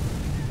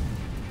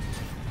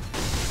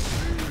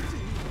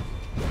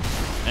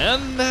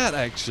 And that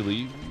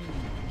actually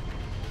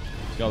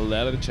got a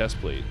lot of the chest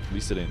plate. At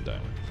least it didn't die.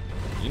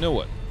 You know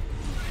what?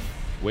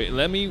 Wait,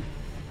 let me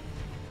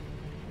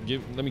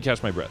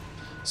catch my breath.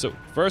 So,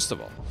 first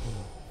of all,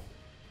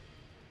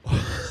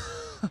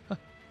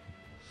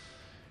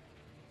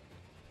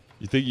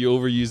 you think you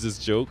overused this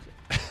joke?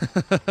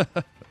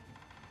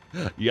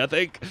 You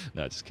think?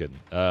 No, just kidding.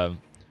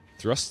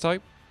 Thrust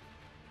type?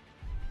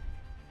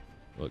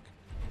 Look.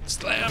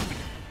 Slam!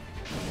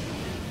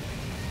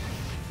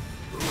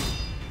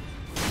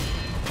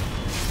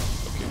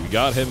 Okay, we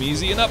got him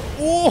easy enough.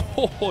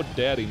 Oh,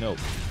 daddy, no.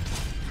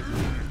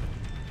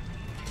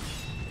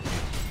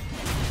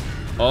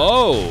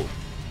 Oh!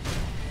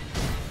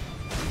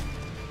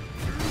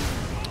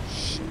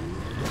 Shit.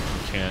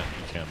 You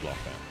can't block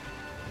that.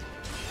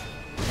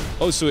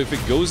 Oh, so if it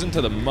goes into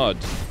the mud...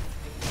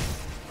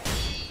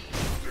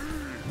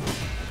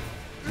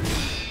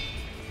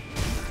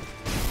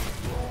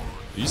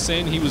 Are you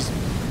saying he was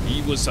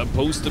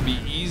supposed to be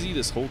easy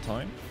this whole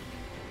time?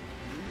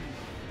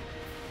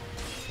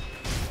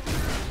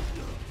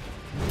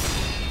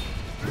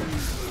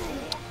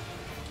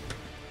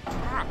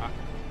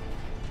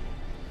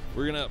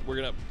 We're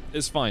gonna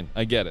it's fine.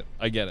 I get it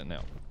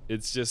now.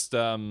 It's just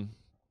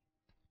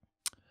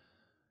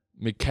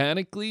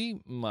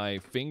mechanically my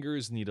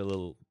fingers need a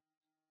little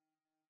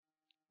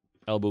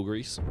elbow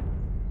grease.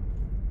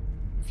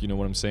 If you know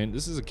what I'm saying.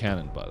 This is a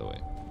cannon, by the way.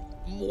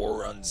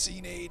 More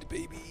unseen aid,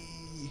 baby.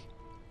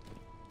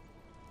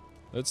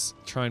 Let's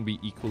try and be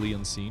equally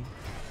unseen.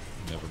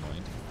 Never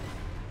mind.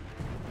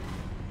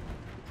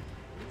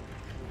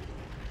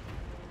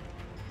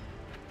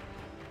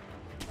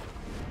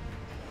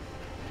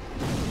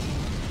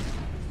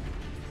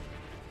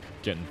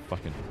 Getting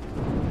fucking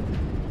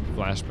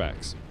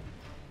flashbacks.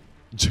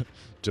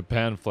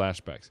 Japan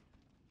flashbacks.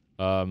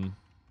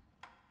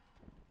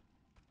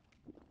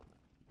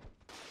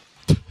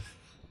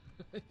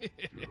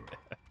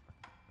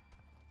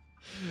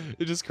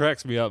 It just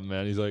cracks me up,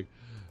 man. He's like,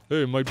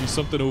 hey, it might be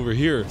something over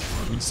here.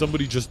 I mean,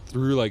 somebody just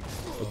threw like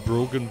a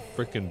broken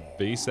frickin'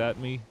 vase at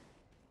me.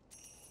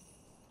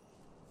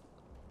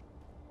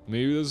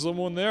 Maybe there's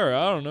someone there.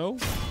 I don't know.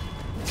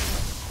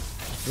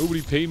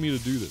 Nobody paid me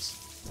to do this.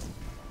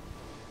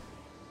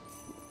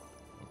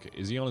 Okay,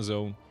 is he on his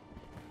own?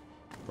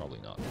 Probably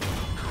not.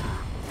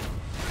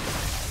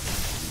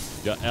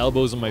 Got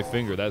elbows on my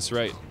finger, that's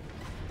right.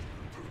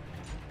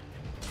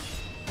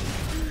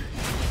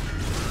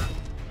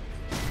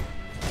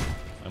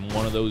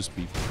 one of those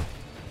people.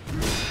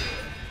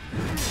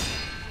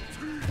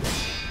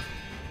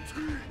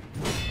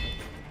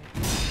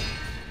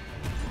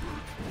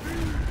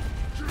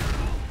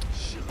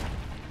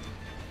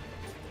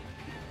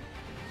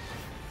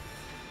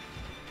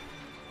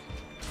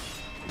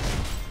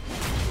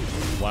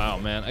 Wow,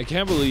 man. I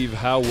can't believe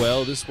how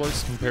well this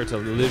works compared to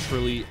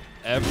literally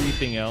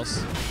everything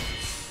else.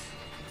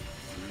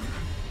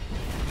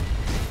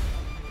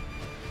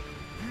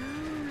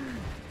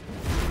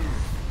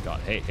 God,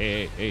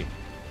 hey.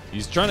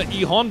 He's trying to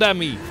E-Honda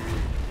me.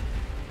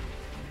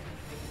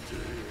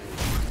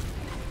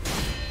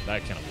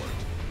 That kind of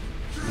worked.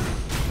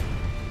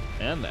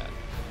 And that.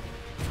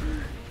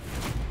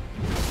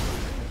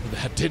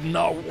 That did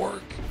not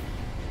work.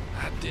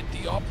 That did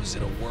the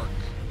opposite of work.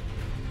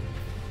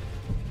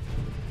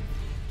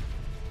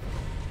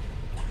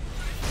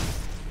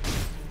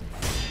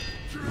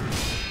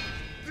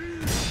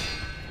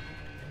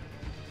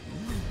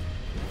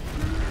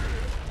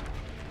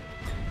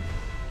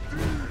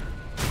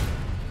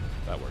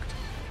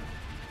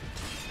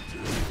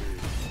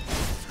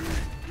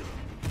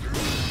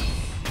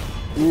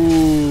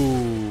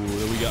 Ooh,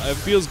 there we go. It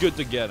feels good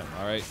to get him,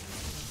 alright?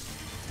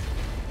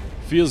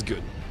 Feels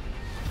good.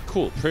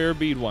 Cool. Prayer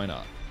bead, why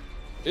not?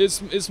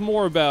 It's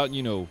more about,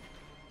 you know,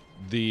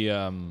 the, I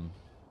don't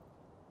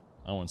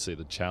want to say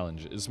the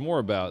challenge. It's more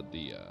about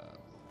the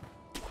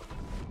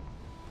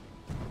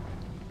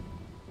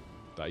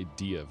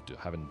idea of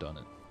having done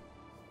it.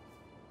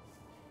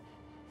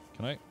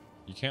 Can I?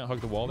 You can't hug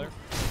the wall there?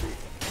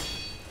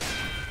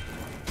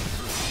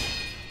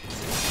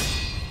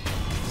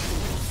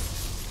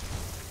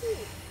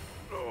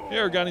 Hey,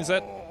 Organi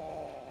Set.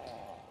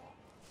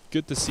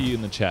 Good to see you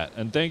in the chat,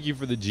 and thank you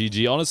for the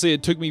GG. Honestly,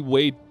 it took me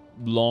way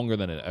longer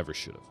than it ever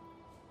should have.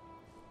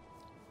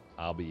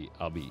 I'll be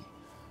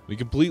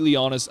completely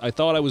honest. I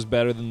thought I was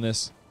better than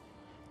this.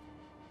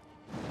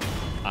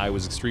 I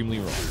was extremely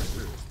wrong.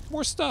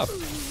 More stuff.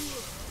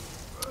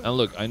 And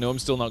look, I know I'm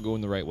still not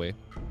going the right way.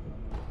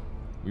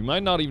 We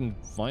might not even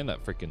find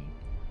that freaking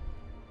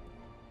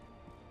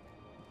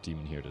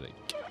demon here today.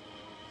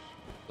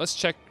 Let's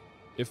check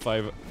if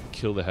I've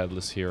killed the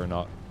headless here or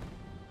not.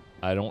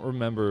 I don't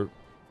remember.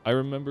 I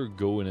remember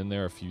going in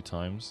there a few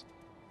times.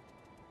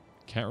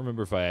 Can't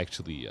remember if I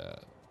actually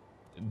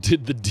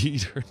did the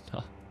deed or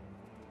not.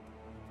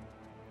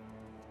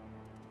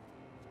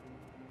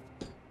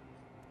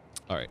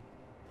 Alright.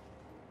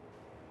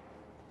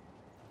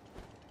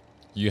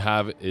 You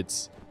have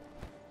it's...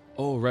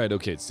 Oh, right.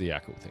 Okay, it's the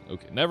Echo thing.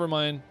 Okay, never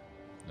mind.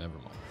 Never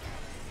mind.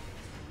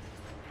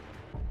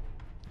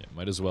 Yeah,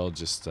 might as well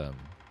just...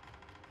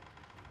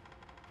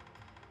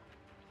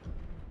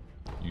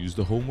 use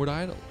the homeward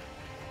idol.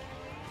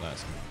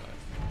 Last one.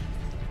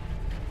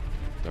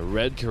 The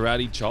red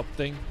karate chop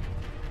thing.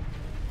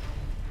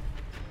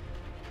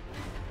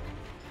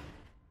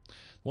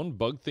 One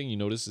bug thing you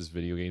notice is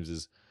video games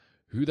is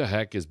who the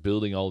heck is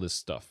building all this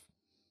stuff?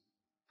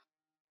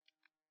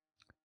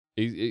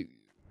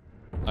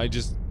 I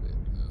just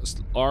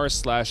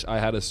r/I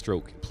had a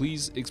stroke.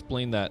 Please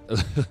explain that.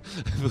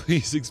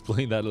 Please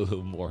explain that a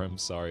little more. I'm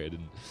sorry,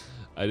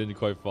 I didn't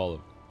quite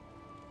follow.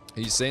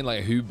 He's saying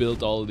like who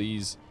built all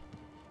these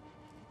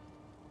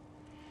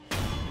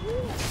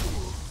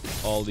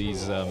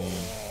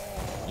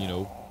you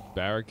know,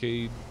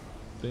 barricade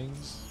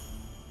things.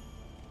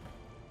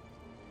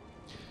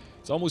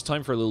 It's almost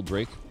time for a little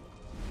break.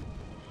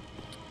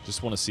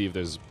 Just want to see if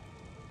there's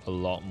a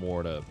lot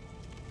more to,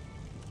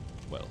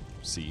 well,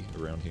 see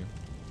around here.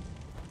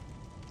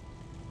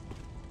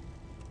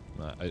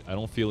 I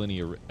don't feel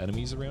any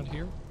enemies around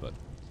here, but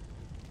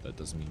that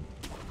doesn't mean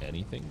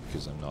anything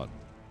because I'm not,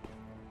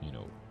 you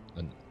know,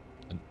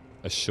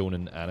 a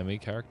shonen anime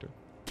character.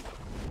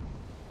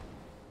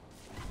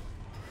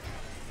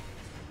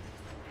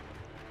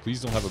 Please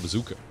don't have a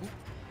bazooka. Ooh,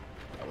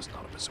 that was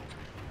not a bazooka.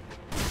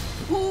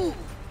 Who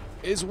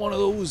is one of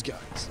those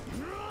guys?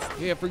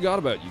 Hey, I forgot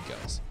about you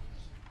guys.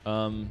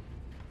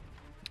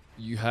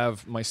 You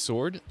have my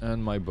sword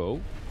and my bow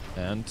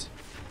and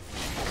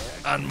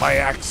my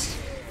axe.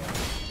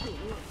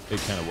 It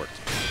kind of worked.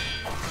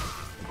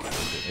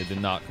 It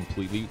did not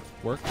completely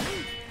work.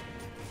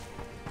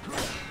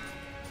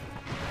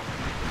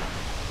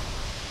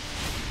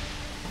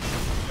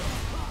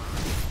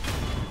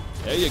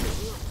 There you go.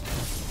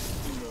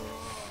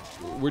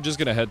 We're just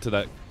gonna head to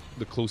the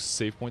closest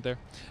save point there.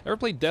 Ever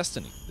played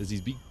Destiny? There's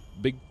these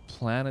big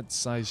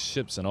planet-sized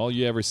ships, and all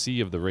you ever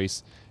see of the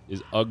race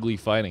is ugly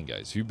fighting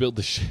guys. Who built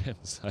the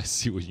ships? I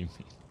see what you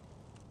mean.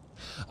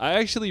 I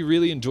actually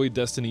really enjoyed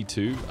Destiny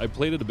 2. I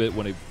played it a bit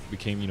when it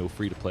became, you know,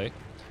 free to play,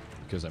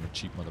 because I'm a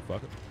cheap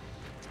motherfucker.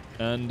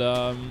 And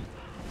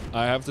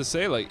I have to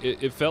say, like,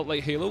 it felt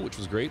like Halo, which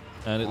was great,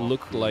 and it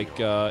looked like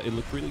it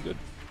looked really good.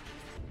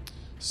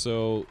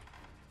 So.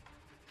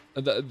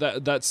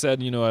 That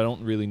said, you know, I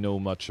don't really know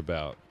much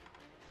about,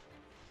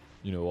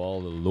 you know, all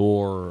the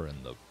lore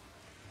and the...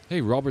 Hey,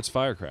 Robert's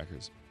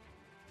Firecrackers.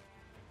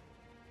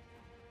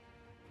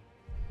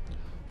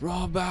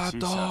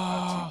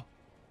 Roberto!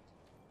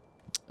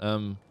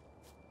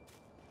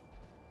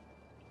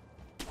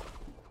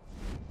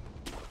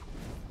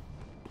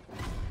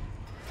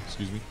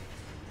 Excuse me.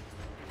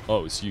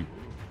 Oh, it's you.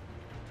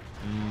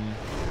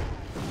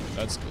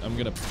 I'm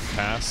gonna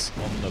pass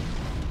on the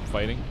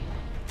fighting.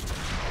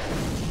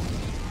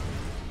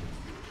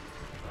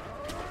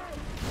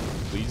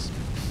 Please.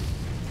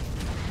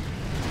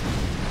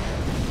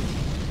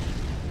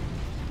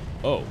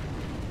 Oh.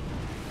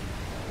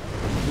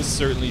 This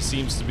certainly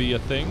seems to be a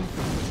thing.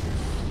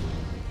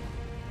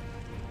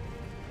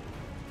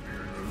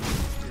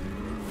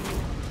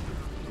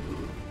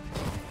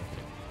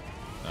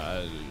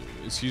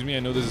 Excuse me, I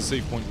know there's a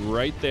save point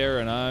right there,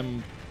 and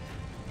I'm...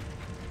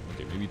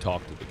 Okay, maybe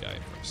talk to the guy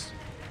first.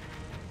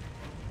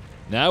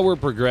 Now we're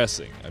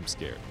progressing. I'm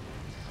scared.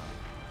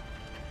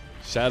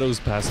 Shadows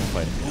passing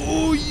fighting.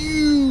 Oh,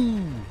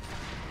 you!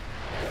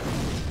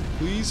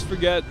 Please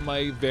forget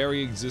my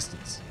very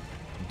existence.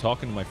 I'm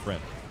talking to my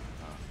friend.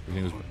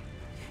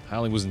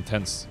 Howling was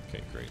intense.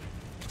 Okay, great.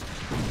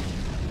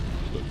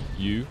 Look,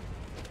 you.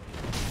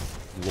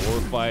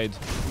 Glorified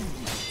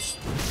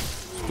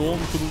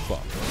Stormtrooper.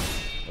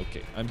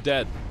 Okay, I'm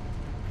dead.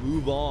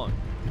 Move on.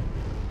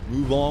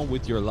 Move on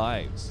with your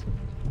lives.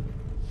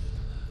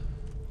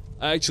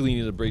 I actually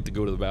need a break to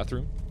go to the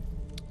bathroom,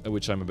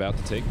 which I'm about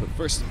to take. But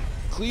first,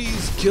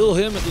 please kill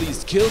him at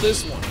least. Kill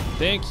this one.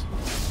 Thank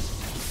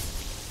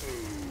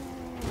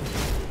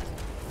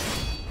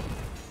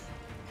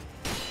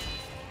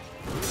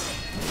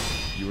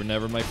you. You were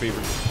never my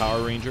favorite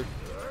Power Ranger.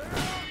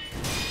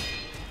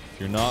 If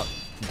you're not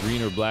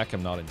green or black,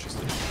 I'm not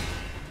interested.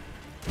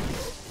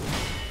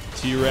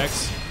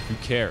 T-Rex, who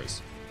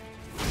cares?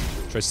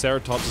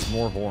 Triceratops has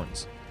more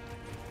horns.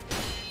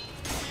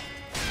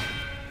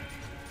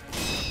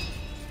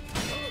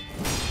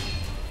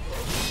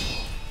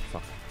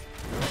 Fuck.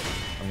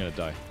 I'm gonna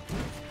die.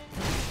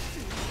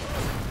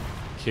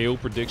 KO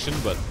prediction,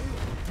 but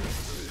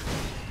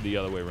the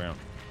other way around.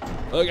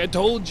 Look, I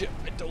told you.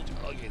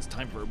 Okay, it's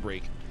time for a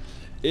break.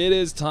 It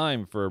is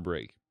time for a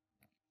break.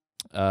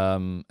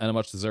 And a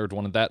much deserved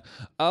one at that.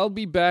 I'll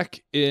be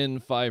back in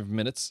 5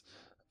 minutes.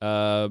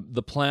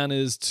 The plan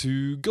is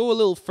to go a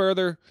little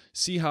further,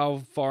 see how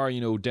far, you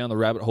know, down the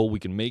rabbit hole we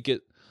can make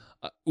it.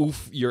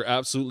 Oof, you're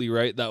absolutely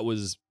right. That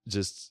was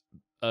just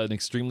an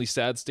extremely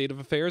sad state of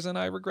affairs, and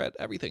I regret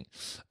everything.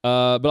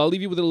 But I'll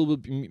leave you with a little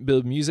bit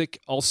of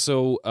music.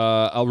 Also,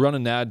 I'll run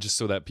an ad just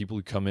so that people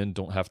who come in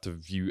don't have to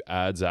view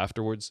ads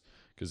afterwards,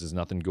 because there's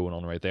nothing going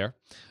on right there.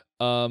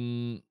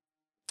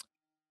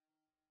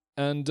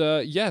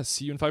 Yeah,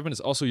 see you in 5 minutes.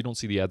 Also, you don't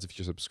see the ads if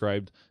you're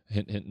subscribed.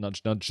 Hint, hint,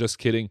 nudge, nudge. Just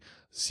kidding.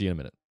 See you in a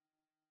minute.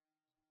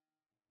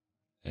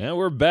 And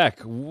we're back.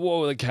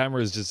 Whoa, the camera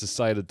has just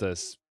decided to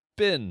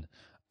spin.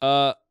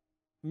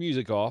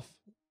 Music off.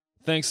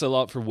 Thanks a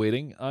lot for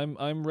waiting.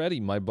 I'm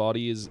ready. My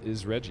body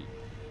is ready.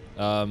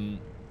 So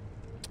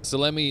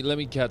let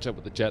me catch up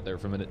with the chat there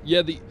for a minute.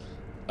 Yeah, the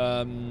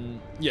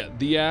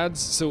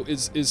ads. So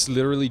it's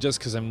literally just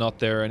because I'm not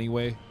there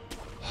anyway.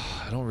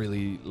 I don't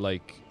really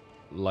like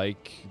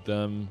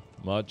them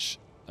much,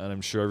 and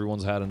I'm sure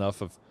everyone's had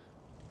enough of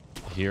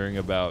hearing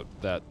about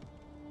that.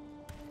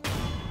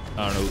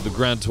 I don't know, the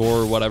Grand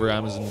Tour or whatever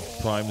Amazon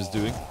Prime is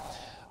doing.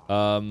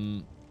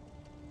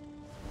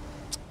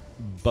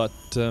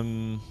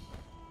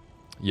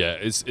 Yeah,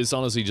 it's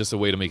honestly just a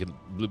way to make it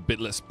a bit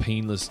less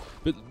painless,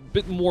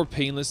 bit more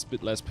painless,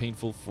 bit less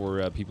painful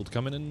for people to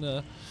come in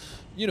and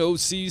you know,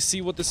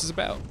 see what this is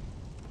about.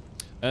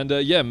 And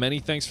yeah, many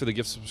thanks for the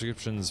gift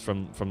subscriptions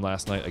from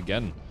last night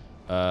again,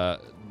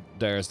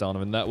 Darius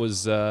Donovan. That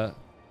was a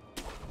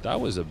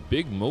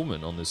big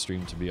moment on this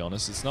stream, to be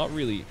honest. It's not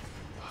really.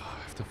 I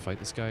have to fight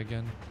this guy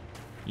again.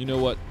 You know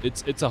what?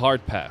 It's a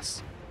hard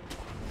pass.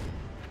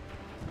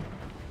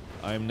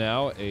 I'm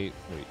now a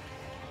wait.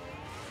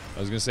 I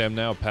was gonna say I'm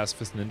now a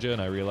pacifist ninja,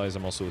 and I realize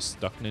I'm also a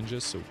stuck ninja,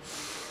 so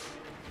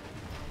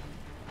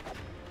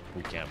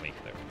we can't make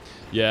it there.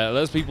 Yeah,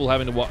 less people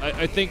having to watch.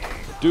 I think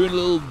doing a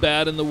little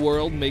bad in the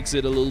world makes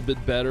it a little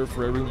bit better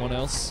for everyone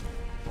else.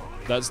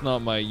 That's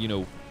not my, you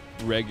know,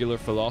 regular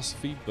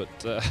philosophy, but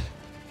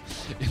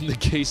in the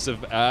case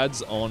of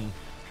ads on,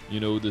 you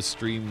know, the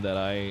stream that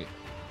I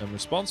am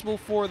responsible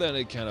for, then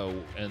it kind of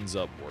ends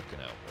up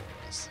working out more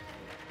or less.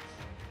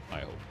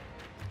 I hope.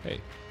 Hey,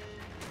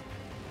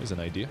 here's an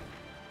idea.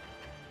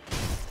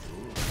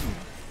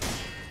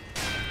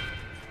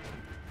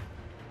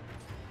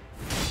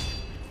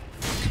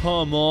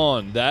 Come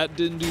on, that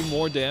didn't do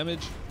more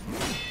damage?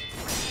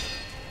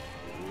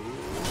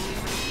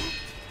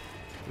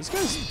 This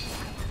guy's...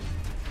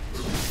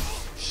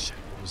 Shit,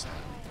 what was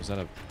that? Was that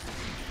a...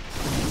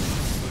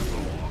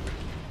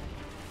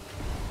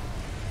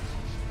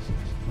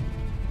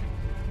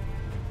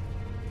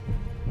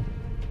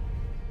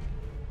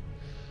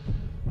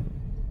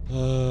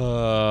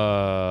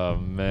 Oh,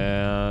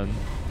 man.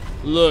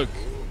 Look,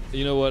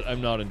 you know what? I'm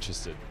not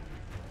interested.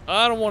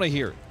 I don't want to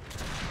hear it.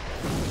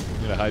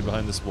 I'm gonna hide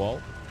behind this wall,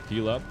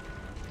 heal up,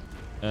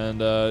 and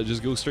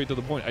just go straight to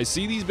the point. I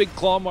see these big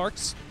claw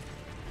marks.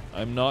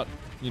 I'm not,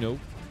 you know,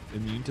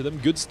 immune to them.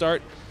 Good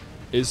start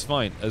is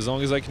fine. As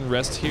long as I can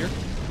rest here.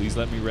 Please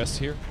let me rest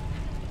here.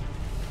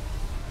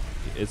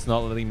 It's not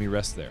letting me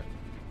rest there.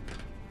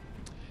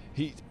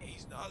 He's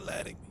not not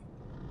letting me.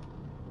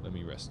 Let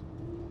me rest.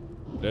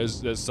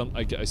 There's some...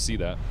 I see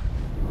that.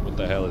 What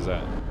the hell is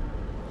that?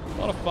 A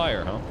lot of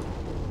fire, huh?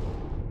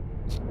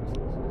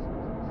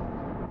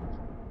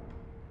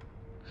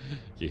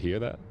 You hear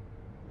that?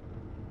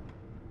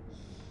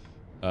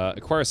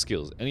 Acquire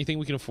skills. Anything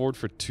we can afford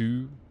for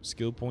 2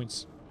 skill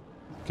points?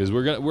 Because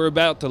we're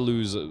about to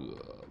lose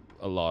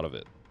a lot of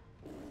it.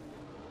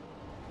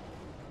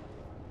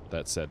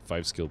 That said,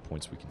 5 skill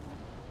points we can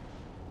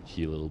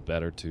heal a little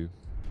better too.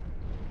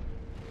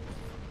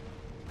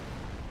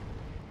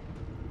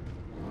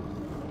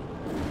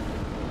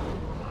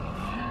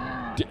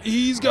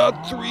 He's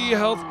got 3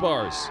 health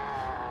bars.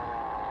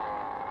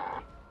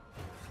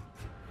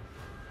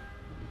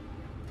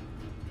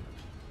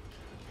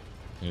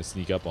 I'm gonna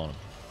sneak up on him.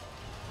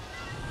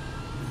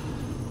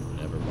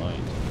 Never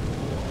mind.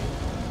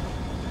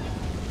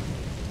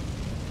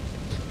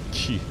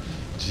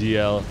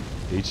 GL,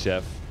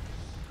 HF.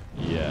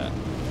 Yeah.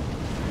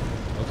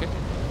 Okay.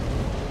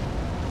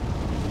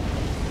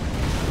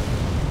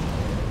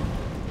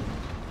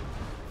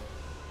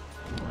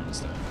 I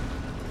understand.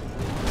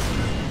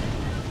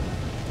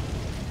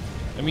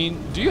 I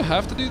mean, do you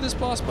have to do this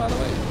boss, by the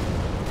way?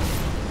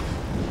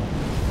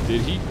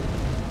 Did he?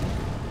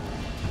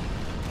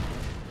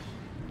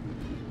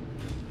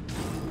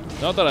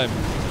 Not that I'm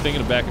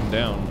thinking of backing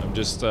down. I'm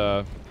just,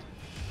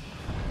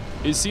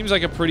 it seems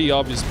like a pretty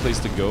obvious place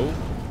to go,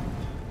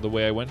 the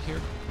way I went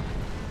here.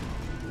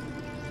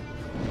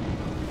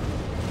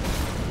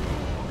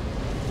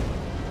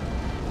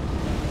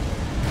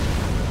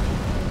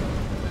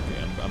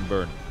 Okay, I'm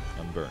burning.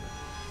 I'm burning.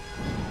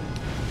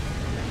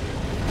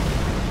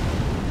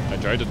 I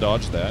tried to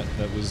dodge that.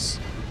 That was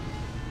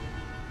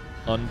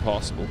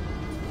impossible.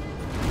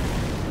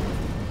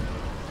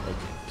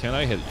 Okay, can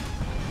I hit you?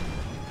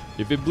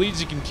 If it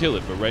bleeds, you can kill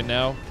it, but right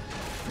now,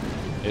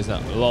 it's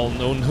not. Lol,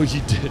 no,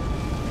 you did.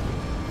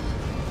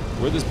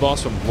 Where'd this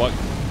boss from?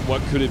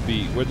 What could it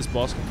be? Where'd this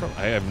boss come from?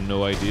 I have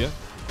no idea.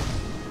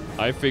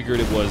 I figured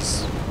it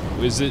was...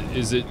 Is it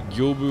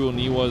Yobu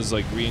Oniwa's,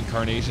 like,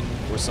 reincarnation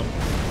or some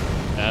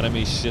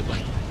anime shit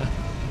like that?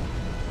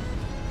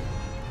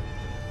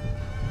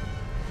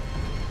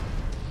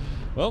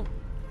 Well.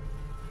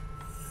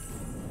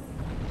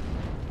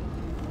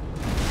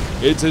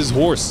 It's his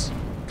horse.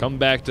 Come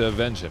back to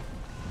avenge him.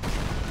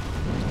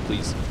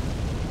 Please.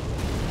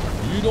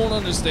 You don't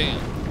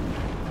understand.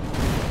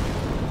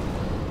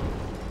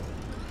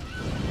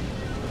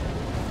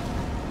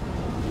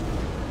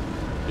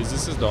 Is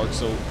this a Dark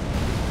Soul?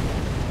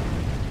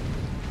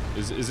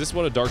 Is this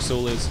what a Dark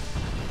Soul is?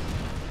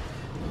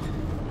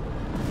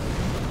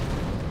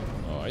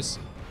 Oh, I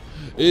see.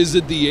 Is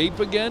it the ape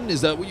again?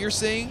 Is that what you're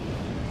saying?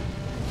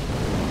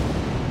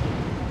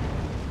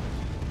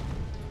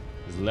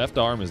 His left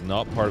arm is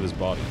not part of his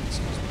body.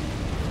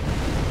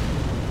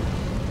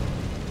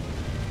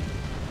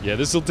 Yeah,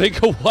 this will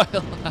take a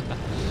while.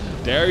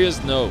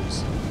 Darius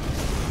knows.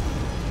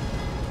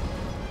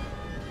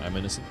 I'm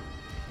innocent.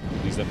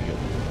 Please let me go.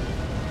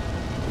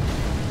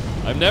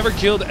 I've never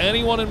killed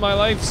anyone in my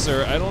life,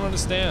 sir. I don't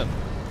understand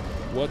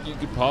what you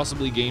could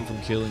possibly gain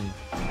from killing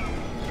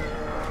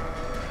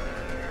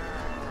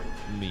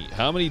me.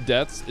 How many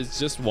deaths? It's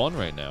just 1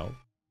 right now.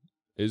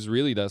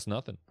 That's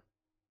nothing.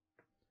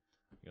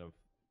 You know,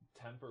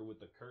 temper with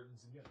the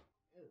curtains again.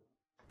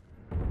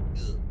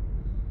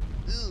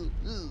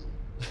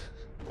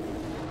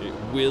 It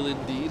will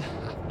indeed.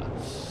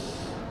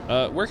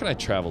 Where can I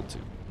travel to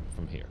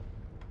from here?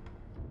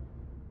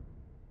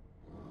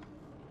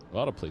 A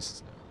lot of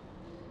places now.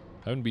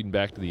 I haven't been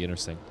back to the inner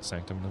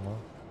sanctum in a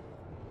while.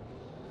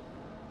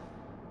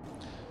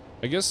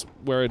 I guess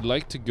where I'd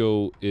like to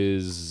go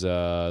is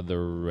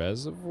the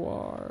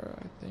reservoir,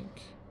 I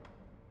think.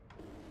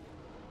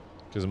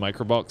 Because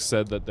Microbox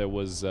said that there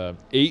was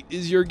 8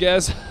 is your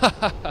guess?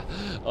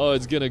 Oh,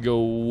 it's gonna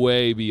go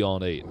way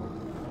beyond 8.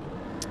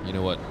 You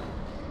know what?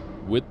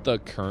 With the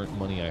current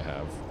money I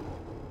have,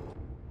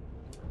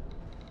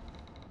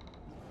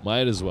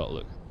 might as well.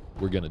 Look,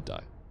 we're gonna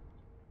die.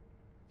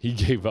 He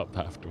gave up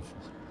after 1.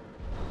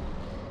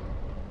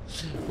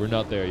 We're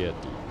not there yet,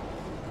 dude.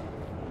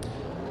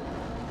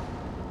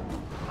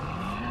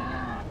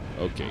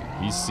 Okay,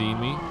 he's seen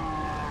me.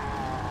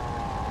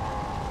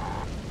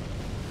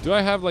 Do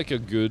I have like a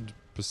good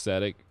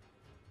prosthetic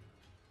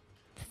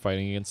for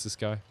fighting against this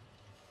guy?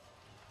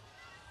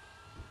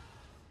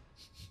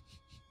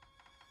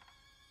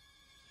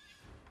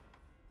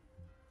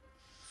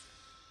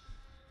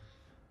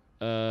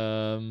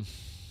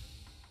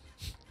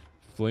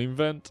 Flame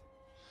vent?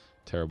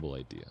 Terrible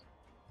idea.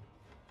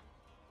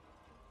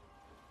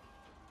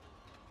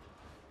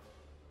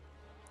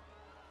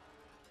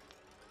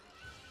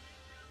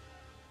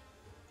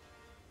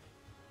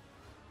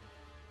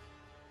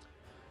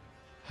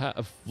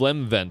 A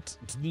phlegm vent.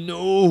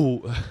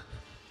 No.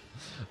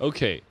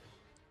 Okay.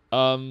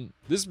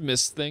 This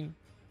mist thing.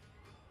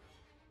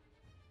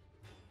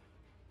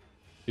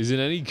 Is it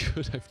any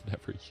good? I've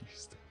never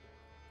used it.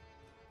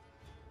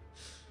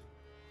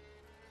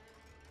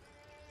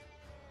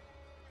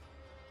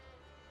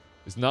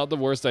 It's not the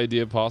worst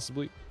idea,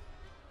 possibly.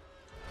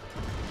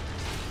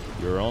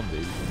 You're on,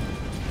 baby.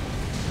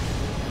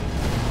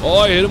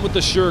 Oh, I hit him with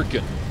the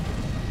shuriken.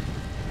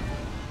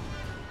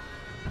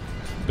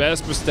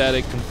 Best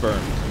prosthetic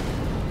confirmed.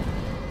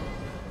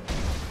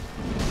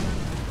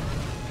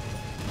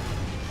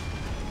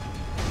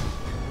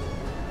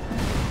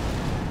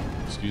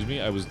 Excuse me,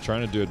 I was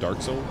trying to do a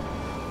Dark Soul.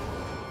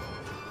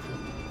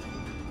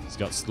 He's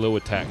got slow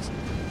attacks.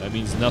 That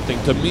means nothing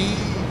to me.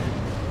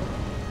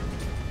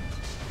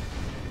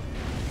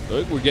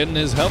 Look, we're getting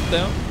his health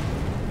down.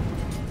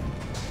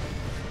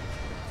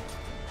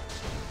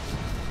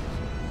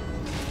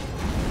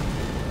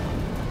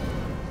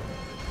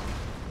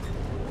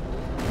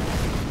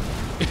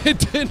 It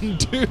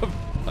didn't do a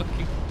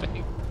fucking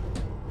thing.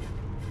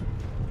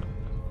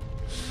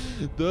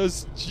 The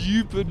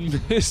stupid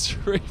Mist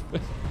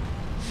Raven.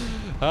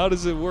 How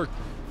does it work?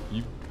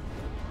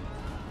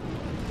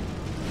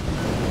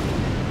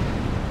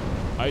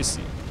 I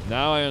see.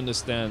 Now I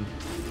understand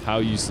how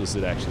useless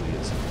it actually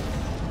is.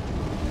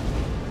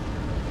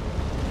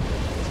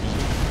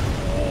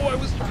 Oh, I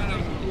was trying to...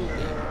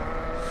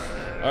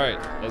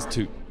 Alright, that's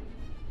 2.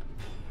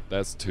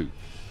 That's 2.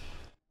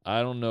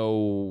 I don't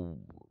know...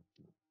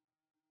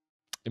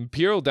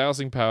 Imperial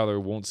Dowsing Powder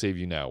won't save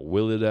you now.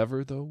 Will it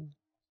ever, though?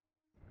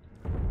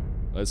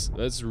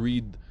 Let's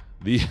read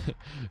the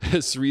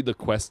let's read the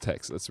quest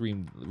text. Let's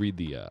read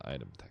the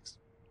item text.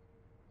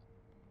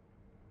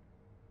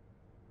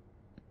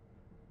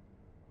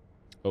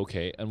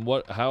 Okay, and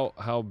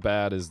how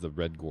bad is the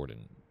Red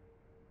Gordon?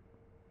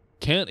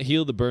 Can't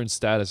heal the burn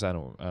status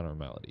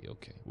abnormality.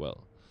 Okay,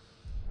 well,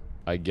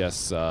 I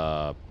guess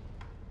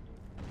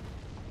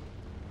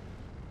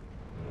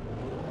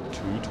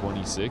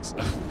 226.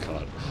 Oh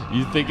god,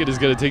 you think it is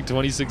gonna take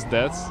 26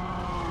 deaths?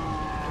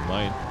 It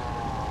might.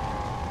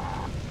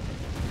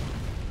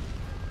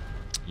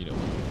 You know,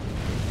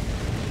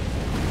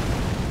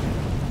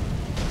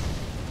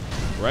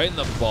 right in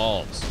the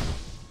balls.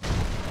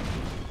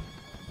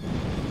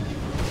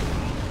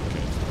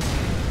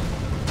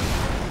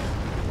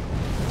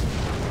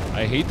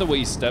 I hate the way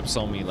he steps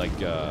on me.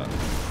 Like I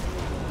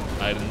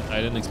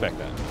didn't expect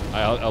that.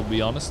 I'll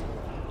be honest.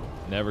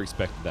 Never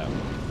expected that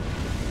one.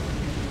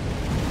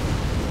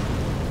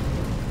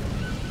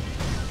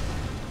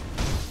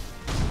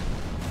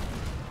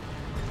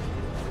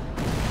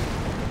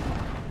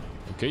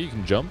 Okay, you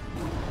can jump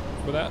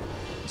for that.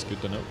 It's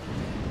good to know.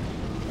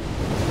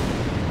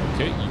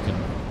 Okay, you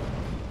can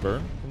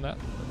burn from that.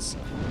 That's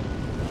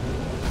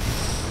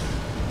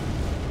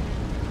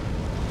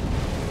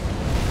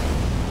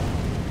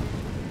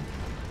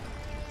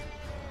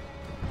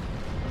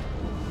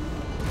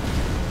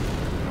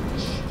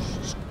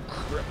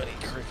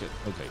cricket.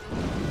 Okay.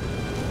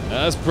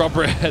 That's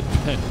proper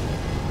headband.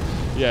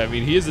 Yeah, I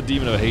mean, he is a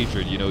demon of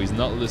hatred. You know, he's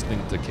not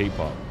listening to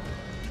K-pop.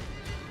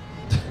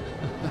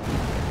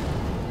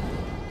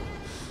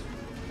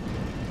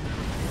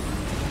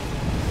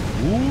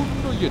 Ooh,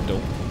 no you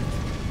don't.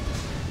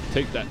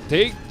 Take that.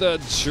 Take the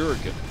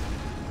shuriken.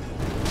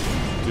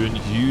 Doing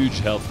huge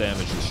health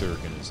damage, the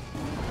shuriken is.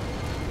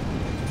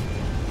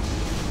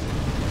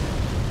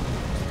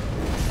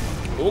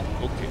 Oh,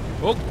 okay.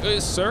 Okay,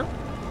 sir.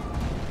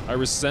 I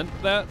resent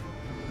that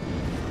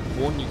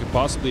more than you could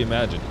possibly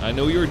imagine. I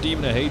know you're a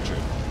demon of hatred.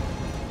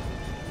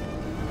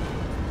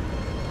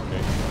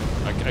 Okay.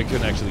 I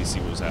couldn't actually see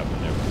what was happening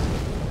there.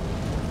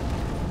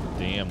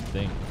 The damn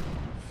thing.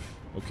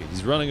 Okay,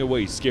 he's running away.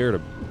 He's scared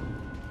of me.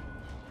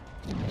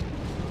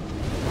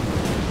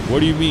 What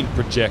do you mean,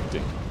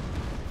 projecting?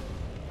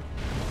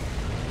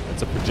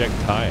 That's a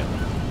projectile.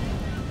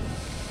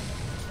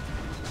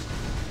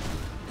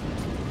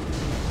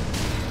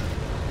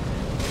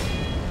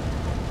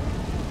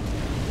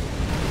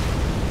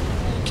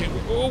 Okay,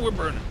 oh, we're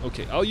burning.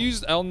 Okay,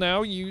 I'll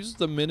now use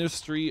the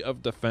Ministry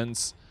of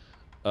Defense,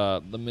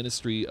 the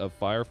Ministry of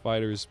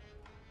Firefighters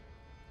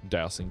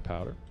Dowsing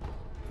Powder.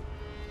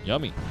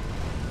 Yummy.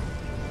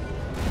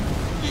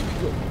 Here we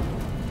go.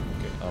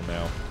 Okay, I'll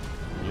now.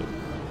 Yep.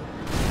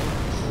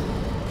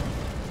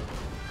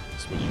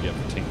 That's what you get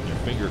for taking your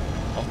finger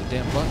off the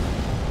damn button.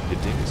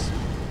 It dings.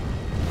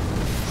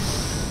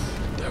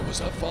 There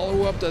was a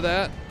follow-up to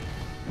that.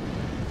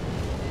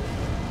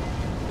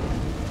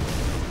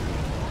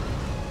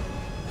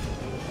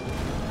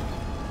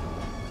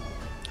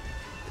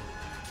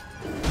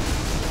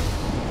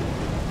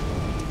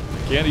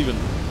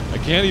 I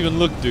can't even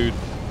look, dude.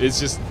 It's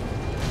just.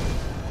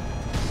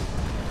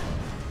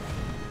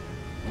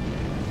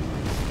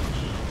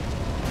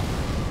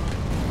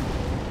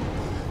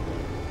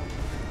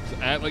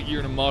 Act like you're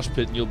in a mosh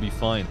pit and you'll be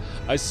fine.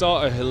 I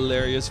saw a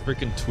hilarious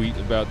freaking tweet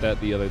about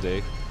that the other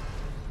day.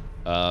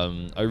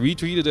 I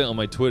retweeted it on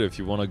my Twitter if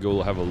you want to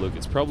go have a look.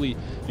 It's probably,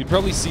 you'd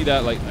probably see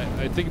that, like,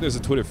 I think there's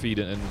a Twitter feed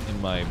in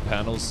my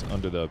panels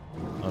under the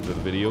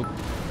video.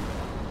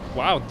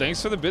 Wow,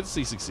 thanks for the bits,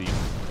 C16.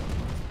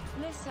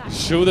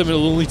 Show them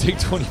it'll only take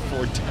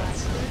 24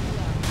 deaths.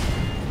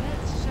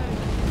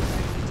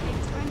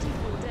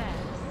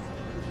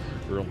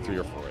 We're on 3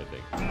 or 4, I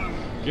think.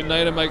 Good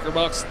night,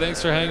 Microbox. Thanks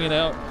for hanging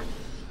out.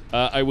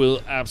 I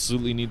will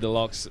absolutely need the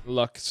luck,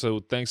 so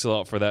thanks a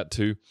lot for that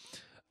too.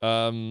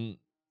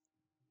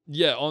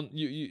 Yeah,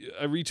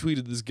 I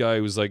retweeted this guy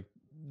who was like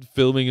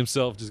filming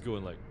himself just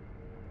going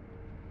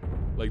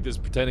like this,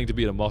 pretending to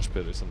be in a mosh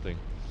pit or something.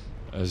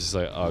 I was just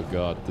like, oh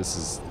god, this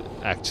is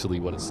actually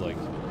what it's like.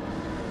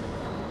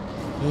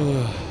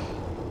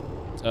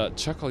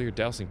 Chuck all your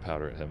dousing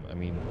powder at him. I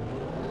mean,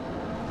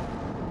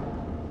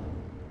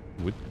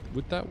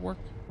 would that work?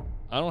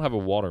 I don't have a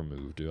water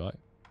move, do I?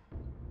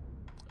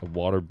 A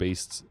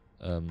water-based,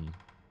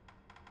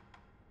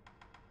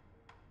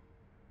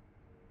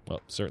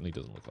 well, certainly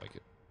doesn't look like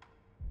it.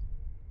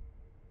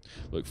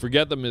 Look,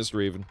 forget the Mist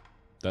Raven.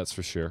 That's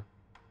for sure.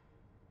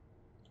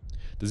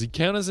 Does he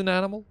count as an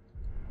animal?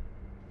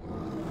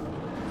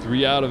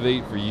 3 out of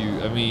 8 for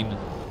you. I mean,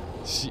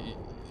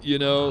 you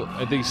know,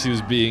 I think she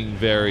was being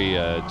very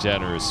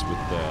generous with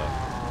the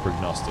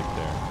prognostic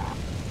there.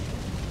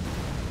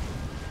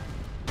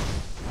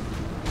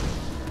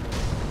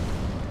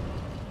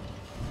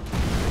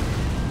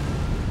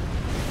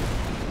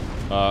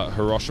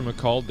 Hiroshima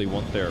called. They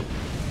want their...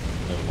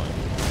 Never mind.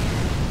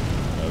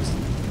 That was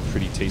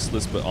pretty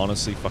tasteless, but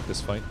honestly, fuck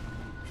this fight.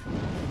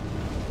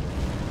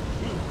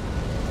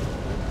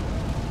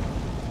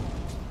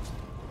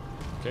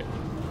 Okay.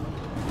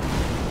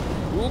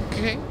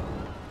 Okay.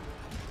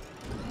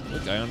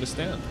 Look, I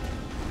understand.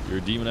 You're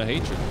a demon of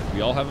hatred.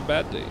 We all have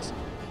bad days.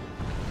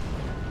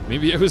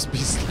 Maybe I was be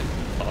slightly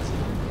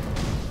positive.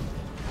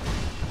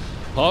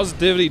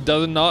 Positivity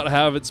does not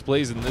have its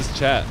place in this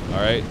chat,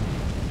 alright?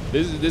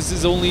 This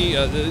is only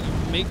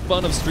make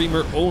fun of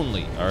streamer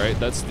only, alright?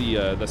 That's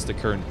the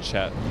current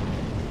chat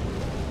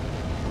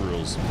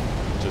rules.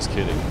 Just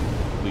kidding.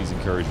 Please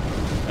encourage me.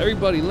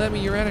 Everybody, lend me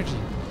your energy.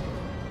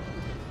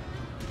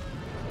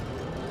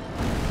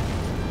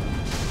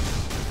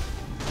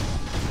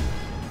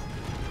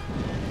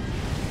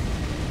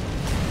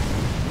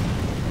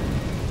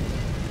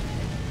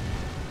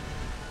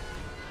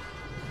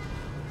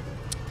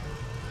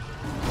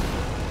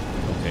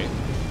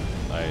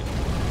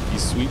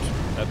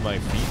 My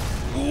feet.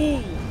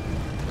 Ooh.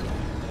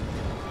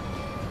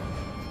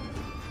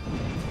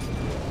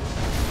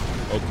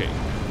 Okay.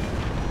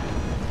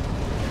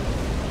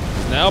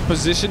 Now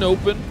position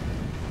open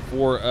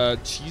for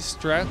cheese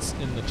strats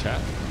in the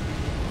chat.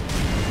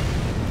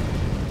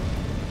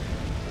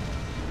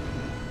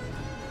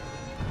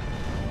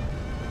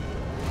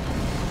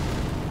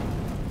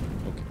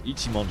 Okay,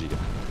 Ichimonji.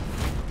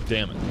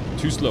 Damn it.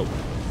 Too slow.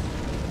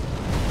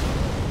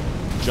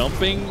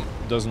 Jumping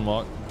doesn't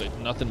work.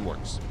 Nothing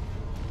works.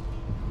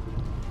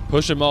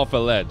 Push him off a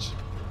ledge.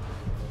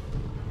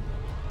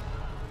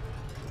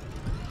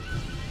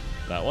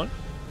 That one?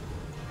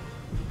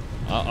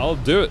 I'll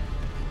do it.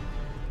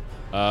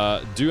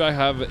 Do I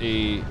have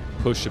a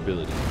push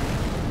ability?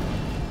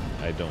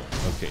 I don't.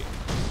 Okay.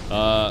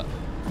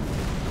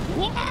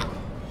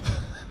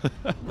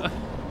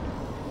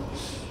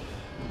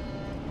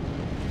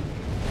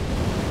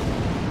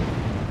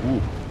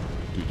 Ooh.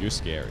 Dude, you're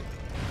scary.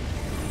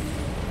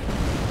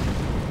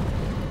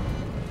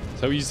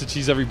 That's how we used to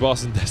cheese every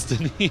boss in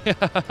Destiny.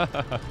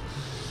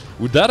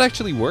 Would that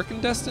actually work in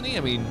Destiny?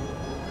 I mean,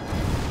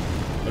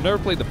 I've never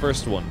played the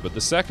first one, but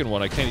the second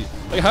one I can't...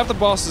 Like, half the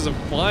bosses are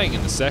flying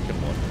in the second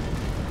one.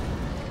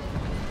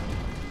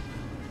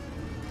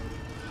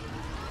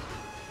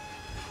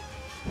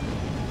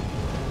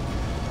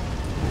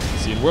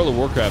 See, in World of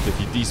Warcraft,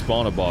 if you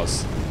despawn a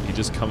boss, he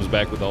just comes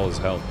back with all his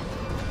health.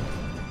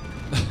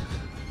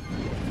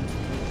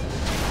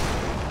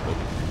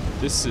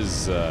 This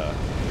is,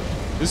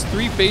 there's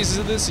 3 phases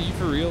of this, are you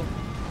for real?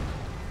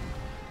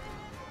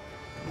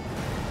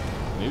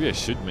 Maybe I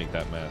should make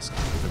that mask,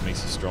 if it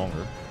makes you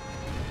stronger.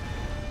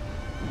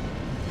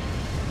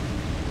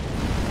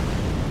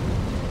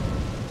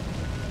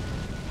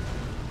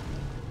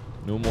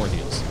 No more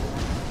heals.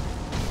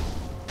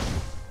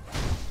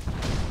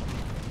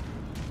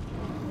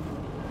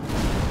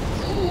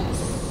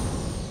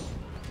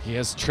 He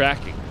has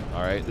tracking,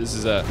 alright? This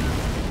is a...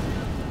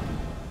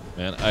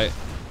 Man,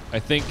 I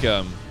think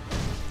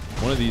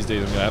one of these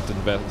days I'm gonna have to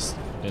invest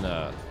in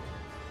a...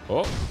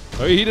 Oh,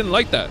 he didn't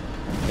like that.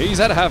 He's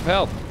at half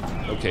health.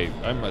 Okay,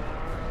 I'm a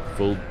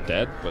full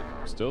dead, but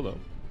still though.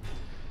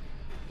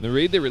 In the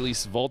raid they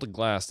released Vaulted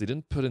Glass. They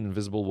didn't put in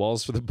invisible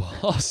walls for the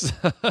boss.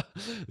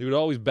 They would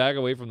always back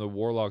away from the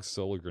Warlock's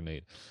solar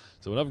grenade.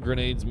 So enough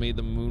grenades made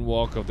them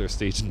moonwalk off their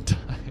stage and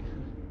die.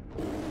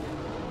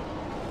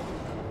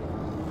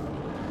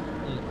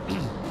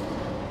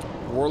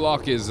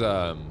 Warlock is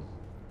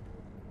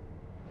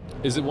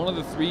it one of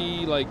the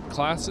 3 like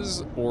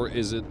classes, or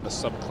is it a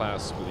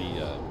subclass for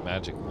the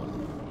magic one?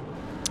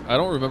 I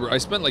don't remember. I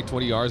spent like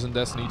 20 hours in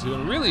Destiny 2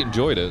 and really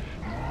enjoyed it.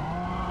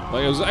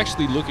 Like I was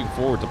actually looking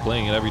forward to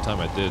playing it every time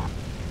I did,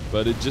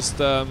 but it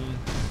just I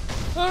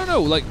don't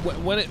know. Like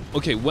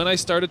when I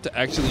started to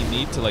actually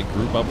need to like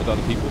group up with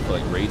other people for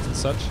like raids and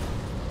such,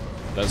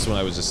 that's when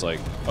I was just like,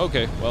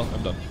 okay, well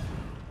I'm done.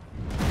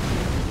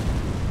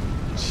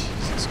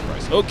 Jesus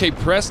Christ. Okay,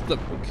 press the.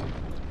 Okay.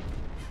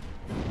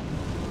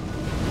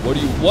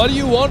 What do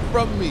you want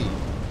from me?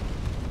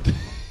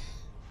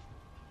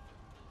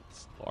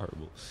 It's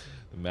horrible.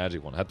 The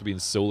magic one. Had to be in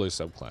solar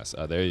subclass.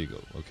 Ah, there you go.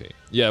 Okay.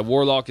 Yeah,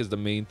 Warlock is the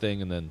main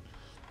thing, and then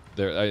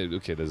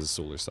okay, there's a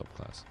solar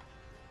subclass.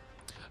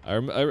 I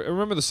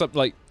remember the sub,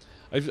 like,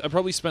 I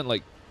probably spent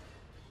like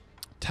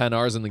 10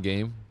 hours in the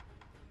game,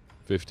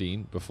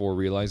 15, before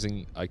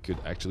realizing I could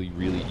actually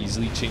really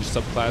easily change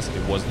subclass.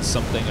 It wasn't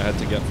something I had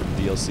to get from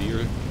DLC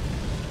or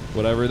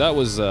whatever. That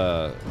was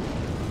a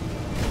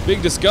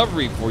big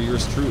discovery for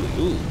yours truly.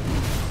 Ooh,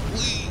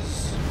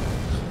 please.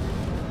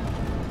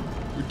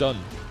 You're done.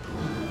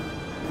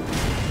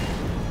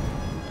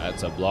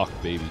 That's a block,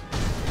 baby.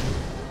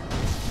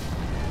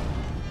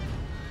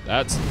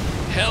 That's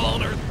hell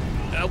on earth.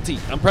 LT.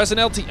 I'm pressing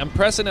LT. I'm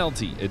pressing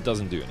LT. It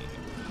doesn't do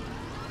anything.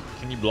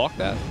 Can you block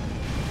that?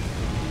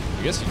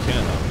 I guess you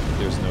can, huh?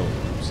 There's no...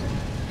 Oops.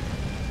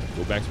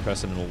 Go back to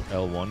pressing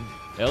L1.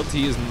 LT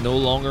is no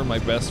longer my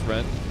best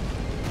friend.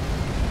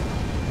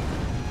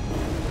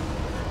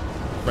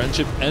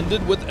 Friendship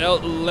ended with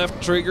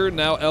left trigger.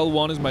 Now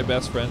L1 is my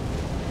best friend.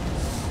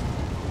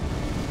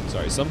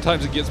 Sorry,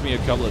 sometimes it gives me a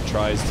couple of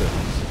tries to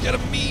get a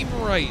meme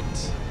right.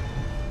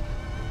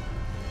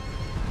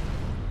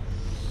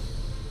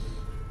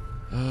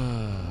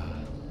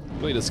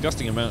 Really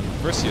disgusting amount of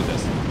first year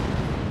Destiny.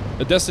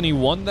 A Destiny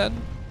 1 then?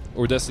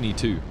 Or Destiny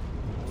 2?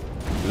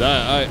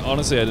 I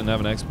honestly, I didn't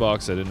have an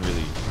Xbox. I didn't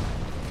really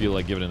feel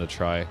like giving it a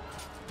try.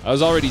 I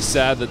was already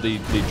sad that they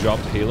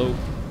dropped Halo.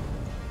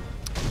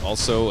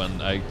 Also, and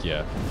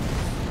yeah.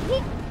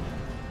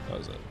 That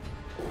was it.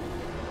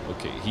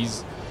 Okay,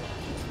 he's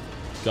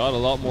got a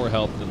lot more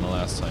health than the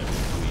last time we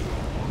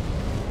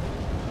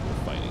were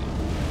fighting him.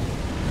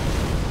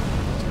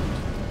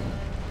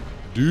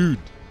 Dude.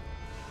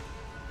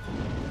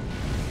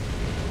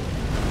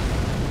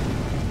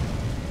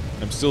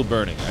 I'm still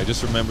burning. I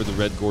just remember the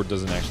red gourd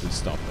doesn't actually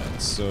stop that,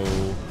 so...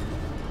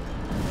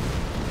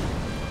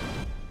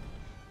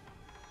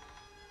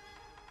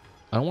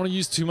 I don't want to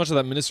use too much of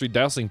that Ministry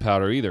dousing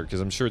powder either,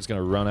 because I'm sure it's going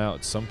to run out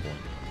at some point.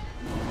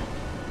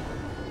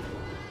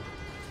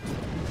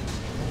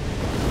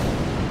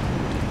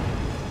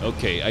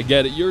 Okay, I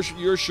get it. Your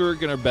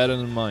shirt are better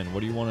than mine.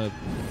 What do you want to...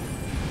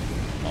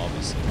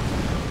 Obviously.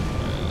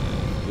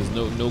 There's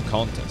no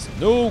contest.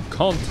 No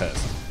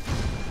contest!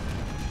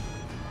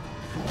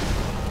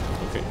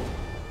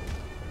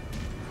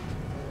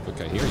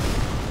 I hear you.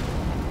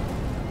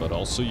 But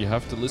also you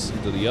have to listen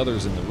to the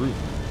others in the room.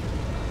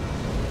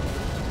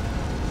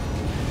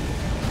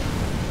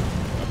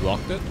 I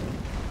blocked it,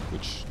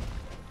 which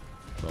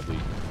probably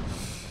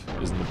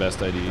isn't the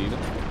best idea either.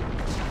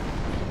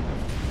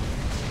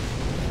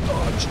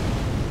 Dodge!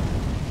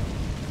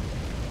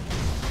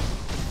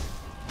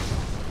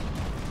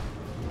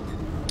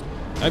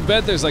 I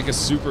bet there's like a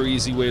super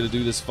easy way to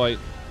do this fight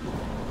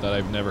that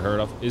I've never heard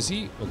of. Is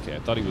he? Okay, I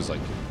thought he was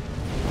like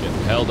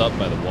getting held up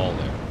by the wall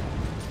there.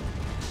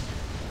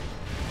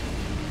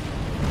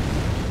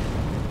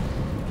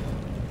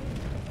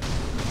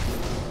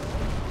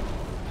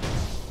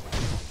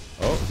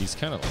 He's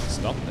kind of like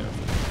stopped there.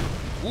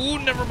 Ooh,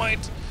 never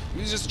mind. He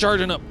was just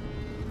charging up.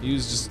 He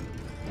was just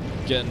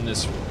getting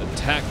this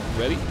attack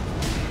ready.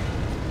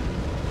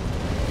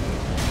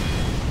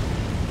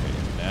 Okay,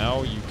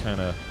 now you kind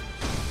of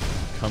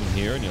come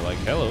here and you're like,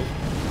 hello.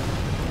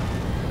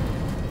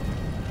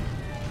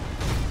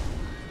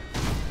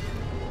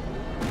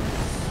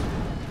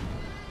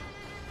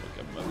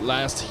 Okay,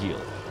 last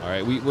heal. All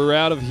right, we're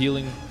out of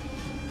healing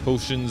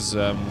potions.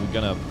 We're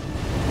gonna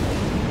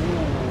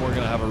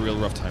have a real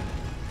rough time.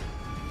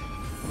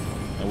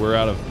 And we're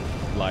out of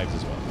lives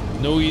as well.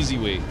 No easy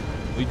way.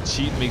 We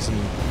cheat makes them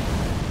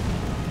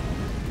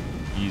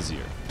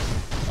easier.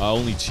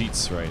 Only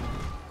cheats, right?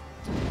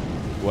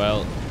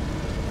 Well,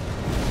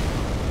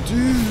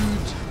 dude.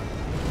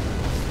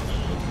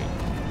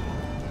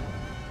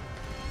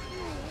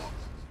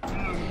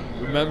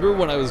 Okay. Remember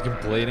when I was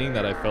complaining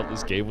that I felt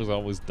this game was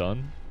almost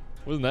done?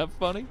 Wasn't that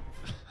funny?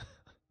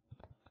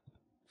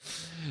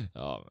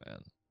 Oh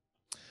man.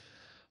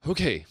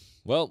 Okay.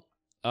 Well,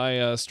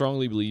 I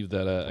strongly believe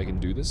that I can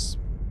do this.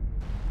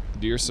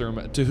 Dear sir,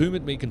 to whom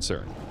it may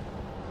concern.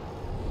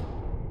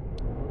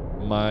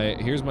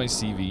 Here's my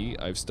CV.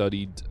 I've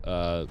studied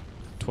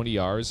 20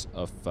 hours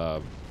of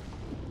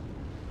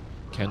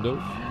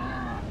kendo,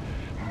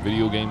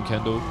 video game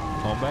kendo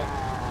combat,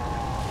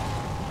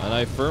 and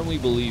I firmly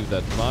believe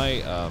that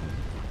my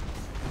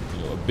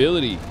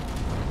ability.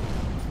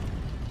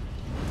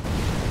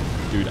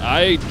 Dude,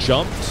 I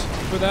jumped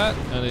for that,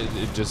 and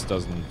it just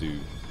doesn't do.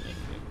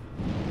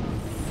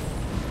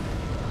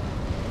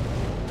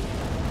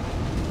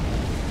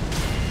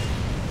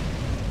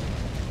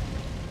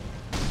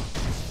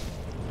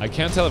 I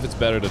can't tell if it's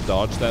better to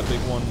dodge that big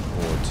one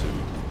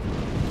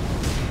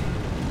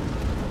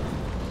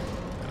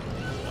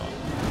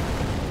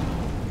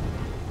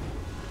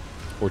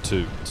or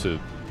to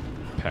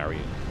parry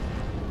it.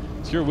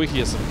 So your wiki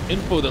has some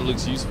info that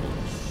looks useful.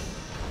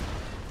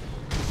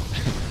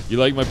 You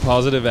like my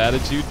positive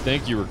attitude?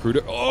 Thank you,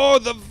 recruiter. Oh,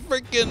 this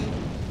freaking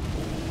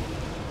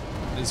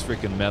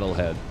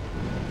metalhead.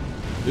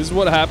 This is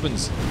what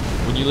happens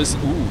when you listen.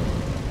 Ooh,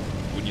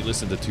 when you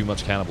listen to too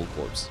much Cannibal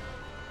Corpse.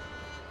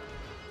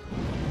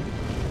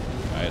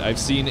 Alright, I've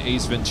seen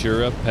Ace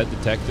Ventura, Pet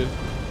Detective.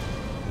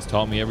 It's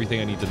taught me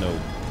everything I need to know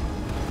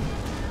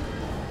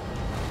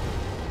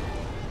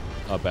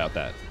about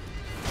that.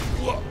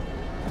 Whoa.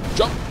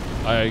 Jump!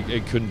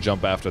 I couldn't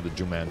jump after the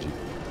Jumanji.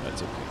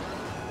 That's okay.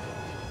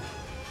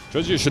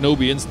 Trust your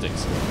shinobi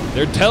instincts.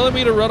 They're telling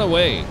me to run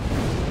away.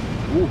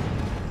 Ooh.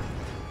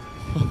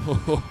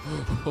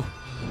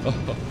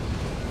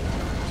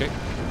 Okay.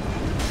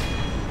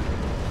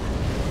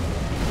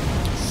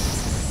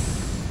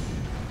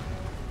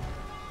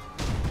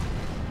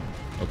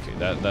 Okay,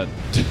 that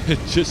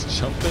just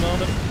jumping on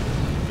him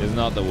is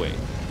not the way.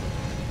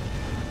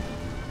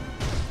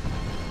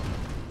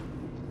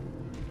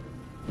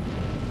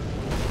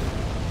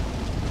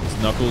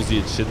 It's Knuckles the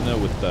Echidna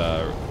with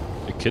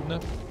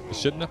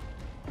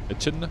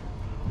Echidna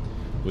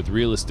with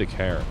realistic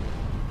hair.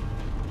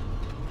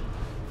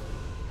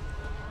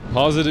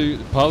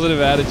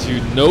 Positive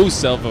attitude, no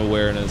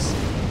self-awareness.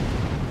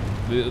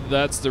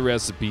 That's the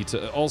recipe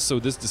to... Also,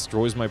 this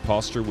destroys my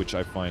posture, which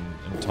I find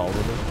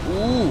intolerable.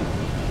 Ooh!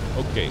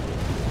 Okay.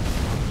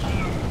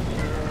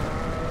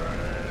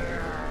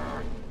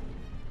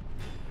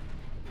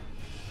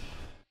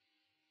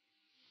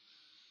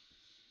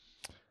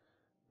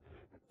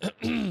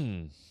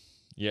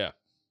 Yeah.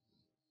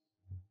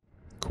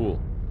 Cool.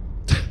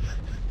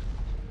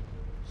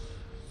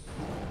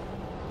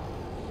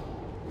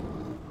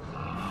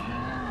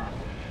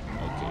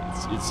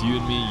 It's you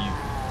and me, you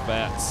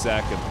fat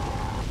sack of...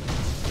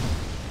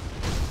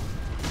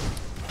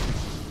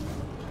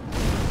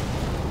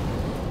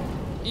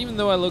 Even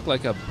though I look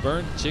like a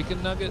burnt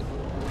chicken nugget,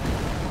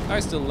 I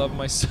still love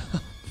myself.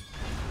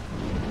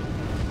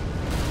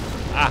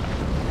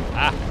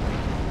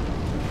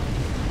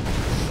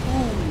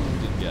 Ooh,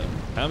 didn't get him.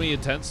 How many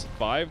attempts?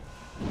 5?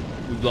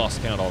 We've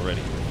lost count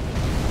already.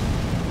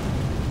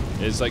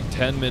 It's like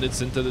 10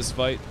 minutes into this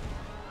fight.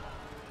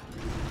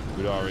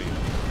 We'd already...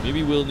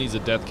 Maybe Will needs a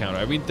death counter.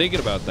 I've been thinking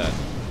about that.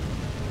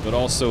 But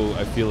also,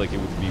 I feel like it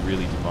would be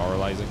really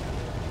demoralizing.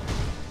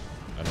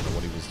 I don't know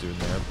what he was doing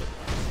there, but...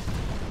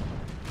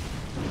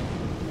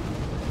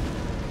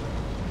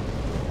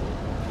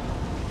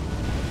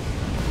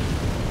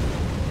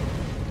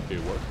 It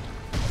worked.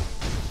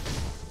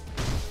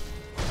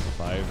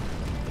 5.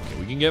 Okay,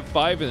 we can get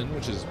 5 in,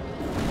 which is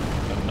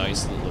a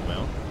nice little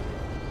amount.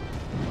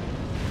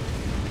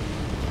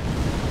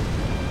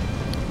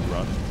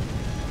 Run.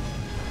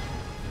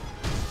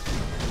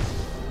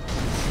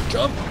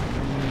 Jump!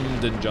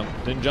 Didn't jump.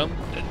 Didn't jump.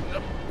 Didn't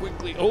jump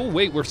quickly. Oh,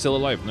 wait, we're still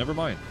alive. Never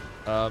mind.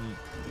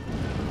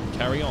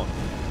 Carry on.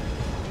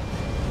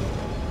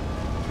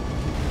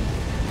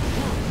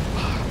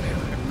 Oh, man,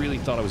 I really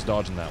thought I was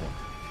dodging that one.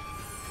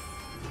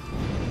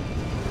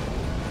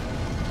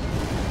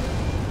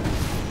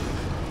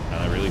 And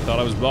I really thought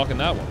I was blocking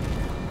that one.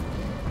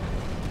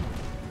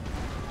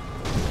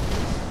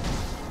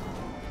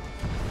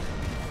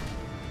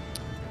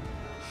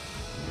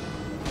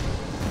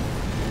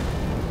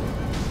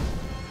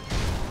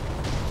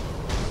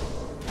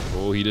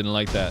 Oh, he didn't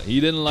like that. He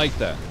didn't like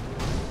that.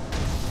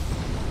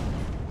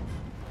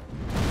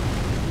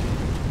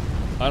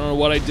 I don't know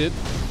what I did,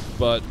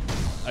 but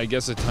I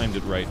guess I timed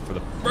it right for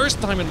the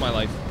first time in my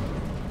life.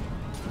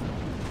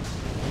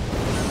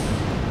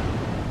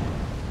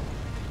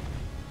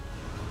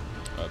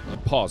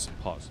 Pause.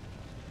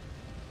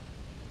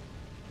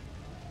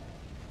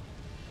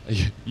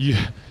 You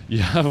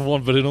have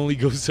one, but it only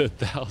goes to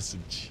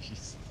 1,000.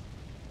 Jeez.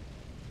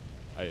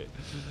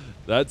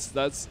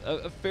 That's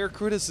a fair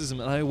criticism,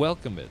 and I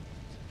welcome it.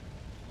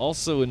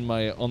 Also, on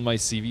my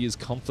CV is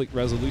conflict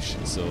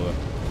resolution, so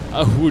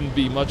I wouldn't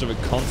be much of a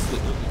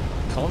conflict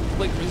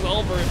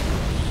resolver.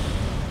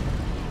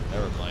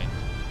 Never mind.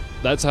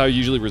 That's how I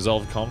usually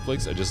resolve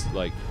conflicts. I just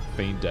like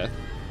feign death.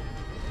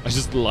 I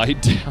just lie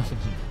down,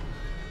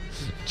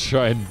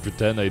 try and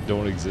pretend I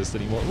don't exist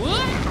anymore.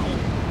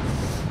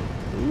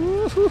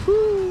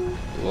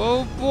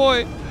 Oh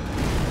boy!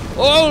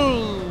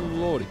 Oh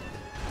lordy!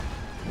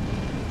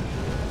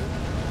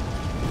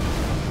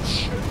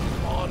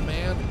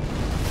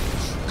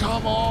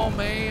 Come on,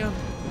 man.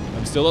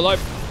 I'm still alive.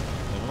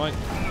 Never mind.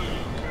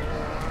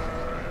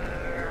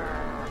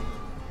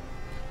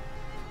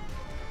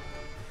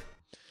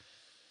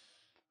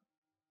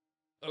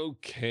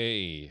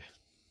 Okay.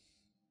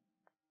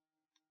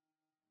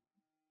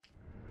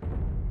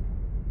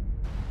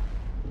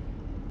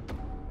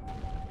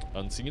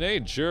 Unseen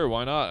Age, sure,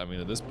 why not? I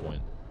mean, at this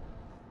point.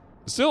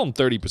 Still on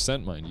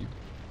 30%, mind you.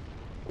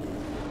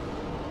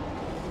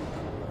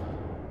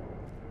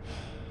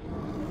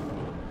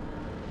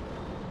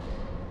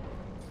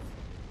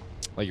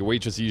 Like your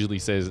waitress usually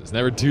says, it's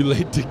never too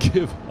late to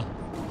give up.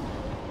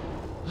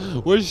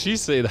 Where does she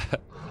say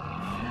that?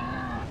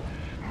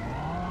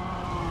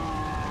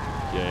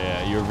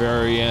 Yeah, you're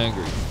very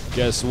angry.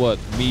 Guess what?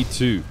 Me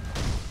too.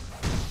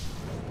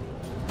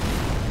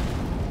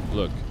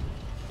 Look,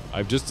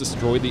 I've just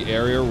destroyed the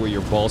area where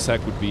your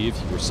ballsack would be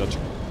if you were such a...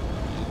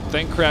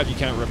 Thank crap you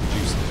can't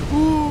reproduce.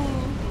 Ooh,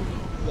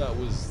 that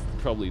was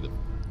probably the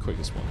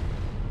quickest one.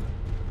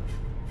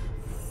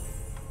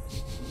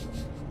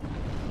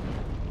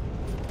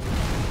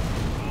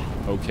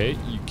 Okay,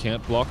 you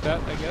can't block that,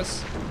 I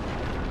guess.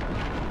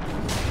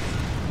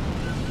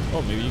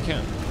 Oh, maybe you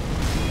can.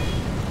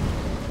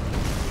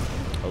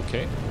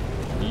 Okay.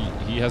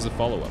 He has a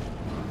follow-up.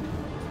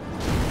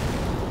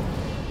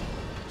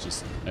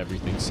 Just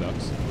everything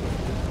sucks.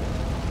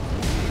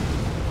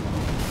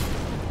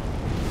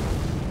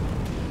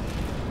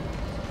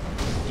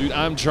 Dude,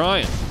 I'm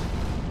trying.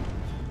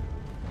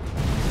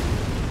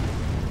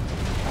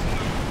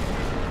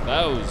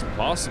 That was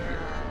possibly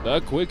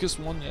the quickest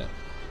one yet.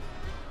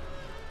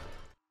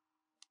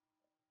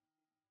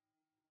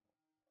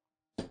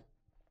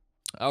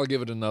 I'll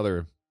give it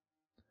another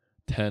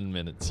 10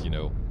 minutes, you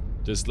know.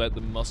 Just let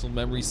the muscle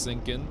memory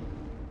sink in.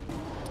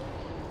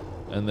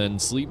 And then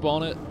sleep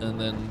on it. And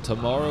then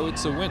tomorrow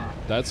it's a win.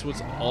 That's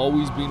what's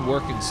always been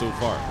working so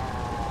far.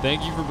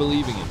 Thank you for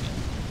believing in me.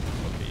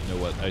 Okay, you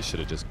know what? I should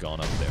have just gone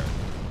up there.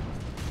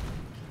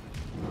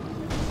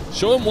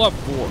 Show him what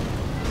for.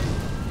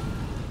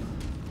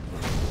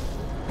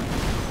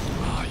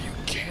 Ah, you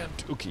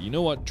can't. Okay, you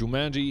know what?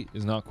 Jumanji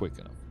is not quick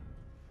enough.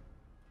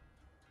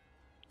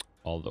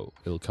 Although,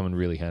 it'll come in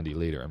really handy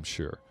later, I'm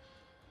sure.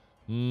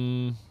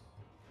 I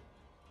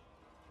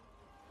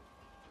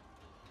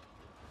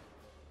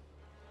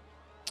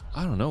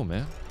don't know,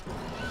 man.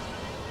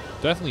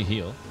 Definitely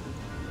heal.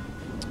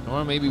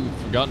 Or maybe we've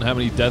forgotten how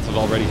many deaths have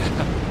already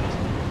happened.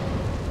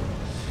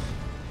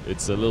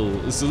 It's a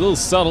little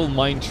subtle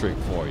mind trick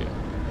for you.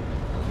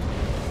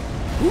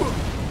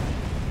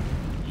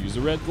 Use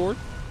a red gourd.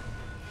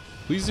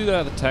 Please do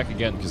that attack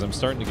again, because I'm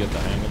starting to get the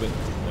hang of it.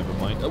 Never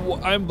mind.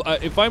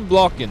 If I'm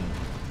blocking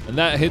and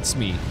that hits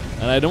me,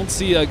 and I don't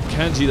see a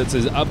kanji that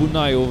says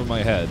Abunai over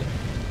my head,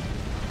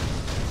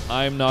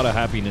 I'm not a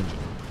happy ninja.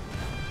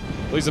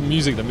 Play some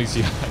music that makes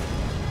you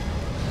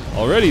happy.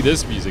 Already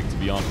this music, to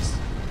be honest,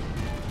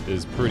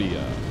 is pretty,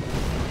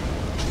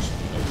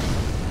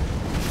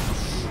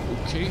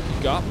 Okay,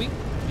 he got me.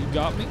 He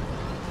got me.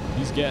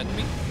 He's getting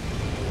me.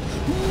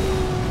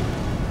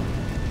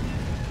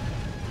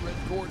 Red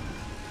gourd.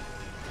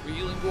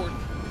 Healing gourd.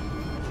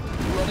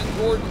 Running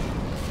gourd.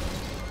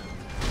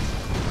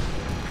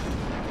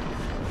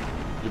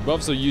 Your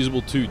buffs are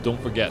usable too, don't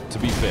forget, to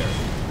be fair.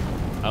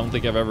 I don't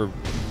think I've ever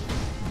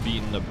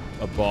beaten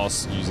a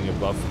boss using a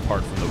buff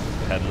apart from the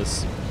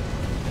headless.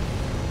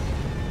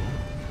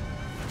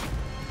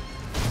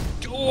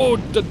 Oh,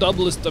 the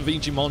doublest of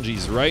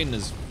Ichimonji's right in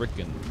his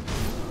frickin'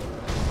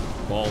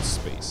 ball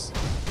space.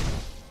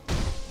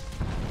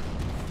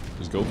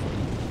 Just go for it.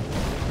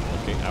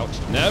 Okay, ouch.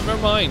 Never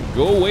mind,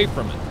 go away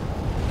from it.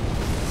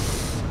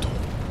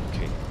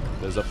 Okay,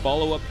 there's a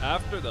follow-up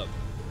after the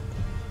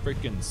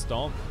frickin'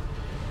 stomp.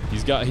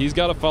 He's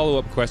got a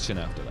follow-up question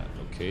after that.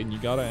 Okay, and you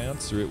gotta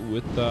answer it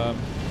with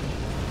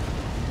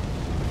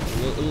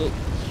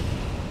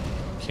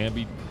can't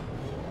be.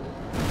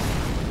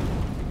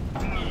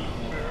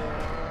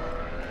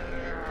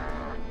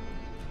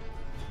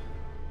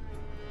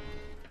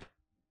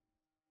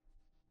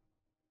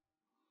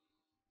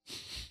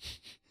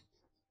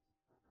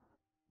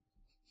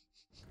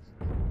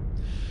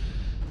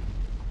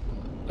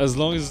 As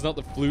long as it's not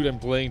the flute I'm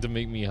playing to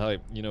make me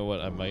hype. You know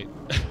what, I might.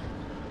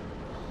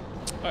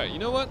 Alright, you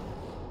know what?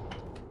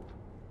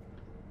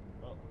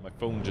 Well, my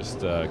phone just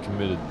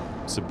committed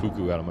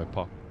seppuku out of my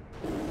pocket.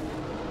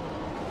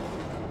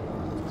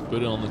 Let's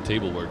put it on the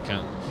table where it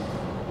can't.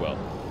 Well,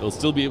 it'll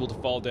still be able to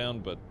fall down,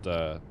 but be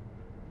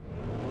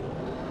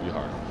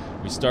hard.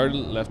 We started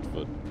left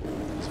foot.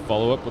 Let's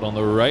follow up, but on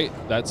the right,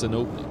 that's an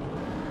opening.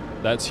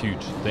 That's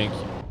huge. Thank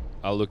you.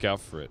 I'll look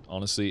out for it.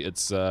 Honestly,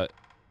 it's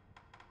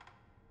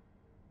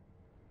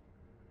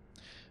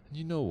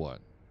you know what?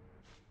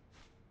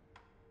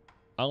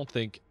 I don't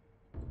think...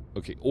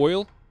 Okay,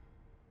 oil?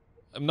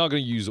 I'm not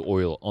going to use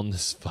oil on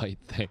this fight,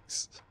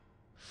 thanks.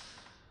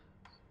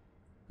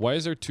 Why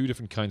is there two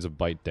different kinds of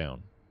bite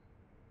down?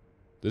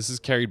 This is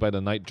carried by the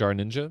Nightjar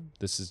Ninja.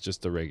 This is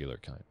just the regular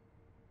kind.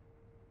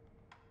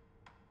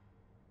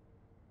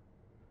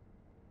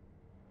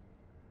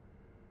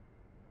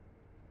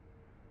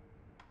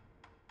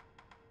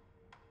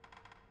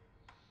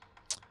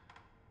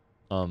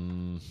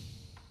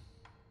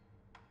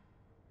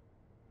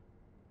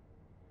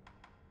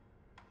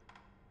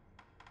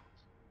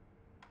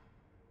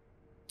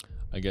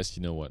 I guess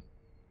you know what?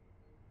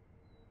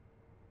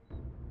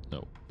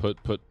 No, put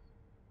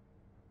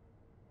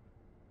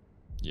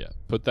yeah,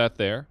 put that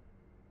there.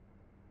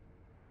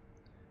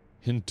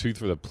 Hidden Tooth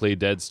for the play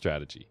dead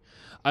strategy.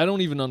 I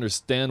don't even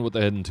understand what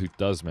the Hidden Tooth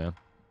does, man.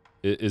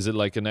 Is it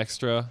like an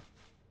extra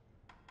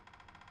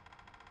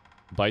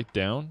bite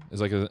down? Is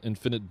it like an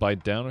infinite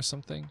bite down or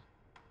something?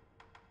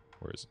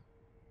 Where is it?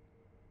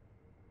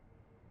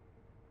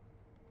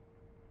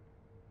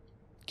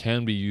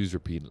 Can be used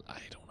repeatedly. I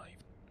don't know.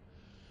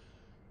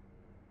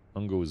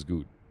 Ungo is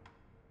good.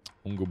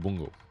 Ungo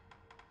bungo.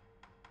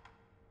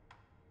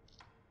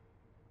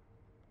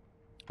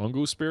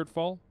 Ungo Spirit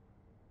Fall?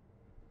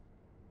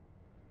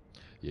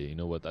 Yeah, you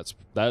know what?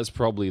 That is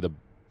probably the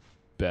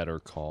better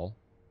call.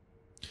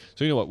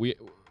 So you know what?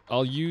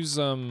 I'll use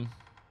oh,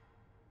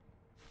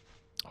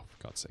 for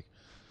God's sake.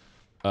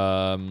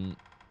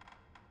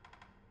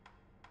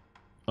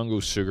 I'm gonna go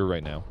sugar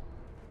right now.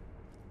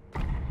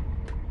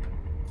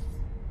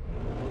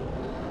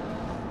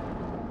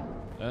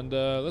 And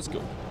let's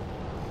go.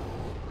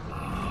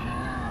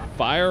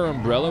 Fire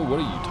umbrella? What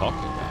are you talking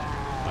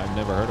about? I've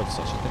never heard of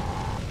such a thing.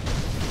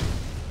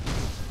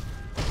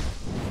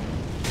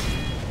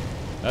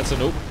 That's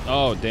an open.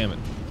 Oh, damn it.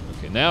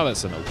 Okay, now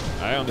that's an open.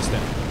 I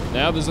understand.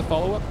 Now there's a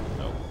follow-up?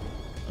 No.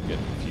 I'm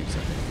getting confused,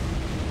 I think.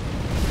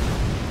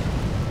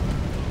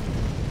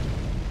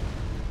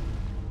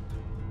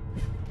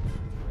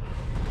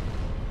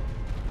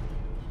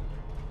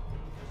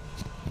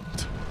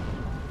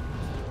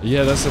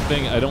 Yeah, that's the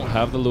thing. I don't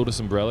have the Lotus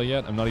Umbrella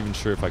yet. I'm not even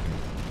sure if I can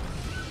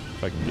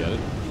get it.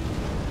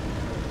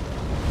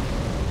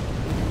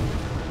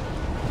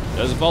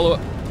 There's a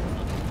follow-up.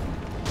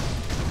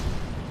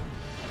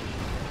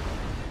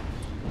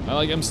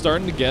 I'm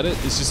starting to get it.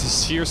 It's just the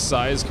sheer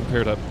size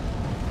compared to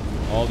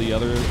all the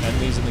other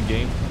enemies in the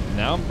game.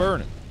 Now I'm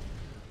burning.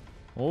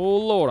 Oh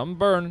lord, I'm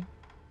burning.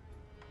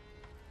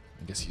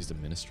 I guess he's the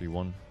ministry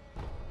one.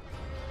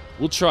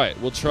 We'll try it.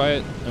 We'll try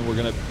it, and we're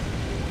gonna.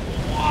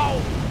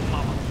 Wow,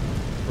 mama.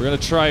 We're gonna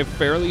try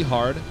fairly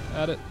hard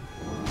at it.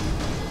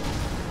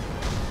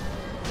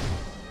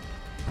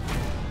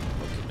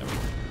 Okay, never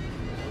mind.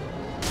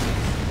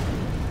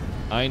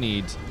 I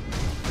need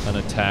an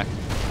attack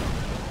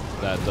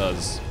that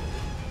does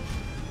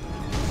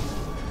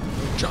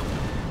jump.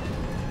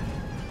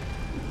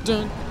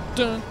 Dun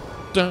dun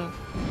dun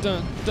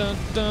dun dun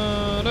dun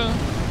dun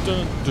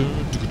dun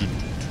dun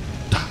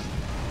dun.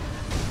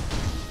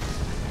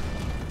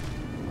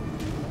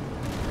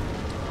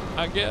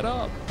 I get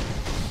up.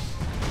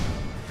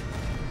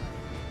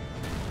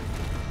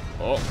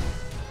 Oh.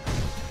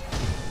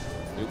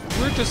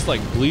 We're just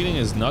like bleeding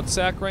his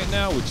nutsack right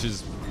now, which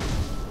is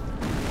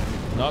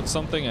not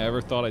something I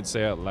ever thought I'd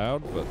say out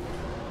loud, but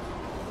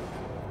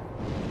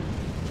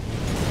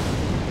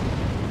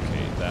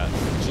okay, that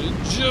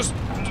just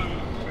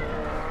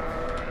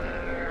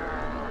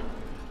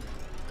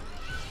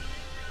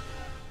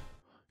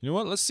you know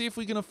what? Let's see if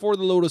we can afford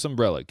the Lotus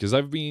Umbrella, because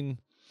I've been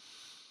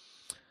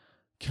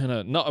kind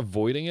of not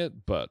avoiding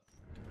it, but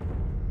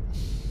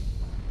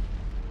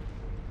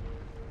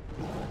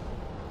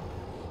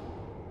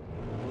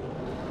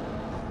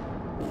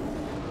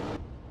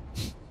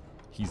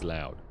he's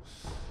loud.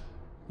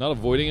 Not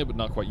avoiding it, but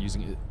not quite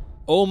using it.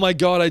 Oh my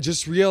god, I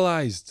just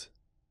realized.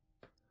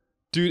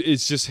 Dude,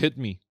 it's just hit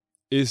me.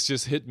 It's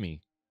just hit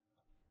me.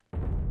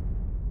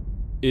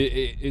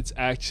 It's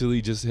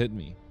actually just hit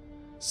me.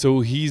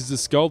 So he's the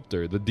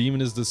Sculptor. The demon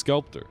is the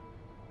Sculptor.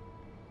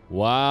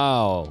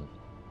 Wow.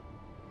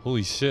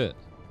 Holy shit.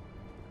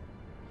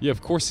 Yeah,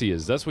 of course he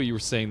is. That's what you were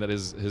saying, that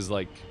his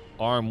like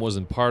arm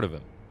wasn't part of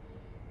him.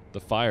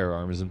 The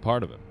firearm isn't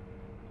part of him.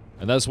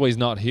 And that's why he's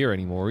not here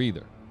anymore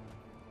either.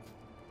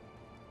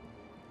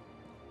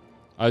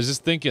 I was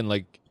just thinking,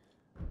 like,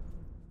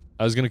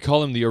 I was gonna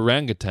call him the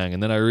orangutan,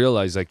 and then I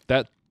realized, like,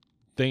 that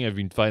thing I've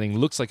been fighting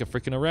looks like a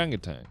freaking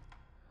orangutan.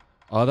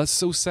 Oh, that's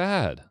so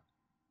sad.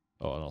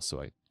 Oh, and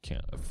also I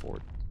can't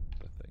afford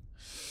the thing.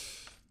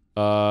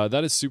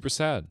 That is super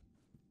sad.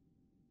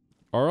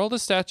 Are all the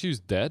statues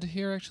dead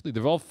here, actually?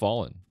 They've all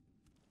fallen.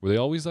 Were they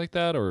always like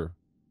that, or?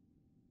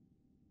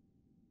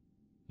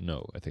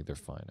 No, I think they're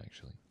fine,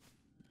 actually.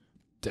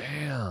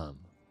 Damn.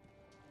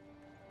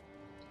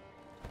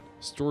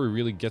 Story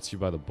really gets you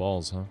by the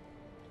balls, huh?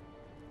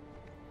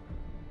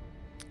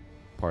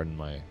 Pardon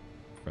my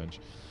French.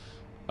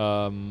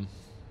 Oh,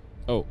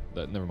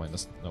 never mind.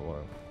 That's not what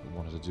I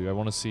wanted to do. I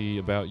want to see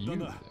about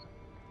you.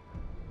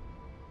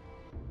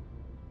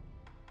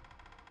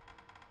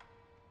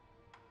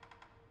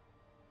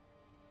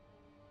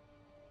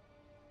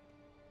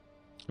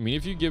 I mean,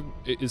 if you give...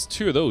 It's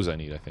 2 of those I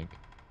need, I think.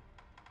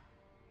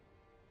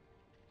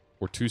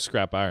 Or 2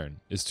 scrap iron.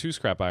 It's 2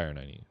 scrap iron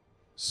I need.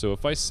 So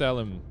if I sell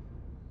him...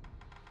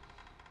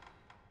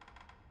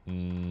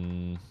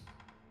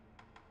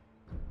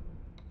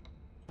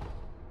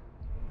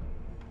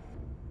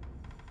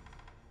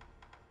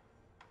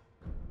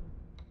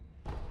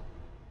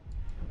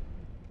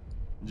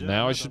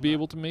 Now I should be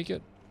able to make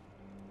it.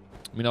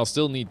 I mean, I'll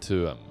still need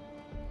to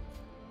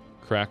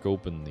crack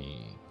open the...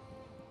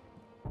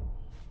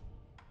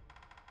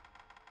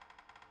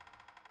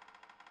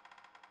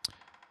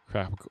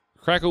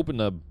 Crack open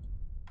the...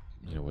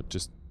 You know what,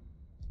 just...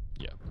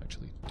 Yeah,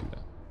 actually, do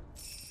that.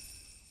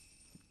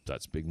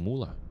 That's big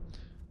moolah.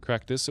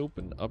 Crack this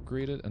open,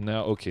 upgrade it, and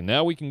now... Okay,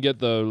 now we can get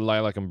the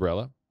Lilac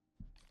Umbrella.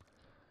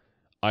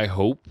 I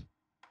hope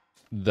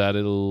that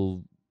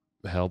it'll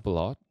help a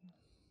lot.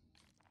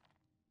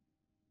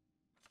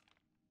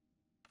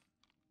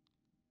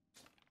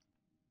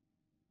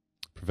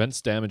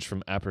 Prevents damage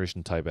from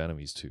apparition-type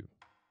enemies, too.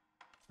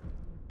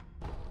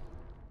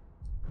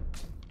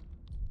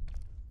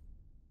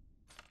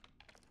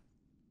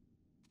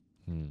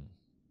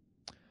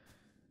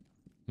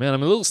 Man,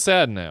 I'm a little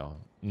sad now,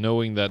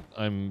 knowing that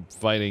I'm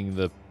fighting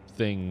the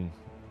thing,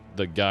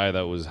 the guy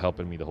that was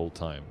helping me the whole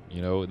time.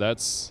 You know,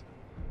 that's...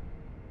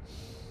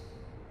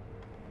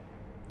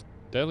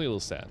 definitely a little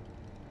sad.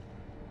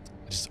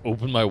 I just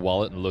open my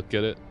wallet and look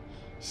at it.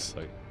 It's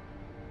like,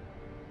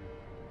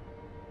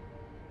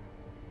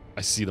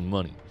 I see the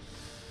money.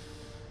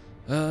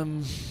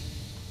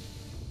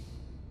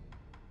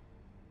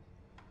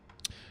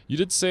 You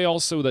did say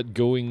also that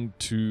going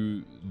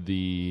to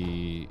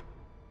the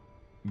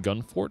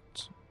gun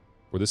fort,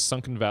 or this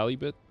sunken valley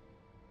bit,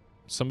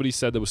 somebody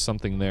said there was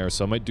something there,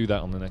 so I might do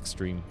that on the next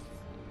stream.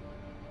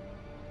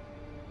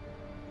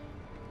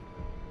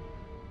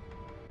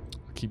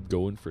 I'll keep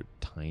going for a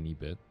tiny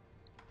bit.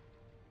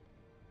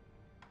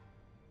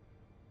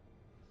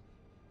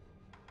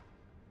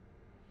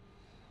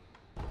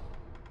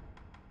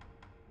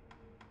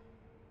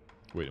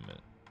 Wait a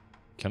minute.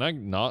 Can I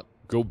not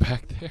go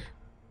back there?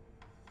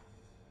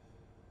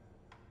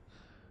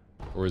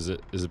 Or is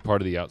it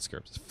part of the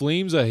outskirts?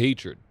 Flames of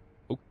hatred.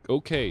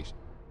 Okay.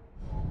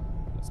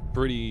 That's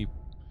pretty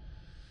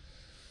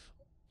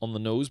on the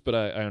nose, but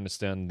I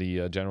understand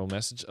the general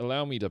message.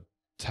 Allow me to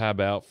tab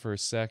out for a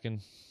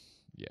second.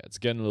 Yeah, it's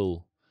getting a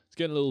little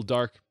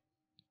dark.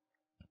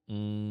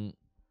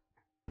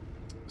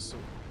 So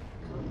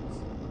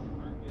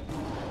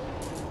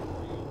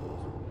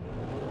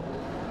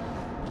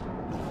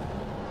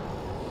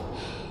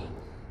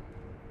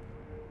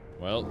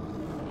well,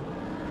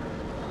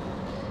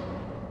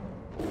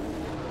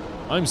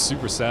 I'm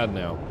super sad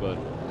now, but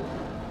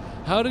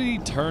how did he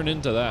turn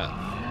into that?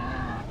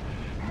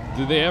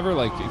 Did they ever,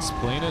 like,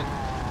 explain it?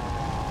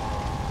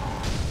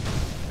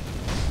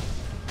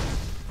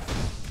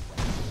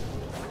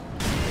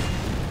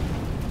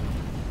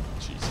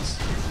 Jesus.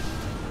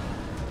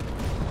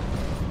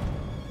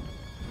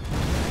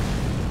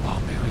 Oh,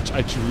 man,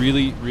 I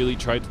really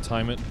tried to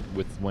time it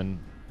with when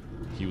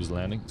he was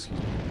landing. Excuse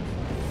me.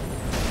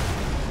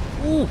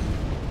 Ooh!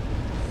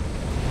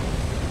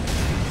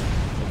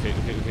 Okay,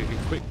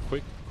 quick.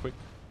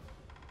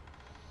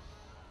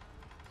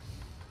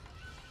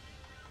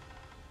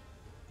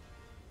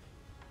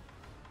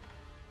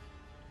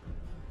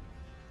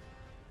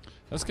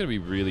 That's gonna be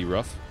really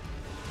rough.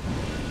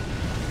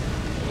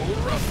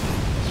 Oh, rough.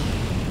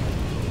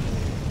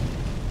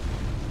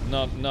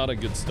 Not a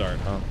good start,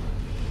 huh?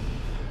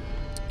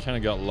 Kinda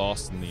got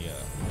lost in the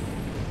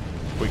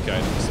quick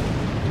items.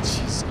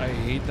 Jeez, I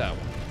hate that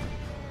one.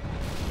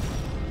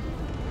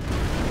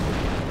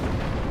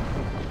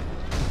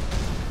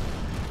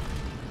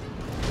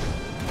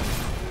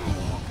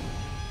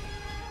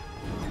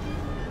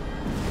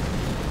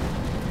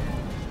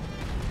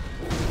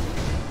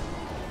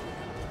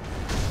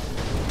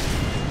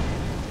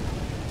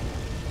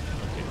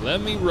 Let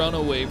me run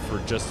away for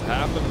just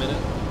half a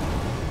minute.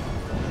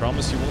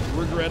 Promise you won't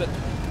regret it.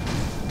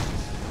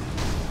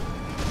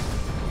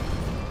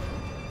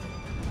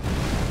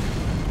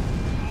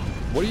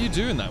 What are you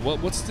doing that?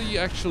 What's the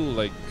actual,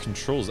 like,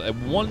 controls? At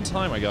one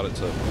time I got it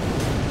to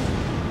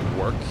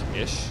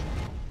work-ish.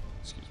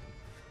 Excuse me.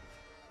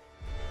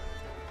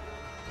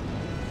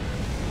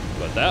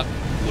 But that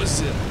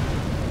was it.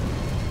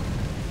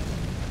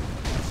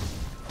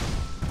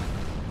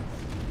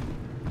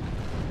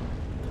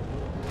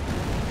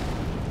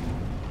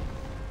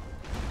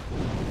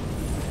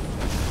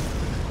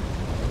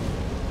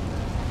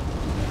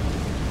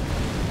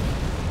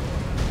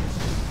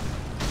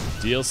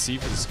 DLC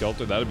for the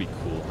Sculptor, that'd be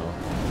cool, huh?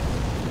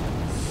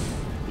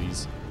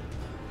 Please.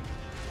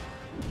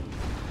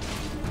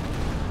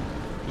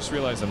 Just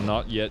realized I'm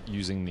not yet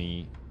using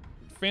the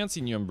fancy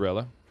new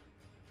umbrella.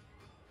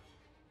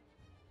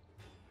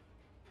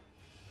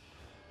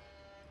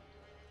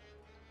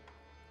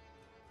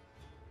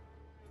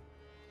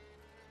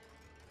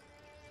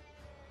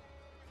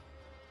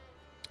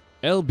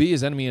 LB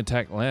as enemy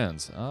attack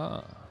lands.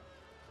 Ah.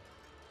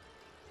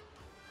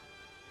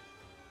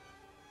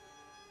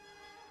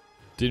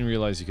 Didn't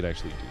realize you could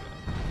actually do that.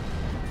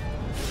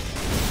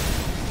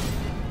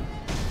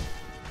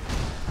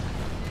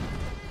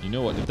 You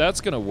know what? If that's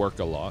gonna work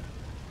a lot.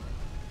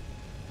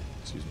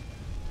 Excuse me.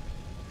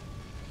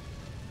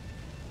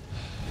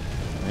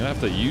 I'm gonna have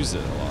to use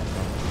it a lot.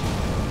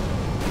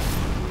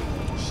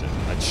 Shit.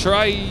 I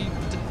tried.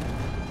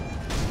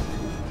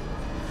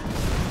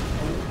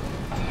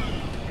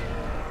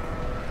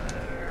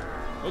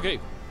 Okay.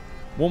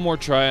 One more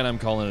try and I'm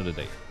calling it a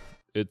day.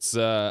 It's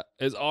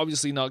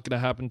obviously not going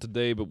to happen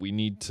today, but we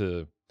need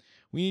to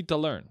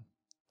learn.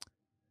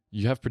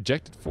 You have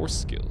projected force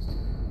skills,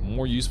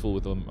 more useful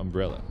with an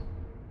umbrella.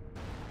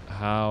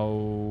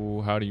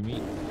 How do you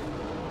mean?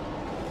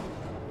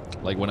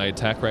 Like when I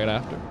attack right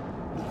after?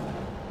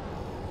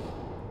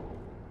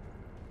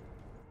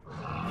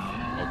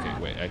 Okay,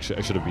 wait. Actually,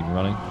 I should have been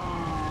running.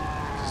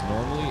 Because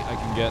normally I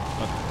can get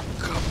a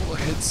couple of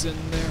hits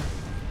in there.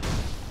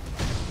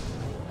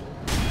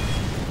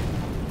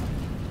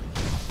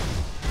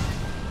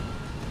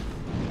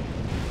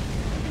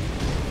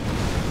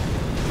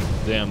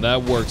 Damn,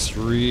 that works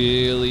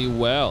really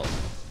well.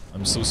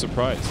 I'm so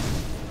surprised.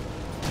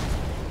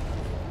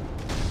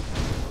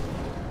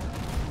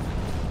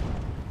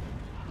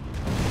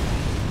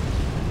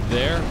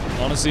 There,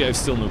 honestly, I have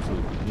still no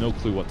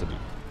clue what to do.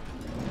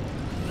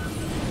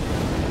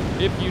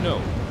 If you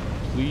know,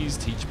 please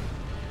teach me.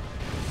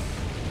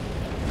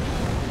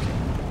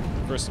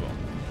 First of all,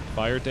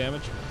 fire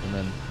damage, and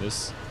then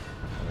this,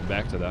 and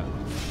back to that.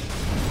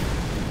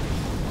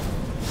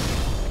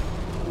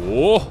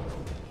 Whoa!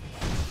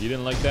 He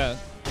didn't like that.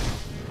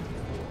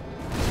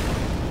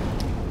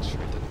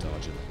 Tried to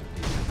dodge it.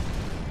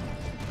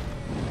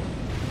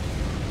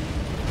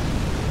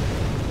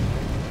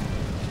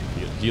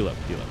 Heal up,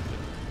 heal up.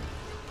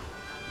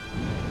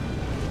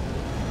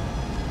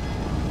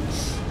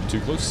 Too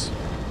close.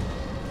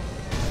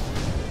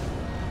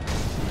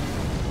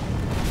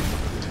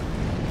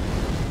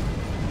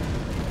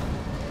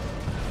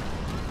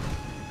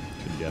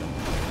 Couldn't get him.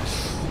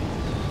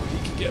 He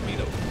could get me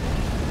though.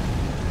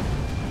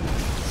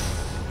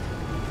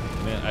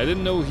 Man, I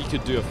didn't know he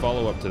could do a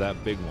follow-up to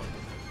that big one.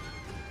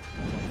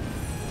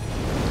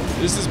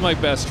 This is my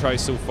best try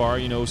so far,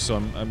 you know, so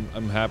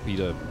I'm happy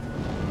to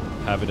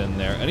have it in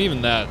there. And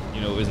even that,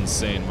 you know, isn't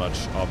saying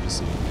much,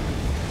 obviously.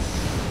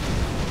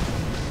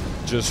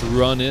 Just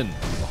run in.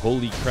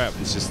 Holy crap,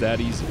 it's just that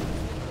easy.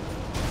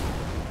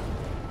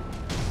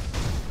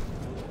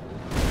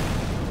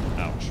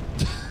 Ouch.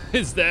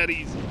 It's that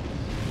easy.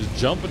 Just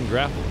jump and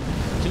grapple.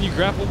 Can you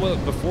grapple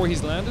before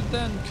he's landed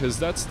then? Because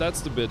that's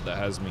the bit that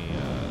has me...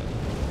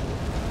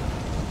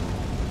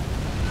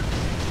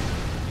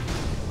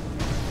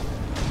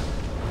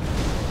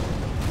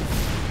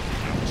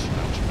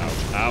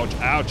 Ouch,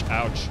 ouch,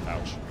 ouch,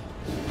 ouch.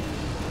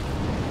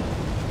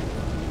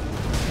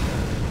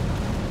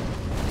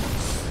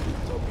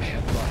 Oh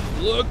man,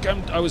 look,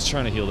 I was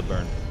trying to heal the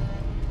burn.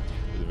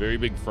 It's a very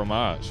big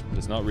fromage, but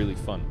it's not really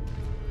fun.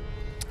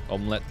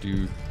 Omelette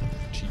du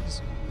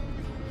cheese.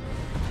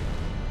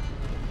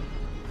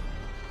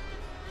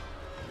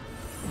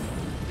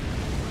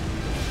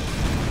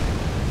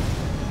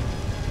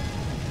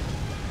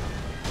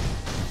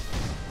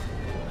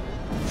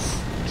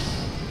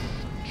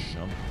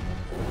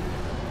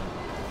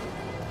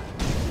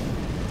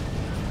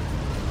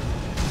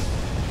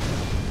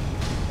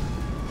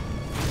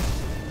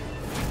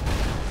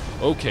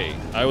 Okay,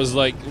 I was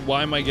like,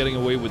 why am I getting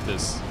away with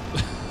this?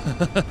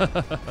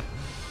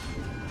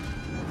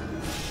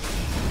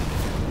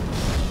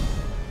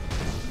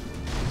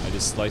 I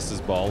just sliced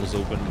his balls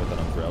open with an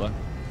umbrella.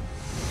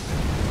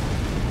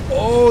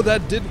 Oh,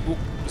 that did... Oh,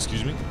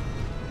 excuse me.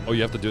 Oh,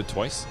 you have to do it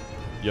twice?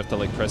 You have to,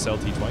 like, press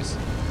LT twice?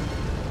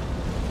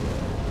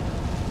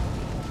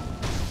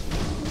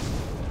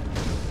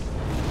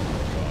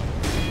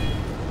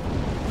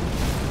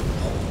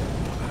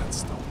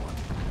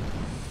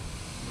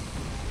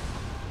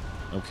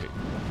 Okay.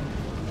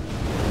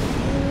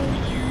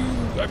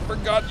 Oh, I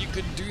forgot you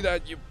could do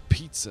that, you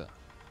pizza.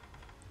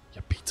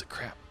 You pizza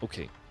crap.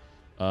 Okay.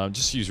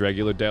 Just use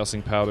regular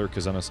dousing powder,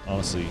 because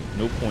honestly,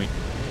 no point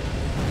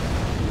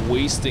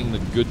wasting the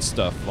good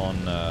stuff on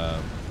a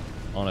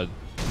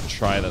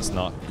try that's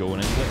not going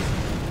into it.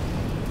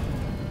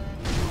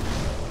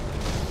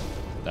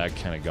 That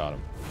kind of got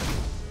him.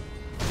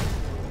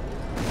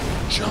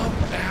 Jump,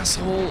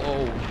 asshole!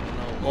 Oh, no.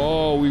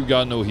 Oh, we've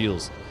got no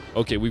heals.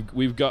 Okay,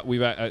 we've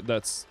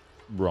that's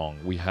wrong.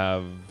 We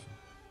have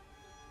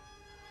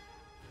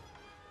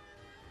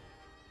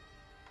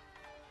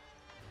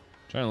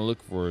trying to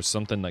look for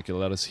something that could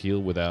let us heal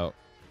without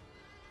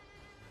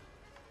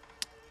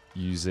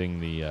using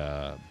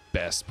the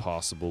best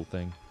possible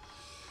thing.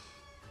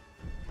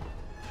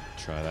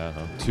 Try that,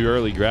 huh? Too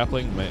early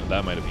grappling?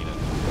 That might have been it.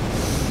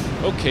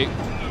 Okay.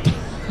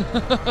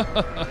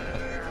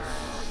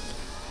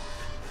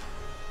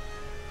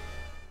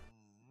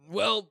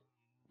 Well,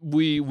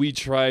 we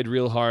tried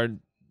real hard.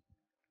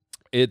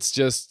 It's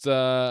just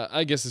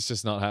I guess it's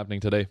just not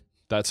happening today.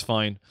 That's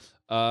fine.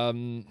 A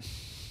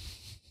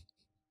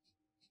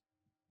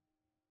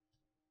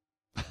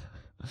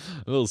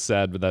little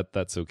sad, but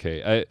that's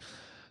okay.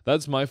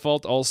 That's my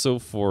fault also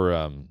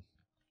for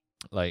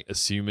like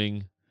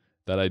assuming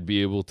that I'd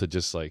be able to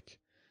just like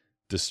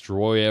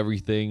destroy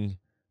everything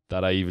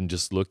that I even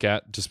just look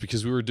at, just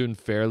because we were doing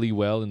fairly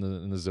well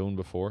in the zone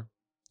before.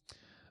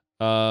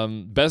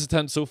 Best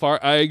attempt so far.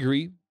 I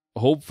agree.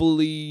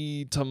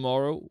 Hopefully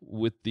tomorrow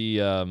with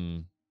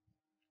the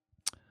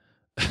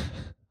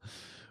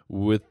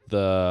with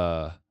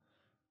the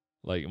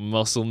like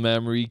muscle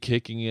memory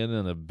kicking in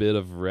and a bit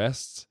of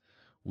rest,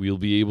 we'll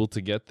be able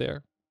to get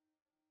there.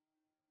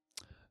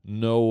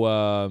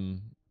 No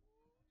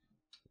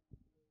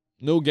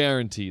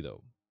guarantee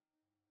though.